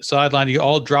the sideline. You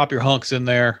all drop your hunks in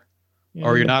there,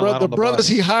 or you're not allowed on the brothers bus.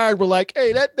 He hired were like,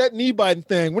 hey, that knee biting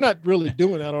thing, we're not really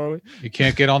doing that, are we? You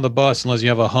can't get on the bus unless you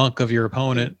have a hunk of your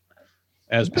opponent.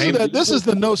 This is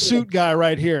the no suit guy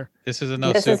right here. This is a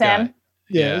no suit guy.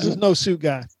 Yeah, this is no suit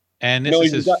guy. And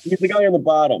he's the guy on the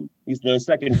bottom. He's the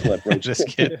second clip. Right? Just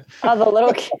kidding. Oh, the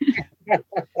little kid.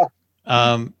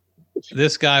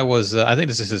 This guy was, I think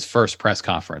this is his first press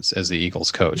conference as the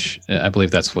Eagles coach. I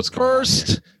believe that's what's going on.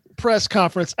 First press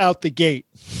conference out the gate.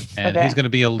 And he's going to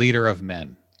be a leader of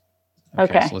men.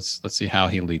 Okay. So let's see how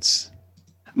he leads.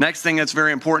 Next thing that's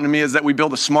very important to me is that we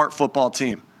build a smart football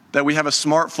team. That we have a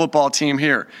smart football team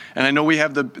here. And I know we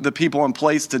have the people in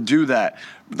place to do that.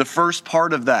 The first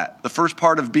part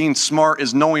of being smart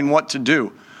is knowing what to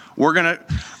do. We're gonna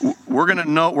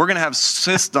have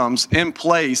systems in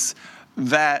place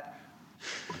that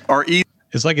are easy.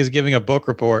 It's like he's giving a book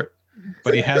report,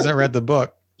 but he hasn't read the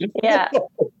book. Yeah.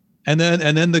 And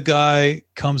then the guy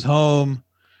comes home,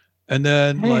 and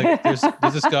then like there's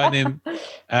this guy named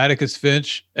Atticus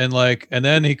Finch, and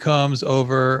then he comes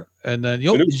over. And then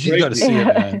you got to see it,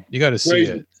 man. You got to see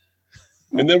it.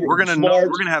 And then we're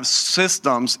gonna have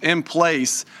systems in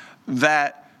place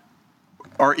that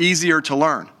are easier to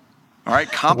learn. All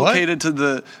right, complicated to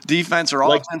the defense or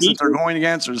offense that they're going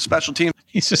against, or the special team.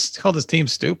 He's just called his team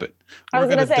stupid. I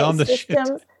was going to say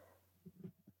systems.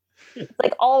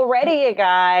 Like already a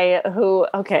guy who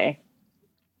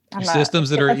systems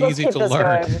that are easy to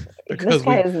learn. This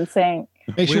guy is insane.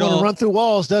 Makes you want to run through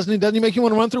walls, doesn't he? Doesn't he make you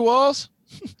want to run through walls?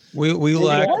 We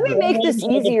lack. Let me make this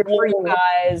easier for you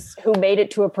guys who made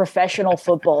it to a professional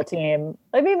football team.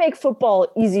 Let me make football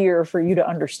easier for you to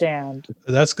understand.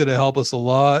 That's going to help us a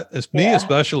lot. It's me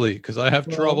especially, because I have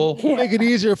trouble. Yeah. Make it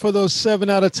easier for those 7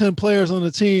 out of 10 players on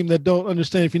the team that don't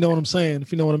understand, if you know what I'm saying,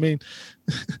 if you know what I mean.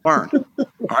 Learn. All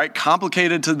right,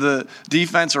 complicated to the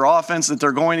defense or offense that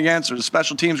they're going against, or the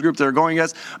special teams group they're going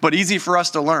against, but easy for us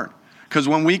to learn. Because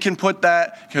when we can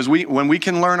when we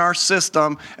can learn our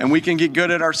system and we can get good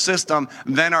at our system,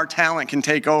 then our talent can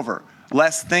take over.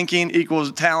 Less thinking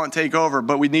equals talent take over,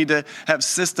 but we need to have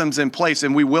systems in place,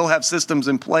 and we will have systems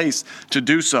in place to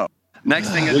do so.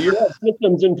 Next thing is you have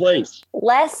systems in place.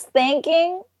 Less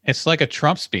thinking? It's like a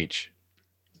Trump speech.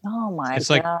 Oh my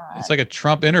God. It's like a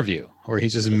Trump interview where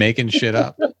he's just making shit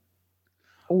up.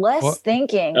 Less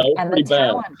thinking and the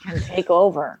talent can take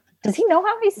over. Does he know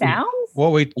how he sounds?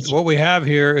 What we have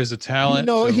here is a talent.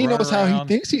 He knows how he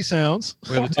thinks he sounds.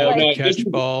 We have the talent to catch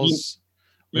balls.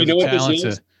 We have the talent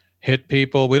to hit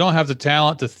people. We don't have the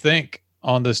talent to think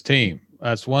on this team.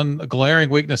 That's one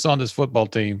glaring weakness on this football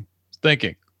team.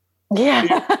 Thinking. Yeah.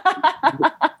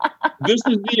 This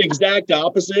is the exact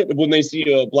opposite of when they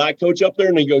see a black coach up there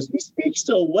and he goes, he speaks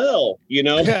so well, you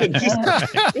know?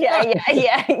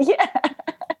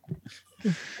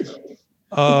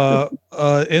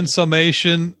 In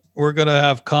summation, we're going to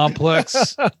have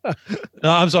complex. No,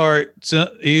 I'm sorry.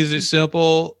 Easy,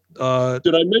 simple.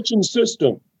 Did I mention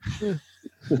system?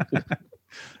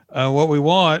 What we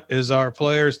want is our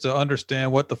players to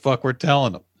understand what the fuck we're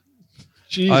telling them.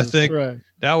 Jesus, I think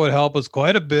that would help us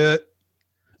quite a bit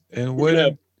in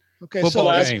winning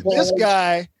football games. This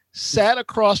guy sat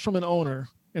across from an owner,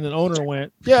 and an owner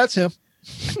went, "Yeah, that's him.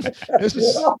 This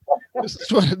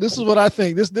is what I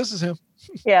think. This is him."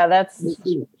 Yeah, this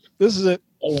is it.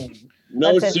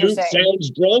 No suit,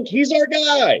 sounds drunk. He's our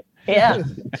guy. Yeah,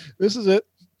 this is it.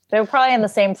 They were probably in the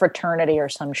same fraternity or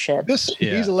some shit.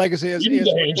 He's a legacy.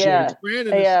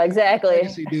 Yeah, exactly.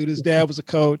 Legacy dude. His dad was a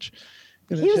coach.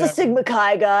 He was a Sigma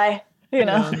Chi guy. You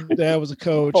know, his dad was a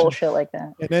coach. Bullshit like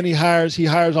that. And then he hires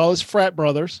all his frat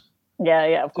brothers.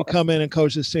 Yeah, of course. To come in and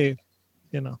coach this team.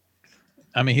 You know,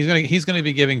 I mean, he's gonna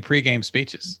be giving pregame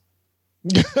speeches.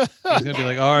 He's gonna be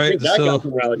like, all right, so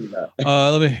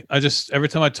every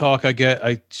time I talk, I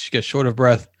get short of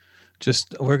breath.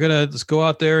 Let's go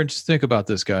out there and just think about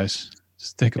this, guys.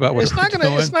 Just think about what it's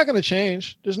not gonna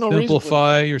change. There's no reason.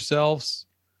 Simplify yourselves.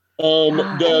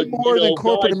 More than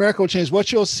corporate America will change.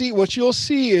 What you'll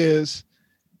see is,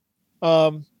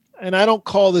 and I don't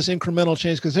call this incremental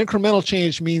change, because incremental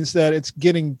change means that it's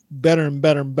getting better and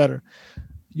better and better.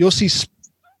 You'll see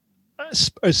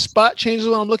spot changes.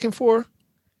 What I'm looking for.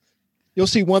 You'll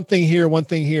see one thing here, one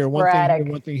thing here,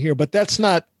 one thing here, but that's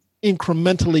not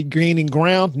incrementally gaining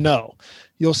ground. No,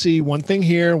 you'll see one thing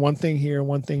here, one thing here,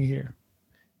 one thing here,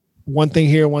 one thing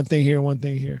here, one thing here, one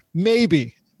thing here.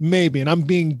 Maybe, and I'm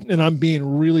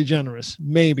being really generous.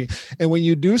 Maybe. And when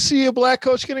you do see a black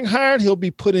coach getting hired, he'll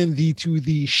be put into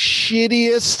the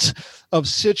shittiest of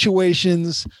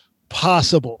situations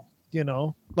possible. You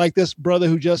know, like this brother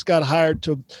who just got hired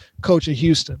to coach in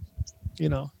Houston. You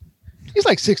know. He's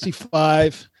like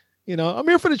 65. You know, I'm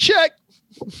here for the check.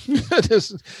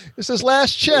 This is his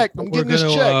last check. I'm getting this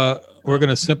check. We're going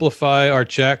to simplify our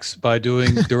checks by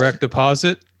doing direct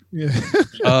deposit. Yeah.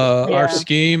 Our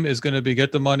scheme is going to be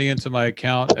get the money into my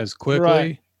account as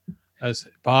quickly as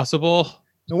possible.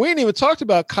 And we ain't even talked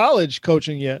about college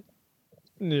coaching yet.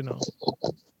 You know.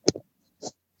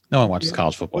 No one watches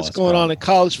college football. What's going on in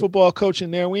college football coaching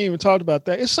there? We ain't even talked about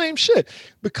that. It's the same shit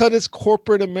because it's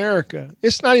corporate America.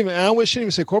 It's not even, shouldn't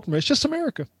even say corporate America. It's just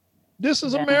America. This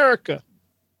is America.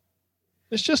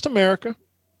 It's just America.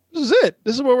 This is it.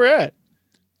 This is where we're at.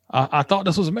 I thought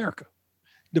this was America.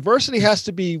 Diversity has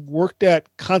to be worked at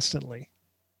constantly.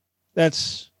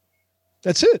 That's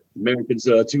it. Americans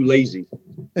are too lazy.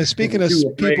 And speaking of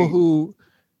people who,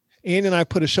 Andy and I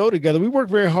put a show together, we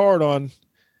worked very hard on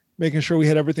making sure we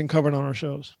had everything covered on our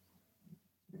shows.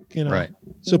 You know, right.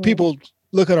 So people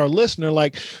look at our list and they're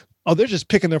like, oh, they're just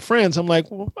picking their friends. I'm like,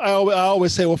 well, I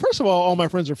always say, well, first of all my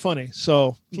friends are funny.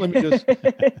 So let me just,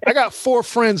 I got 4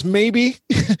 friends maybe,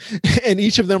 and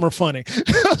each of them are funny.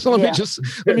 So let me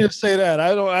just say that.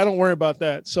 I don't worry about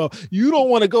that. So you don't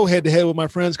want to go head to head with my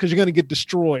friends because you're going to get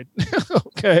destroyed.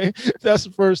 Okay. That's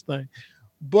the first thing.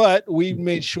 But we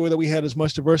made sure that we had as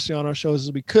much diversity on our shows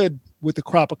as we could with the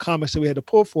crop of comics that we had to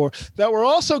pull for, that were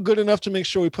also good enough to make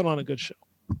sure we put on a good show.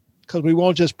 Because we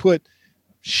won't just put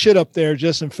shit up there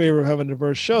just in favor of having a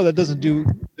diverse show. That doesn't do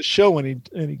the show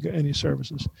any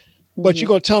services. But you're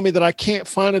going to tell me that I can't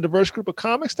find a diverse group of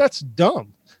comics? That's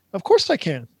dumb. Of course I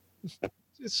can.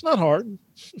 It's not hard.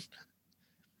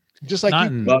 Just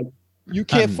like you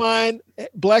can't find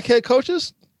black head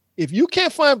coaches. If you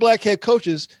can't find black head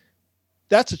coaches,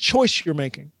 that's a choice you're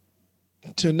making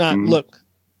to not look.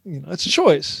 It's a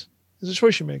choice. It's a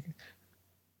choice you're making.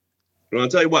 Well, I'll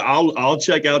tell you what, I'll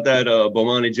check out that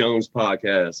Bomani Jones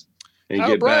podcast and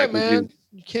get back with you.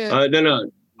 You can't. No.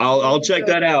 I'll check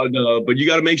that out. But you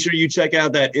got to make sure you check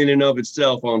out that In and of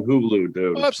Itself on Hulu,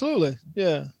 dude. Oh, absolutely.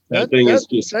 Yeah. That thing is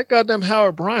just that goddamn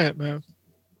Howard Bryant, man.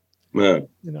 Man.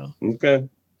 Okay.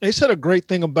 They said a great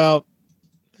thing about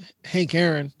Hank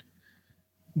Aaron.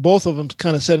 Both of them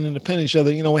kind of said it independent of each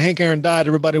other. When Hank Aaron died,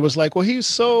 everybody was like, well, he's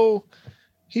so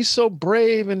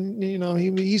brave, and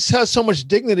he has so much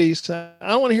dignity. So I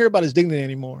don't want to hear about his dignity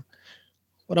anymore.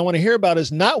 What I want to hear about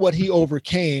is not what he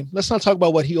overcame. Let's not talk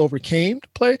about what he overcame to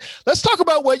play. Let's talk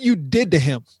about what you did to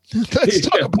him. Let's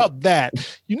talk about that.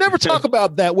 You never talk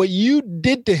about that, what you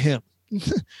did to him.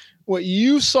 What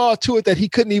you saw to it that he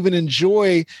couldn't even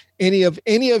enjoy any of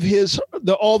his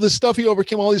all this stuff he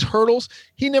overcame, all these hurdles.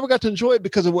 He never got to enjoy it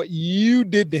because of what you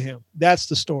did to him. That's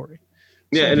the story.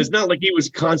 Yeah, and it's not like he was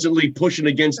constantly pushing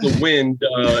against the wind.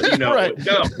 Right.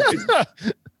 No,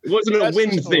 it wasn't a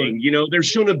wind thing. There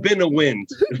shouldn't have been a wind.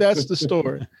 That's the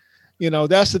story.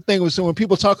 That's the thing. So when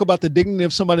people talk about the dignity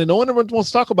of somebody, no one ever wants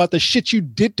to talk about the shit you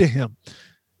did to him.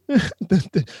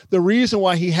 The reason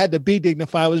why he had to be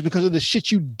dignified was because of the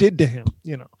shit you did to him.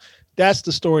 That's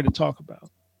the story to talk about.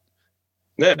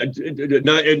 Yeah,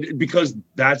 because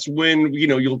that's when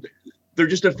they're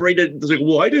just afraid that it's like,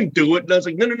 well, I didn't do it. And I was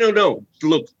like, no.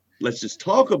 Look, let's just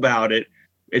talk about it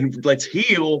and let's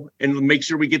heal and make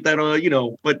sure we get that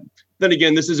on. But then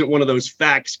again, this isn't one of those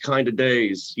facts kind of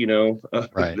days,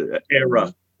 right.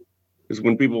 Era is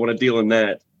when people want to deal in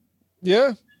that.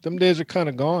 Yeah, them days are kind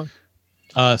of gone.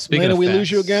 Speaking Lena, of we facts.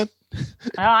 lose you again?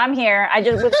 No, I'm here. I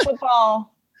just with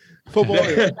football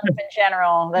in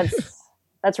general.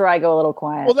 That's where I go a little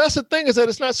quiet. Well, that's the thing is that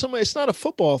it's not a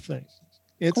football thing.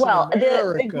 It's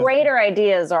the greater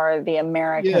ideas are the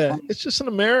America thing. thing. It's just an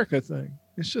America thing.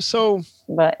 It's just so.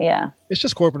 But yeah, it's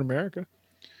just corporate America.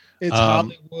 It's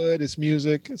Hollywood. It's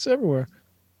music. It's everywhere.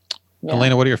 Yeah.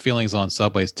 Elena, what are your feelings on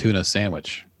Subway's tuna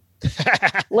sandwich?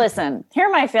 Listen, here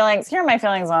are my feelings. Here are my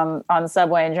feelings on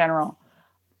Subway in general.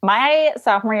 My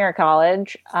sophomore year of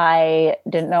college, I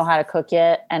didn't know how to cook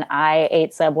yet, and I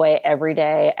ate Subway every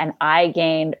day, and I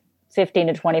gained 15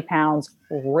 to 20 pounds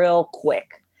real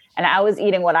quick. And I was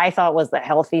eating what I thought was the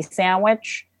healthy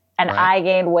sandwich, and I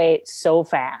gained weight so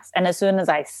fast. And as soon as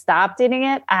I stopped eating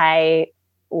it, I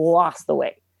lost the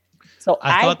weight. So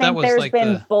I think there's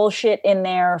been bullshit in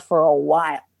there for a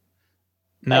while.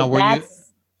 Now,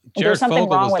 Jared Fogle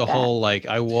was the whole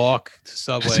I walk to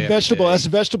Subway. That's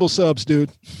vegetable subs,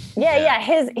 dude. Yeah.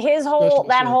 His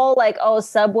whole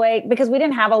Subway, because we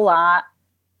didn't have a lot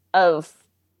of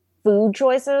food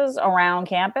choices around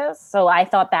campus, so I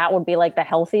thought that would be the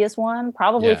healthiest one,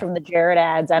 probably from the Jared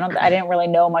ads. I didn't really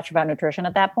know much about nutrition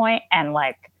at that point, and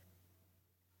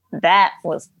that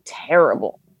was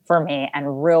terrible for me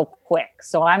and real quick.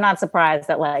 So I'm not surprised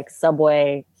that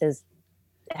Subway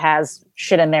has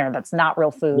shit in there that's not real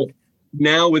food.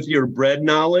 Now with your bread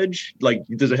knowledge,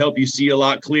 does it help you see a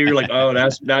lot clearer? Oh,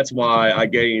 that's why I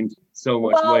gained so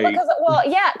much weight.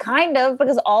 Kind of,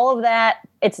 because all of that,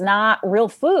 it's not real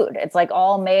food. It's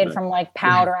all made from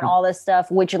powder and all this stuff,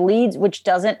 which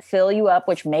doesn't fill you up,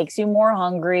 which makes you more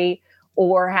hungry,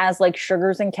 or has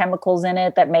sugars and chemicals in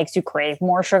it that makes you crave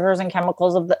more sugars and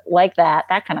chemicals of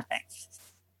that kind of thing.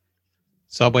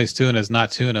 Subway's tuna is not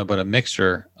tuna, but a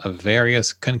mixture of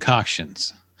various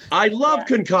concoctions. I love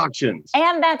concoctions.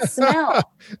 And that smell.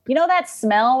 That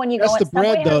smell when you go in That's the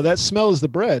bread, though. That smell is the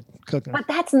bread cooking. But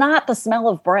that's not the smell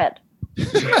of bread.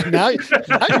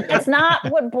 That's not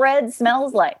what bread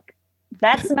smells like.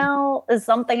 That smell is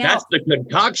something else. That's the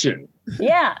concoction.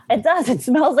 Yeah, it does. It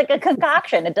smells like a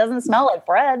concoction. It doesn't smell like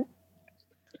bread.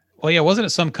 Well, yeah, wasn't it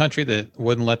some country that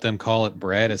wouldn't let them call it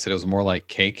bread? It said it was more like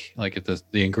cake. If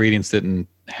the ingredients didn't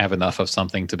have enough of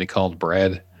something to be called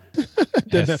bread.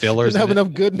 didn't have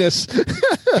enough goodness.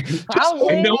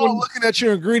 Looking at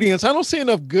your ingredients, I don't see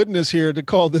enough goodness here to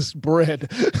call this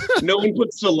bread. No one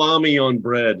puts salami on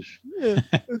bread. Yeah.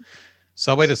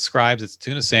 Subway describes its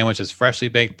tuna sandwich as freshly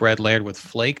baked bread layered with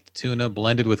flaked tuna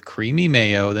blended with creamy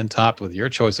mayo, then topped with your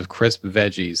choice of crisp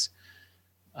veggies.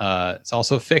 It's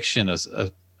also fiction,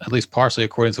 at least partially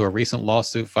according to a recent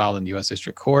lawsuit filed in the U.S.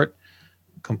 District Court.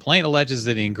 Complaint alleges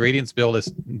that the ingredients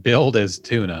billed as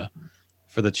tuna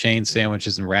for the chain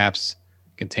sandwiches and wraps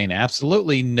contain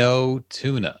absolutely no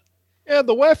tuna. Yeah,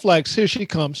 the wife likes, here she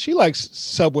comes. She likes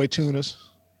Subway tunas.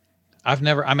 I'm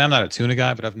not a tuna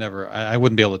guy, but I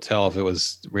wouldn't be able to tell if it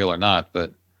was real or not,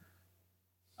 but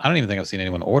I don't even think I've seen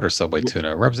anyone order Subway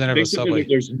tuna. Representative of Subway.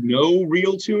 There's no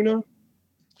real tuna?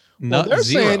 No,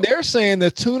 they're saying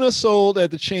the tuna sold at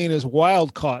the chain is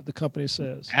wild caught, the company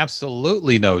says.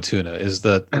 Absolutely no tuna is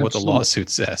what the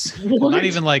lawsuit says. Not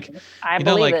even like, I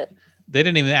believe it. They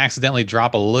didn't even accidentally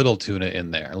drop a little tuna in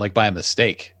there, like by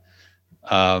mistake.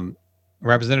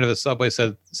 Representative of Subway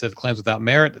said claims without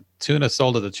merit. Tuna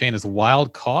sold at the chain is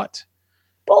wild caught.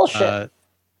 Bullshit.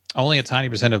 Only a tiny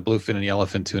percent of bluefin and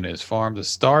yellowfin tuna is farmed. The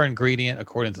star ingredient,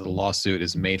 according to the lawsuit,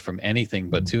 is made from anything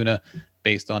but tuna,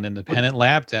 based on independent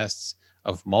lab tests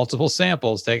of multiple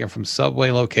samples taken from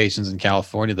Subway locations in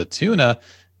California. The tuna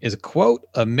is, quote,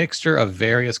 a mixture of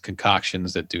various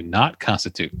concoctions that do not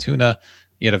constitute tuna,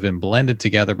 yet have been blended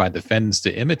together by defendants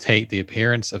to imitate the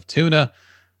appearance of tuna,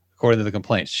 according to the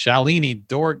complaints. Shalini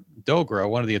Dogra,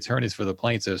 one of the attorneys for the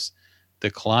plaintiffs,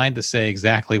 declined to say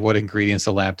exactly what ingredients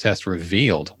the lab test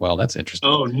revealed. Well, that's interesting.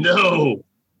 Oh, no.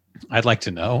 I'd like to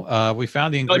know. We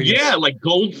found the ingredients. Like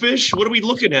goldfish? What are we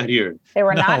looking at here? They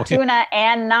were not tuna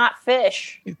and not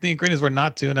fish. The ingredients were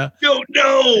not tuna.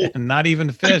 No. And not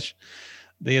even fish.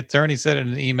 The attorney said in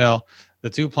an email, the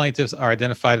two plaintiffs are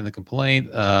identified in the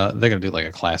complaint. They're going to do like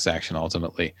a class action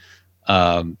ultimately.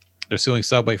 They're suing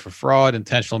Subway for fraud,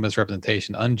 intentional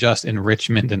misrepresentation, unjust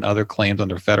enrichment, and other claims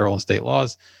under federal and state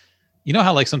laws. You know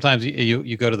how like sometimes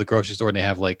you go to the grocery store and they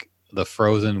have like the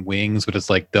frozen wings, but it's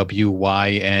like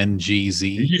WYNGZ.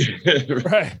 Yeah,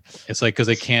 right. It's like because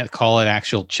they can't call it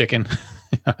actual chicken.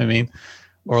 You know what I mean?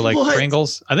 Or like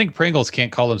Pringles. I think Pringles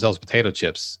can't call themselves potato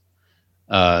chips.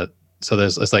 So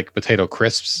it's like potato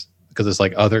crisps because it's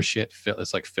like other shit.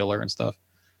 It's like filler and stuff.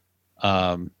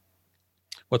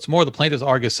 What's more, the plaintiffs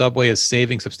argue Subway is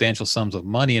saving substantial sums of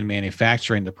money in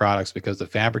manufacturing the products because the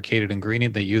fabricated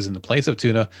ingredient they use in the place of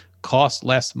tuna costs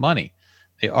less money.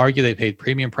 They argue they paid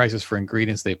premium prices for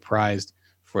ingredients they prized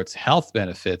for its health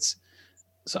benefits.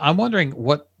 So I'm wondering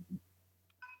what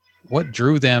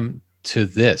drew them to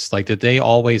this. Like, did they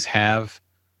always have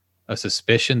a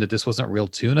suspicion that this wasn't real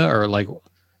tuna, or like,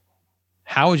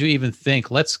 how would you even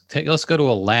think? Let's go to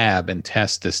a lab and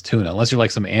test this tuna, unless you're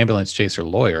like some ambulance chaser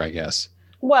lawyer, I guess.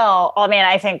 Well, I mean,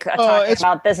 I think talking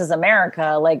about This Is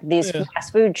America, like these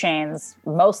fast food chains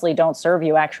mostly don't serve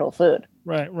you actual food.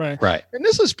 Right. And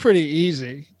this is pretty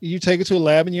easy. You take it to a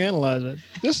lab and you analyze it.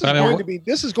 This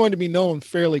is going to be known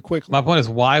fairly quickly. My point is,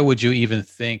 why would you even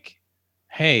think,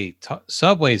 hey,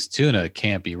 Subway's tuna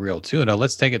can't be real tuna.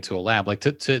 Let's take it to a lab. Like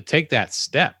to take that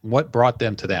step. What brought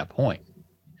them to that point?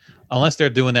 Unless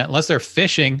they're doing that, unless they're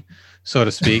fishing, so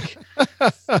to speak,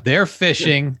 they're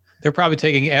fishing. They're probably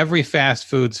taking every fast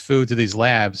food's food to these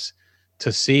labs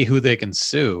to see who they can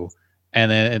sue.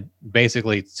 And then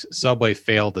basically Subway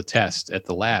failed the test at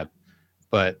the lab.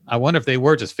 But I wonder if they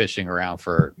were just fishing around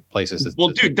for places.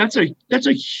 Dude, that's a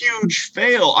huge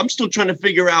fail. I'm still trying to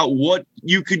figure out what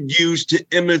you could use to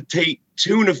imitate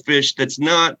tuna fish that's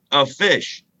not a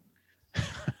fish.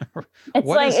 It's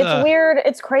it's weird.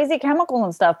 It's crazy chemical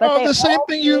and stuff. But the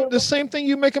same thing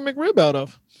you make a McRib out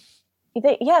of.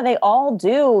 They all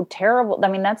do terrible. I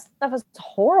mean, that stuff is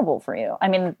horrible for you. I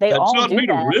mean, that's all not do made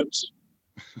that. Of ribs.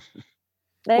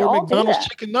 They all McDonald's do that.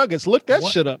 chicken nuggets. Look that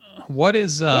shit up. What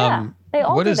is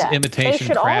what is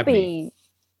imitation crab meat?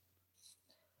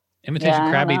 Imitation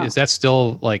crab meat, is that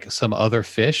still like some other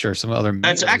fish or some other meat?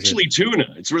 That's actually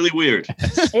tuna. It's really weird.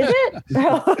 Is it?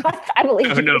 I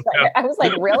believe you. I was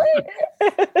like, really?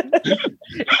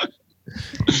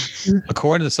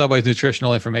 According to the Subway's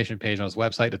nutritional information page on its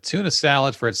website, a tuna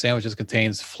salad for its sandwiches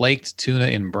contains flaked tuna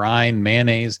in brine,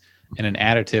 mayonnaise, and an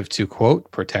additive to, quote,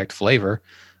 protect flavor.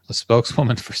 A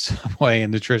spokeswoman for Subway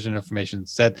and nutrition information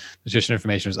said nutrition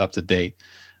information is up to date.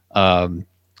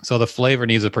 So the flavor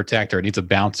needs a protector. It needs a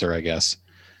bouncer, I guess.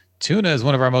 Tuna is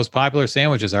one of our most popular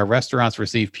sandwiches. Our restaurants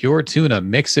receive pure tuna,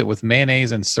 mix it with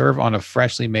mayonnaise, and serve on a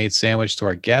freshly made sandwich to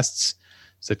our guests,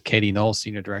 said Katie Knowles,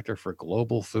 Senior Director for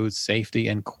Global Food Safety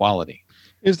and Quality.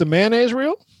 Is the mayonnaise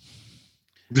real?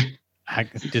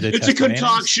 It's a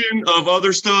concoction of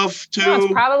other stuff too. No,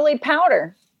 it's probably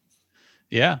powder.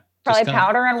 Yeah. Probably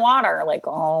powder and water, like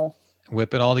all.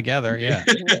 Whip it all together. Yeah.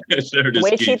 It's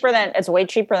way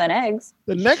cheaper than eggs.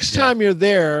 The next time you're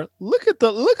there, look at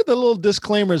the little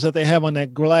disclaimers that they have on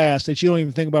that glass that you don't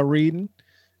even think about reading.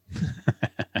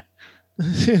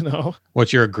 You know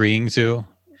what you're agreeing to.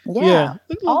 Yeah.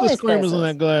 Little disclaimers on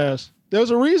that glass.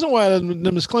 There's a reason why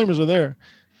the disclaimers are there.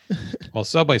 Well,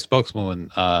 Subway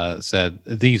spokeswoman said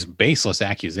these baseless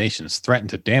accusations threaten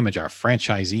to damage our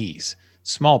franchisees,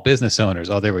 small business owners.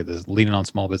 Oh, they were leaning on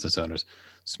small business owners.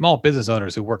 Small business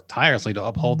owners who work tirelessly to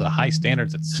uphold the high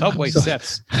standards that Subway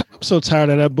sets. I'm so tired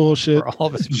of that bullshit. For all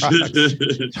of its products.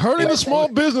 It's hurting the small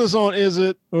business on, is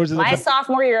it? Or is it my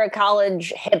sophomore year of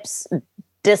college, hips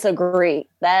disagree.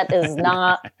 That is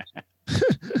not...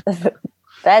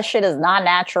 that shit is not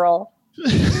natural.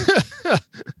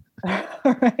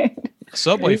 Right.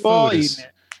 Subway food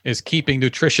is keeping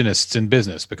nutritionists in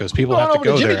business because people have to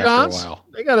go there after a while.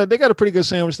 They got a pretty good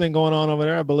sandwich thing going on over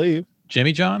there, I believe.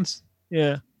 Jimmy John's?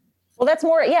 Yeah. Well, that's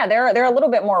more. Yeah, they're a little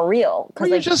bit more real. Well,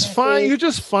 you just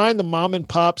find the mom and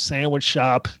pop sandwich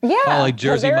shop. Yeah, like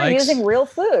Jersey Mike's. Using real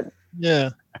food. Yeah.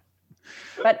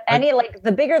 But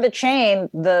the bigger the chain,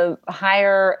 the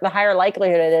higher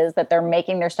likelihood it is that they're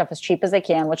making their stuff as cheap as they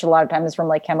can, which a lot of times is from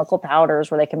like chemical powders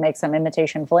where they can make some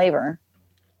imitation flavor.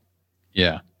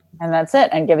 Yeah. And that's it,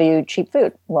 and give you cheap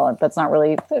food. Well, that's not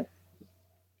really food.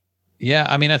 Yeah,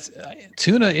 I mean,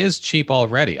 tuna is cheap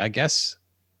already, I guess.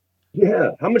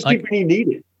 Yeah, how much cheaper do you need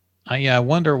it? I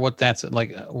wonder what that's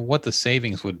like. What the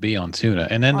savings would be on tuna,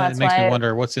 and then it makes me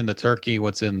wonder what's in the turkey,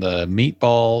 what's in the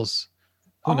meatballs.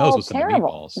 Who knows what's terrible. in the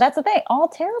meatballs? That's the thing. All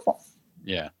terrible.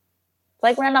 Yeah.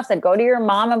 Like Randolph said, go to your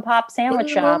mom and pop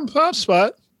sandwich shop. Mom and pop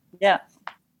spot. Yeah.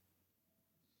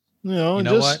 You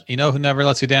know what? You know who never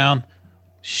lets you down?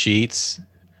 Sheets.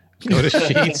 Go to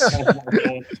Sheets.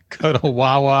 Go to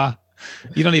Wawa.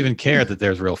 You don't even care that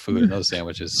there's real food in those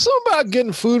sandwiches. Something about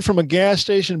getting food from a gas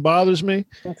station bothers me.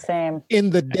 Same.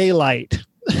 In the daylight.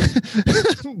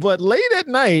 But late at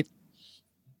night,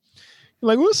 you're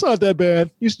like, well, it's not that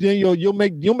bad. You'll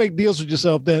make deals with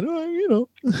yourself then.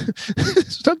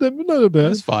 It's not that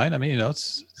bad. It's fine. I mean,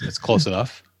 it's close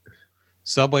enough.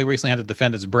 Subway recently had to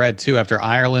defend its bread too after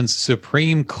Ireland's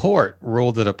Supreme Court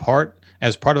ruled that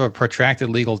as part of a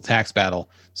protracted legal tax battle,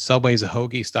 Subway's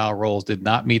hoagie-style rolls did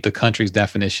not meet the country's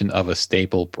definition of a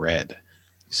staple bread.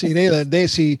 See, they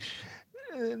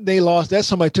lost that.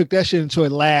 Somebody took that shit into a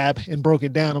lab and broke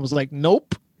it down and was like,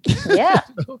 nope. Yeah.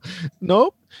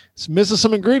 Nope. It's missing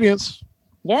some ingredients.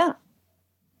 Yeah.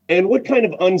 And what kind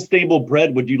of unstable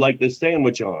bread would you like this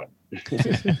sandwich on?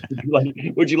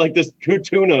 would you like this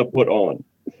tuna put on?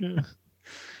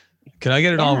 Can I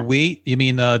get it on wheat? You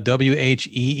mean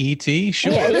WHEET?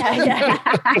 Sure. Yeah.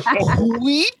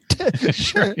 Wheat?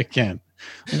 Sure you can.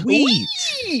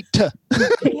 Wheat.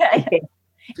 Yeah.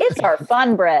 It's our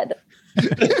fun bread.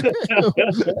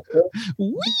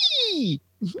 Wheat.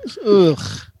 Ugh.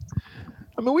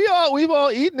 I mean, we've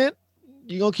all eaten it.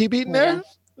 You gonna keep eating there?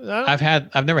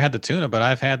 I've never had the tuna, but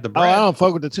I've had the bread. I don't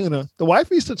fuck with the tuna. The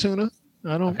wife eats the tuna.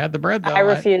 I've had the bread though. I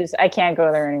refuse. I can't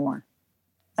go there anymore.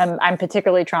 I'm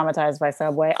particularly traumatized by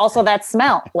Subway. Also, that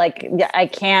smell. Like, I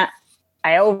can't.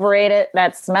 I overate it.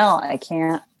 That smell. I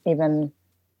can't even.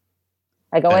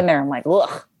 I go in there. I'm like,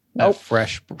 ugh. Nope.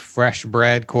 Fresh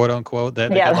bread, quote unquote.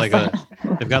 They've got like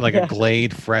a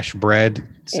Glade fresh bread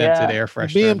scented air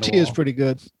freshener. BMT is pretty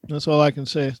good. That's all I can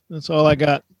say. That's all I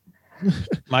got.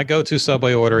 My go-to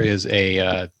Subway order is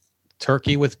a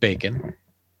turkey with bacon,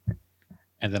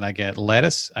 and then I get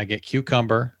lettuce, I get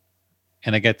cucumber,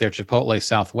 and I get their Chipotle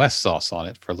Southwest sauce on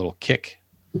it for a little kick.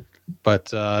 But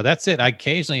that's it. I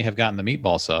occasionally have gotten the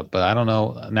meatball sub, but I don't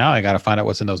know. Now I got to find out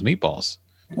what's in those meatballs.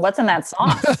 What's in that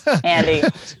sauce, Andy?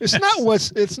 It's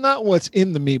not what's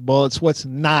in the meatball. It's what's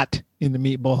not in the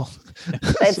meatball.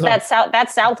 It's that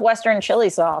Southwestern chili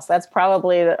sauce. That's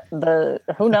probably the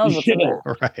who knows what's in there.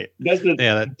 Right.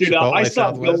 Dude, I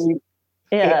stopped going.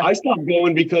 Yeah, I stopped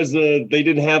going because they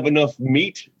didn't have enough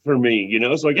meat for me.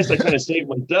 So I guess I kind of saved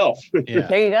myself. Yeah.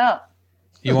 There you go.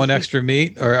 You want extra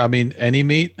meat, or any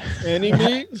meat? Any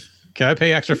meat? Can I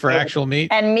pay extra for actual meat?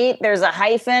 And meat, there's a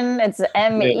hyphen. It's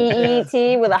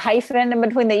MEET with a hyphen in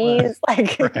between the E's.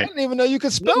 Like I didn't even know you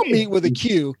could spell meat with a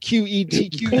Q.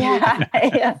 QET.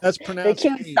 Yeah. That's pronounced. The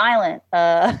Q is silent.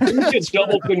 It's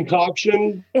double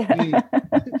concoction. Yeah.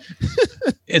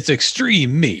 It's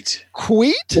extreme meat.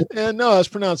 Wheat? No, it's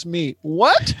pronounced meat.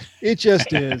 What? It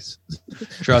just is.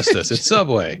 Trust us. It's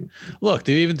Subway. Look,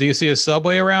 do you see a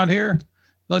Subway around here?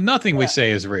 Well, nothing we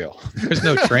say is real. There's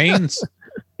no trains.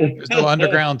 There's no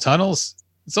underground tunnels.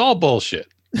 It's all bullshit.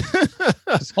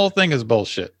 This whole thing is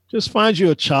bullshit. Just find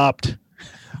you a Chopped.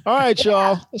 All right,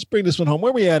 y'all. Let's bring this one home.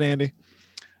 Where we at, Andy?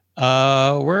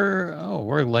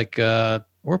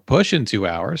 We're pushing 2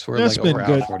 hours. We're That's like over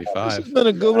good. hour 45. This has been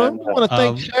a good one. I want to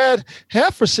thank Chad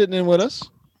Heff for sitting in with us.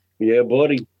 Yeah,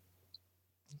 buddy.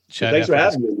 Chad thanks for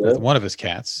having me, man. With one of his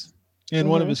cats. And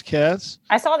one of his cats.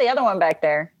 I saw the other one back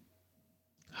there.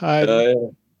 Hi.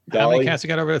 How many cats you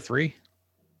got over there? 3?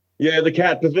 Yeah, the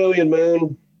cat pavilion,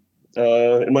 man.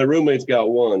 And my roommate's got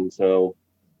one, so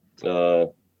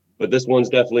but this one's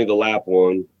definitely the lap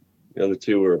one. The other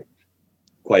 2 are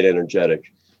quite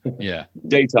energetic. Yeah.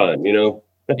 Daytime, you know?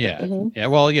 Yeah. Yeah.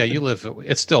 Well, yeah, you live,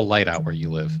 it's still light out where you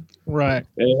live. Right.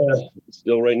 Yeah.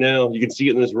 Still right now. You can see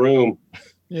it in this room.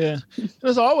 Yeah. And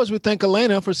as always, we thank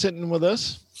Elena for sitting with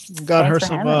us. Got her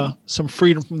some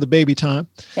freedom from the baby time.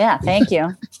 Yeah, thank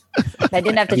you. I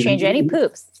didn't have to change any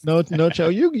poops. No,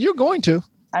 you're going to.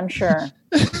 I'm sure.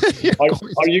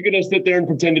 Are you going to sit there and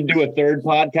pretend to do a third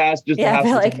podcast? Just to have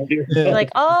like,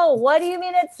 oh, what do you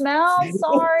mean it smells?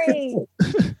 Sorry.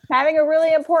 Having a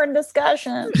really important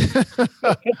discussion.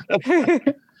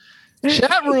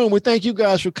 Chat room, we thank you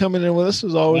guys for coming in with us.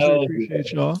 As always, we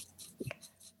appreciate y'all.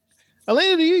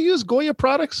 Elena, do you use Goya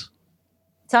products?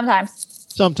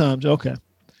 Sometimes, okay.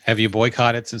 Have you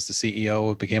boycotted since the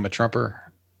CEO became a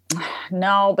Trumper?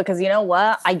 No, because you know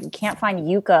what? I can't find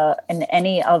Yucca in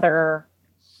any other.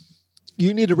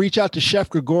 You need to reach out to Chef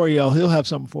Gregorio. He'll have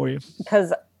something for you.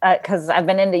 Because I've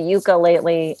been into Yucca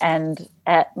lately, and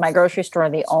at my grocery store,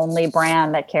 the only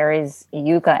brand that carries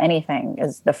Yucca anything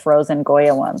is the frozen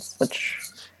Goya ones, which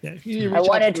I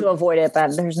wanted to avoid it,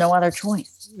 but there's no other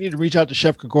choice. You need to reach out to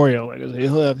Chef Gregorio.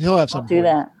 He'll have something. I'll do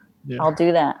that. Yeah. I'll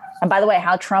do that. And by the way,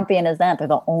 how Trumpian is that? They're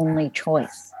the only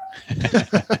choice.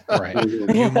 Right.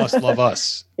 You must love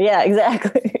us. Yeah,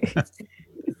 exactly.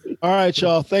 All right,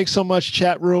 y'all. Thanks so much,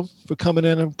 chat room, for coming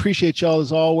in. I appreciate y'all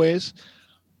as always.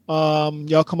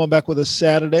 Y'all come on back with us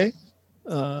Saturday.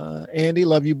 Andy,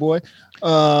 love you, boy.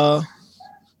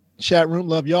 Chat room,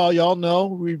 love y'all. Y'all know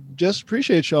we just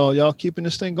appreciate y'all. Y'all keeping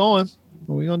this thing going.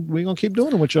 We're gonna keep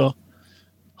doing it with y'all.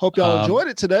 Hope y'all enjoyed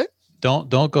it today. Don't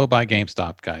go by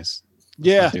GameStop, guys.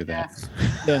 Let's not do that.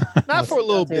 Yeah, not for a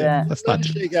little bit. Let's let it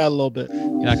shake out a little bit.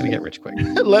 You're not gonna get rich quick.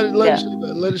 let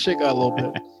it shake out a little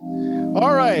bit.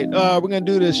 All right, we're gonna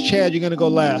do this. Chad, you're gonna go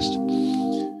last.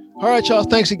 All right, y'all.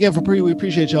 Thanks again for we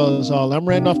appreciate y'all as all. I'm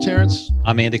Randolph Terrence.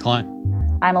 I'm Andy Klein.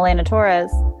 I'm Elena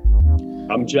Torres.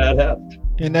 I'm Chad Heft.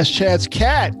 And that's Chad's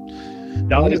cat.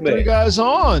 3 guys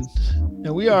on,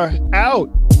 and we are out.